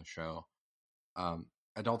things within the show.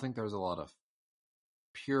 I don't think there's a lot of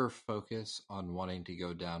pure focus on wanting to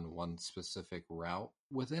go down one specific route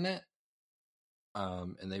within it.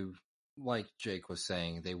 And they, like Jake was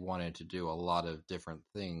saying, they wanted to do a lot of different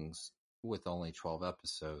things with only 12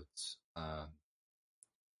 episodes.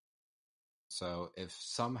 So if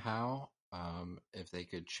somehow, if they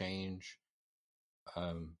could change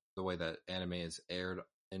the way that anime is aired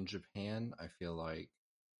in Japan, I feel like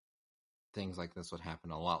things like this would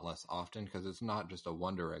happen a lot less often because it's not just a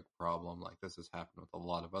Wonder Egg problem. Like this has happened with a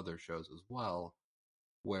lot of other shows as well,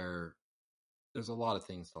 where there's a lot of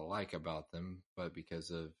things to like about them, but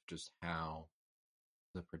because of just how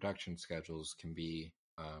the production schedules can be,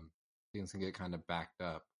 things can get kind of backed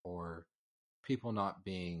up, or people not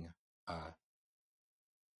being,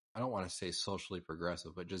 I don't want to say socially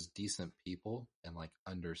progressive, but just decent people and like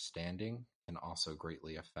understanding can also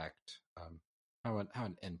greatly affect how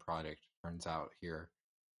an end product turns out here.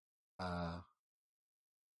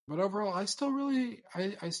 But overall, I still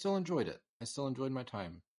enjoyed it. I still enjoyed my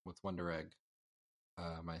time with Wonder Egg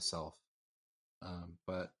myself.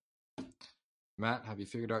 But Matt, have you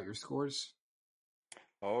figured out your scores?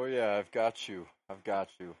 Oh yeah, I've got you.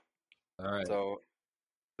 All right. So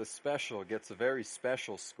the special gets a very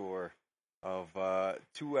special score of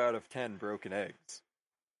 2 out of 10 broken eggs.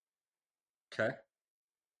 Okay.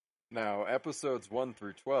 Now, episodes 1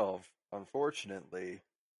 through 12, unfortunately,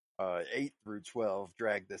 8 through 12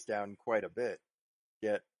 drag this down quite a bit.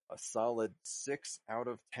 Get a solid 6 out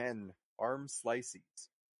of 10 arm slices.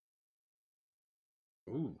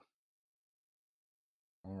 Ooh.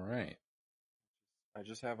 All right. I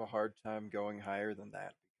just have a hard time going higher than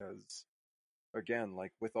that because again,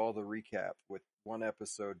 like with all the recap, with one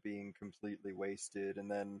episode being completely wasted, and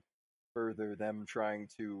then further them trying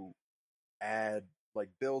to add like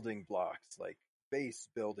building blocks, like base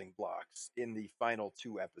building blocks in the final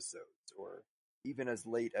two episodes, or even as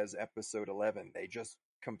late as episode 11, they just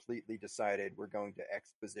completely decided we're going to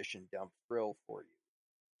exposition dump Frill for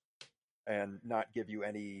you and not give you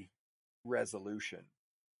any resolution.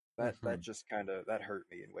 That just kind of that hurt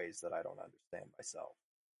me in ways that I don't understand myself.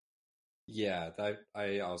 Yeah, that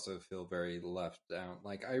I also feel very left down.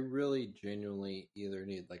 Like I really genuinely either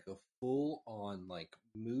need like a full on like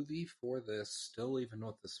movie for this, still even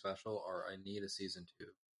with the special, or I need a season 2.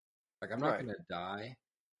 Like I'm not Right. gonna die,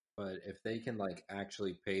 but if they can like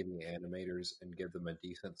actually pay the animators and give them a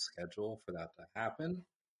decent schedule for that to happen,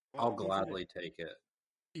 Well, I'll gladly take it.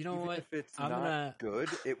 You know even what? if it's I'm not gonna. good,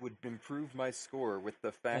 it would improve my score with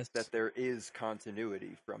the fact Yes. that there is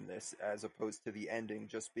continuity from this, as opposed to the ending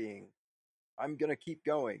just being, I'm gonna keep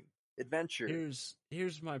going, adventure.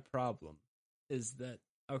 Here's my problem, is that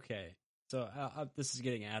okay? So this is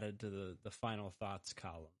getting added to the final thoughts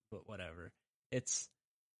column, but whatever. It's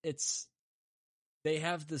they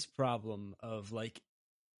have this problem of like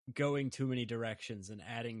going too many directions and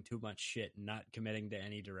adding too much shit and not committing to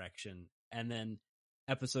any direction. And then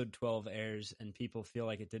episode 12 airs and people feel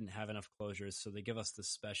like it didn't have enough closures, so they give us the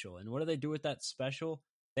special. And what do they do with that special?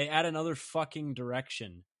 They add another fucking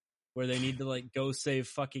direction where they need to like go save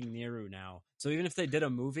fucking Neru now. So even if they did a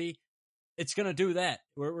movie, it's gonna do that.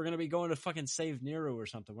 We're gonna be going to fucking save Neru or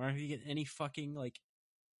something. We're not gonna get any fucking like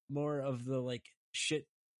more of the like shit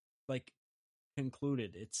like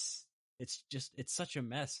concluded. It's just it's such a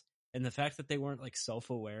mess. And the fact that they weren't like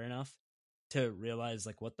self-aware enough to realize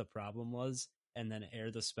like what the problem was and then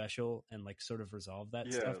air the special and like sort of resolve that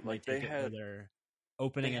Yeah, stuff, and like they take it where they're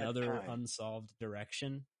opening had another time. unsolved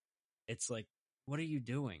direction. It's like, what are you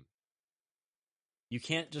doing? You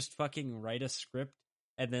can't just fucking write a script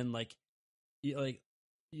and then like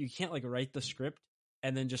you can't like write the script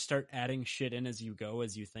and then just start adding shit in as you go,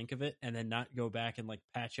 as you think of it, and then not go back and like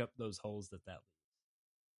patch up those holes that leaves.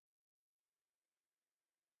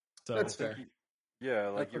 So That's I think fair. yeah,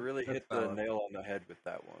 like you really That's hit the valid. nail on the head with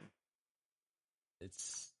that one.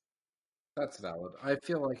 it's That's valid. I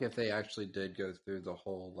feel like if they actually did go through the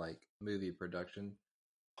whole like movie production,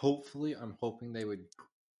 hopefully, I'm hoping they would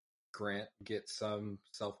get some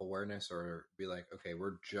self awareness or be like, okay,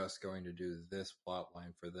 we're just going to do this plot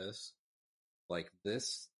line for this. Like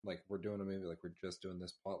this, like we're doing a movie, like we're just doing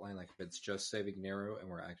this plot line. Like if it's just saving Nero and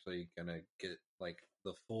we're actually gonna get like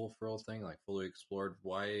the full Frill thing, like fully explored.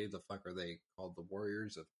 Why the fuck are they called the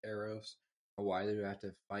Warriors of Eros? Or why do they have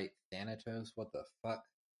to fight Thanatos? What the fuck?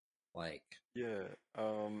 Like, Yeah,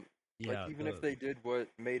 like yeah, even if they did what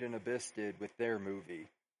Made in Abyss did with their movie,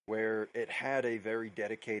 where it had a very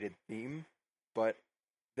dedicated theme, but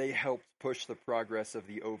they helped push the progress of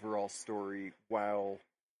the overall story while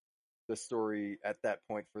the story at that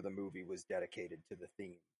point for the movie was dedicated to the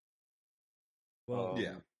theme. well,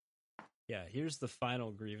 yeah. yeah, here's the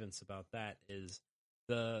final grievance about that is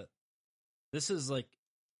the this is like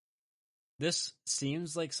this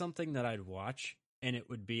seems like something that I'd watch and it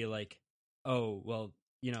would be like, oh, well,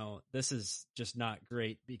 you know, this is just not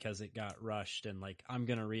great because it got rushed and like I'm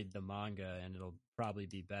going to read the manga and it'll probably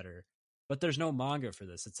be better. But there's no manga for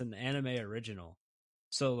this. It's an anime original.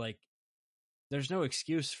 So like there's no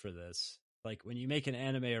excuse for this. Like when you make an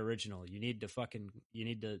anime original, you need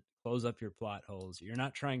to close up your plot holes. You're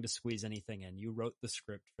not trying to squeeze anything in. You wrote the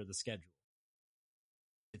script for the schedule.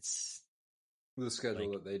 It's The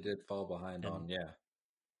schedule like, that they did fall behind on, yeah.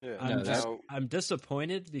 Yeah, I'm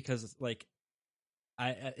disappointed because like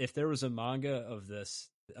if there was a manga of this,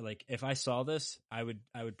 like if I saw this, I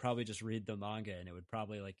would probably just read the manga and it would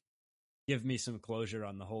probably like give me some closure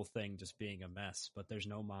on the whole thing just being a mess. But there's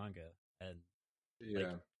no manga, and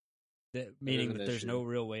Yeah. meaning an that there's issue. no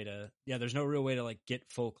real way to like get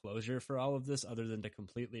full closure for all of this other than to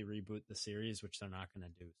completely reboot the series, which they're not going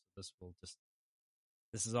to do. So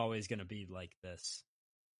this is always going to be like this.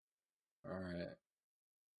 All right.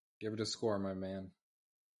 Give it a score, my man.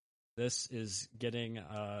 This is getting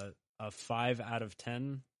a 5 out of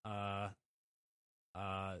 10.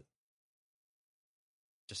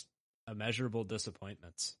 Just immeasurable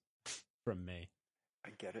disappointments from me. I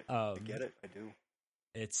get it. I get it. I do.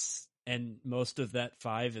 And most of that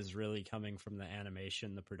 5 is really coming from the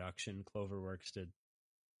animation, the production. Cloverworks did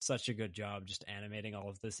such a good job just animating all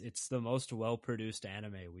of this. It's the most well-produced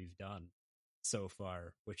anime we've done so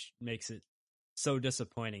far, which makes it so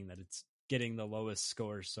disappointing that it's getting the lowest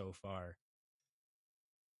score so far.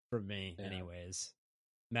 For me, anyways.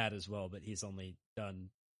 Matt as well, but he's only done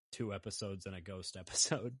 2 episodes and a Ghost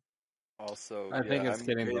episode. Also, I think yeah, it's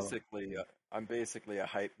getting low. I'm basically a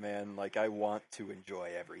hype man. Like, I want to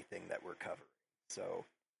enjoy everything that we're covering. So,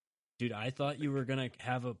 Dude, I thought you were gonna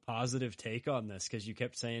have a positive take on this because you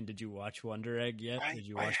kept saying, "Did you watch Wonder Egg yet? Did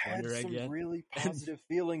you I watch had Wonder Egg some yet?" really And positive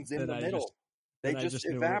feelings in then the I middle. just They then I just just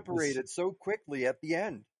knew it was evaporated so quickly at the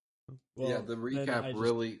end. Yeah, well. the Then recap I just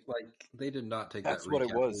really, like, they did not take that That's what it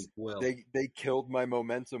recap was. week well. They killed my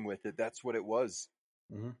momentum with it. That's what it was.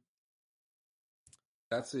 Mhm.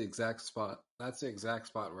 That's the exact spot. That's the exact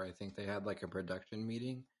spot where I think they had like a production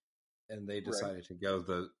meeting, and they Right.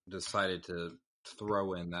 decided to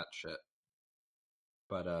throw in that shit.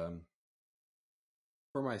 But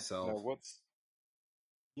for Now, myself,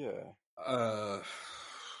 yeah. uh,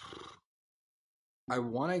 I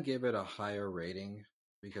want to give it a higher rating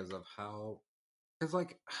because of because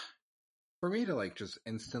like for me to like just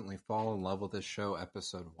instantly fall in love with this show,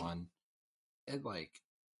 episode 1, it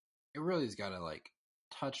really has got to like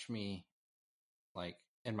touch me like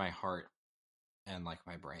in my heart and like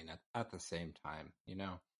my brain at the same time, you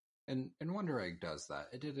know. And Wonder Egg does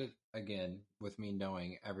that. It did it again with me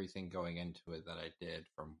knowing everything going into it that I did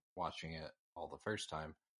from watching it all the first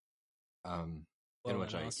time. In well,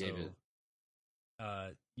 which and I gave it.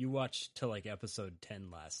 also, you watched till like episode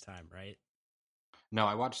 10 last time, right? No,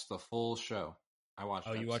 I watched the full show. I watched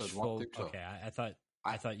Oh, you watched episodes 1 full. through 12. Okay,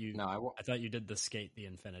 I thought you No, I thought you did the Skate the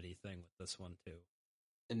Infinity thing with this one too.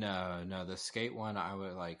 no, the Skate one.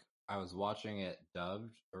 I was watching it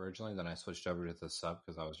dubbed originally, then I switched over to the sub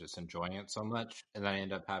because I was just enjoying it so much, and then I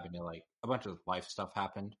ended up having to like a bunch of life stuff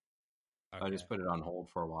happened. So I Okay, just put it on hold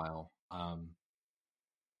for a while. all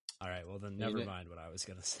right. Well, then You never know, mind what I was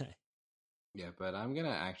gonna say. yeah, but I'm gonna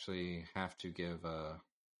actually have to give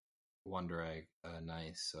Wonder Egg a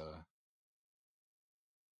nice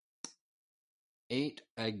 8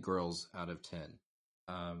 egg girls out of 10.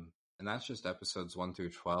 And that's just episodes 1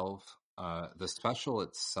 through 12. The special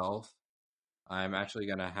itself, I'm actually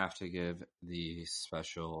gonna have to give the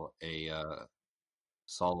special a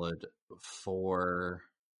solid 4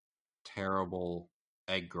 terrible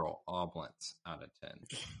egg girl omelets out of 10.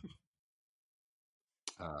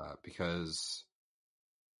 Because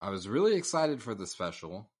I was really excited for the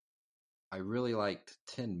special. I really liked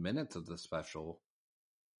 10 minutes of the special,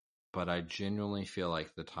 but I genuinely feel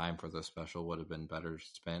like the time for the special would have been better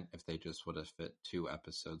spent if they just would have fit 2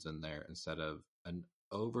 episodes in there instead of an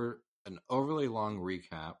overly long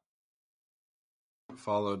recap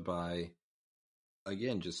followed by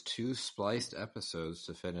again just 2 spliced episodes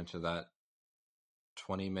to fit into that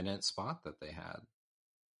 20-minute spot that they had.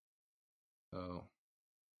 So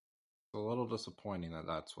it's a little disappointing that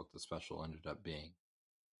that's what the special ended up being.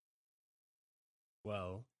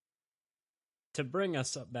 Well, to bring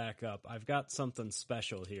us back up, I've got something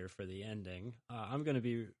special here for the ending. I'm going to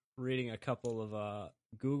be reading a couple of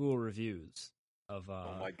Google reviews of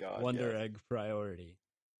Oh my God, Wonder yes. Egg Priority.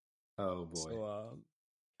 Oh boy. So,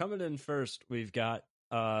 coming in first, we've got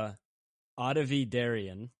Odavi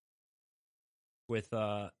Darian with,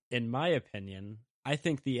 in my opinion, I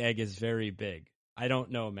think the egg is very big. I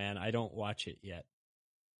don't know, man. I don't watch it yet.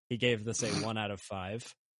 He gave this a 1 out of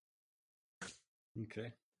 5.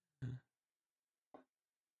 Okay.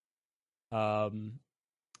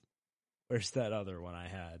 Where's that other one I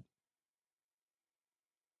had?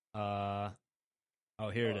 Oh,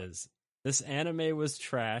 here it is. This anime was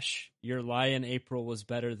trash. Your lie in April was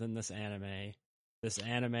better than this anime. This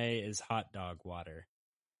anime is hot dog water.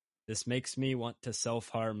 This makes me want to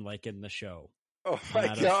self-harm like in the show. Oh 1 my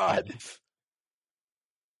out God. of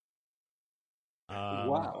 5.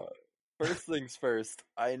 Wow. First things first,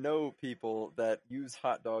 I know people that use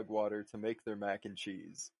hot dog water to make their mac and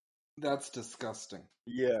cheese. That's disgusting.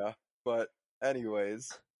 Yeah, but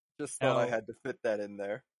anyways, just thought I Now, had to fit that in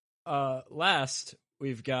there. last,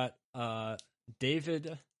 we've got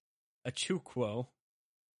David Achukwo,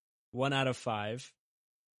 1 out of 5.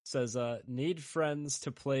 Says, need friends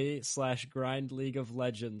to play / grind League of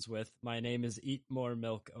Legends with. My name is Eat More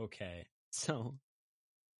Milk, okay. So,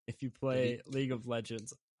 if you play League of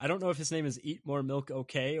Legends, I don't know if his name is Eat More Milk,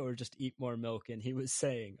 okay, or just Eat More Milk, and he was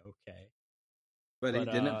saying okay. But he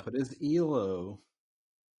didn't put his ELO.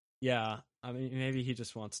 Yeah, I mean, maybe he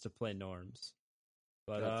just wants to play norms.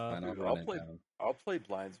 But That's fine. Dude, I'll I'll play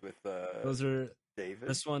blinds with those are David.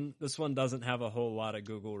 This one doesn't have a whole lot of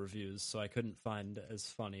Google reviews, so I couldn't find as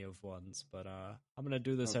funny of ones. But I'm gonna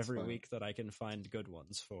do this every week that I can find good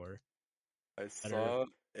ones for. I saw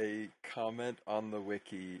a comment on the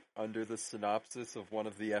wiki under the synopsis of one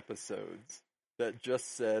of the episodes that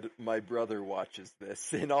just said, "My brother watches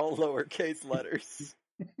this," in all lowercase letters.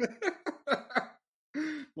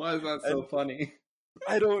 Why is that so funny?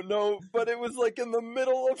 I don't know, but it was like in the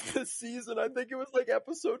middle of the season. I think it was like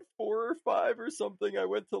episode 4 or 5 or something. I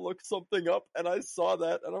went to look something up and I saw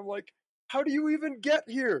that and I'm like, how do you even get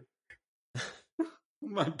here?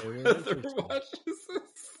 My They were brother interesting. watches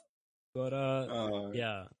this. But Uh,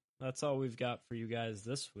 yeah, that's all we've got for you guys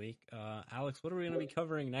this week. Alex, what are we going to be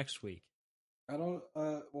covering next week? I don't.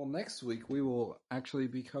 Well, next week we will actually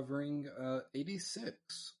be covering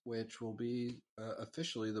 86, which will be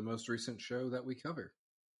officially the most recent show that we cover.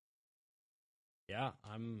 Yeah,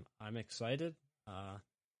 I'm excited.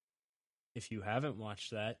 If you haven't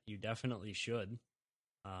watched that, you definitely should,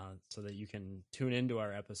 so that you can tune into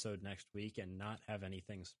our episode next week and not have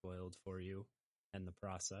anything spoiled for you in the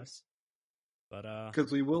process. But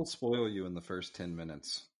Because we will spoil you in the first 10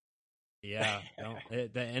 minutes. yeah,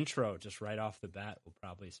 the intro just right off the bat will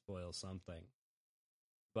probably spoil something.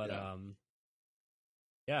 But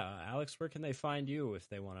yeah, Alex, where can they find you if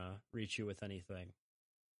they want to reach you with anything?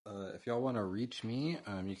 If y'all want to reach me,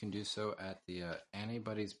 you can do so at the Annie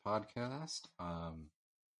Buddies podcast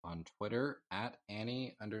on Twitter at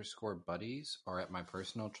Annie_Buddies or at my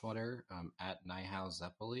personal Twitter at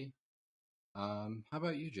NiHowZeppeli. How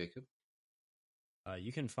about you, Jacob?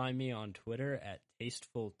 You can find me on Twitter at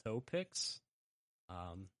Tasteful Toe Picks.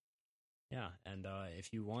 Yeah, and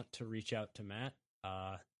if you want to reach out to Matt,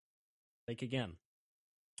 think again.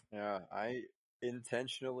 Yeah, I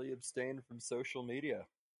intentionally abstained from social media.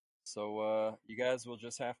 So you guys will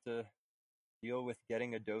just have to deal with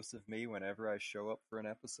getting a dose of me whenever I show up for an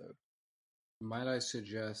episode. Might I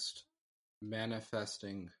suggest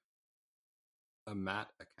manifesting a Matt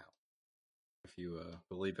account if you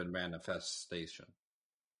believe in manifestation?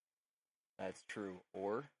 That's true.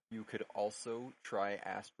 Or you could also try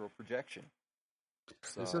astral projection.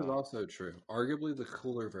 This is also true. Arguably the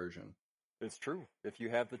cooler version. It's true. If you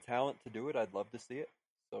have the talent to do it, I'd love to see it.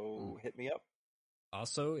 So hit me up.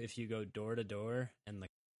 Also, if you go door to door in the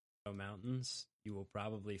Colorado mountains, you will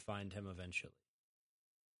probably find him eventually.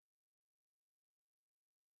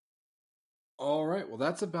 All right. Well,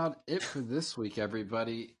 that's about it for this week,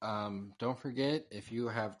 everybody. Don't forget, if you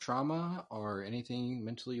have trauma or anything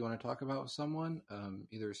mentally you want to talk about with someone,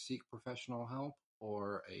 either seek professional help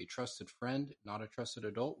or a trusted friend, not a trusted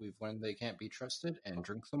adult. We've learned they can't be trusted, and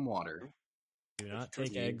drink some water. Do not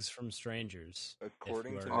take eggs from strangers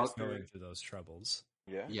According if to you are Mr. going through those troubles.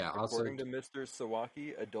 Yeah. According to Mr.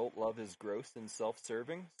 Sawaki, adult love is gross and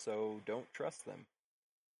self-serving, so don't trust them.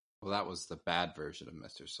 Well, that was the bad version of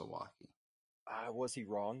Mr. Sawaki. Was he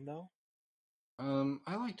wrong, though?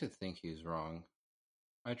 I like to think he's wrong.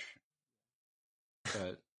 But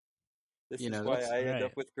this is why I end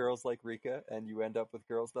up with girls like Rika, and you end up with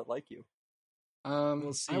girls that like you.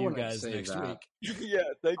 We'll see you guys next week. Yeah,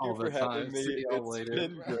 thank you for having me. See y'all it's later.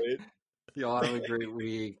 been great. Y'all have a great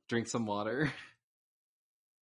week. Drink some water.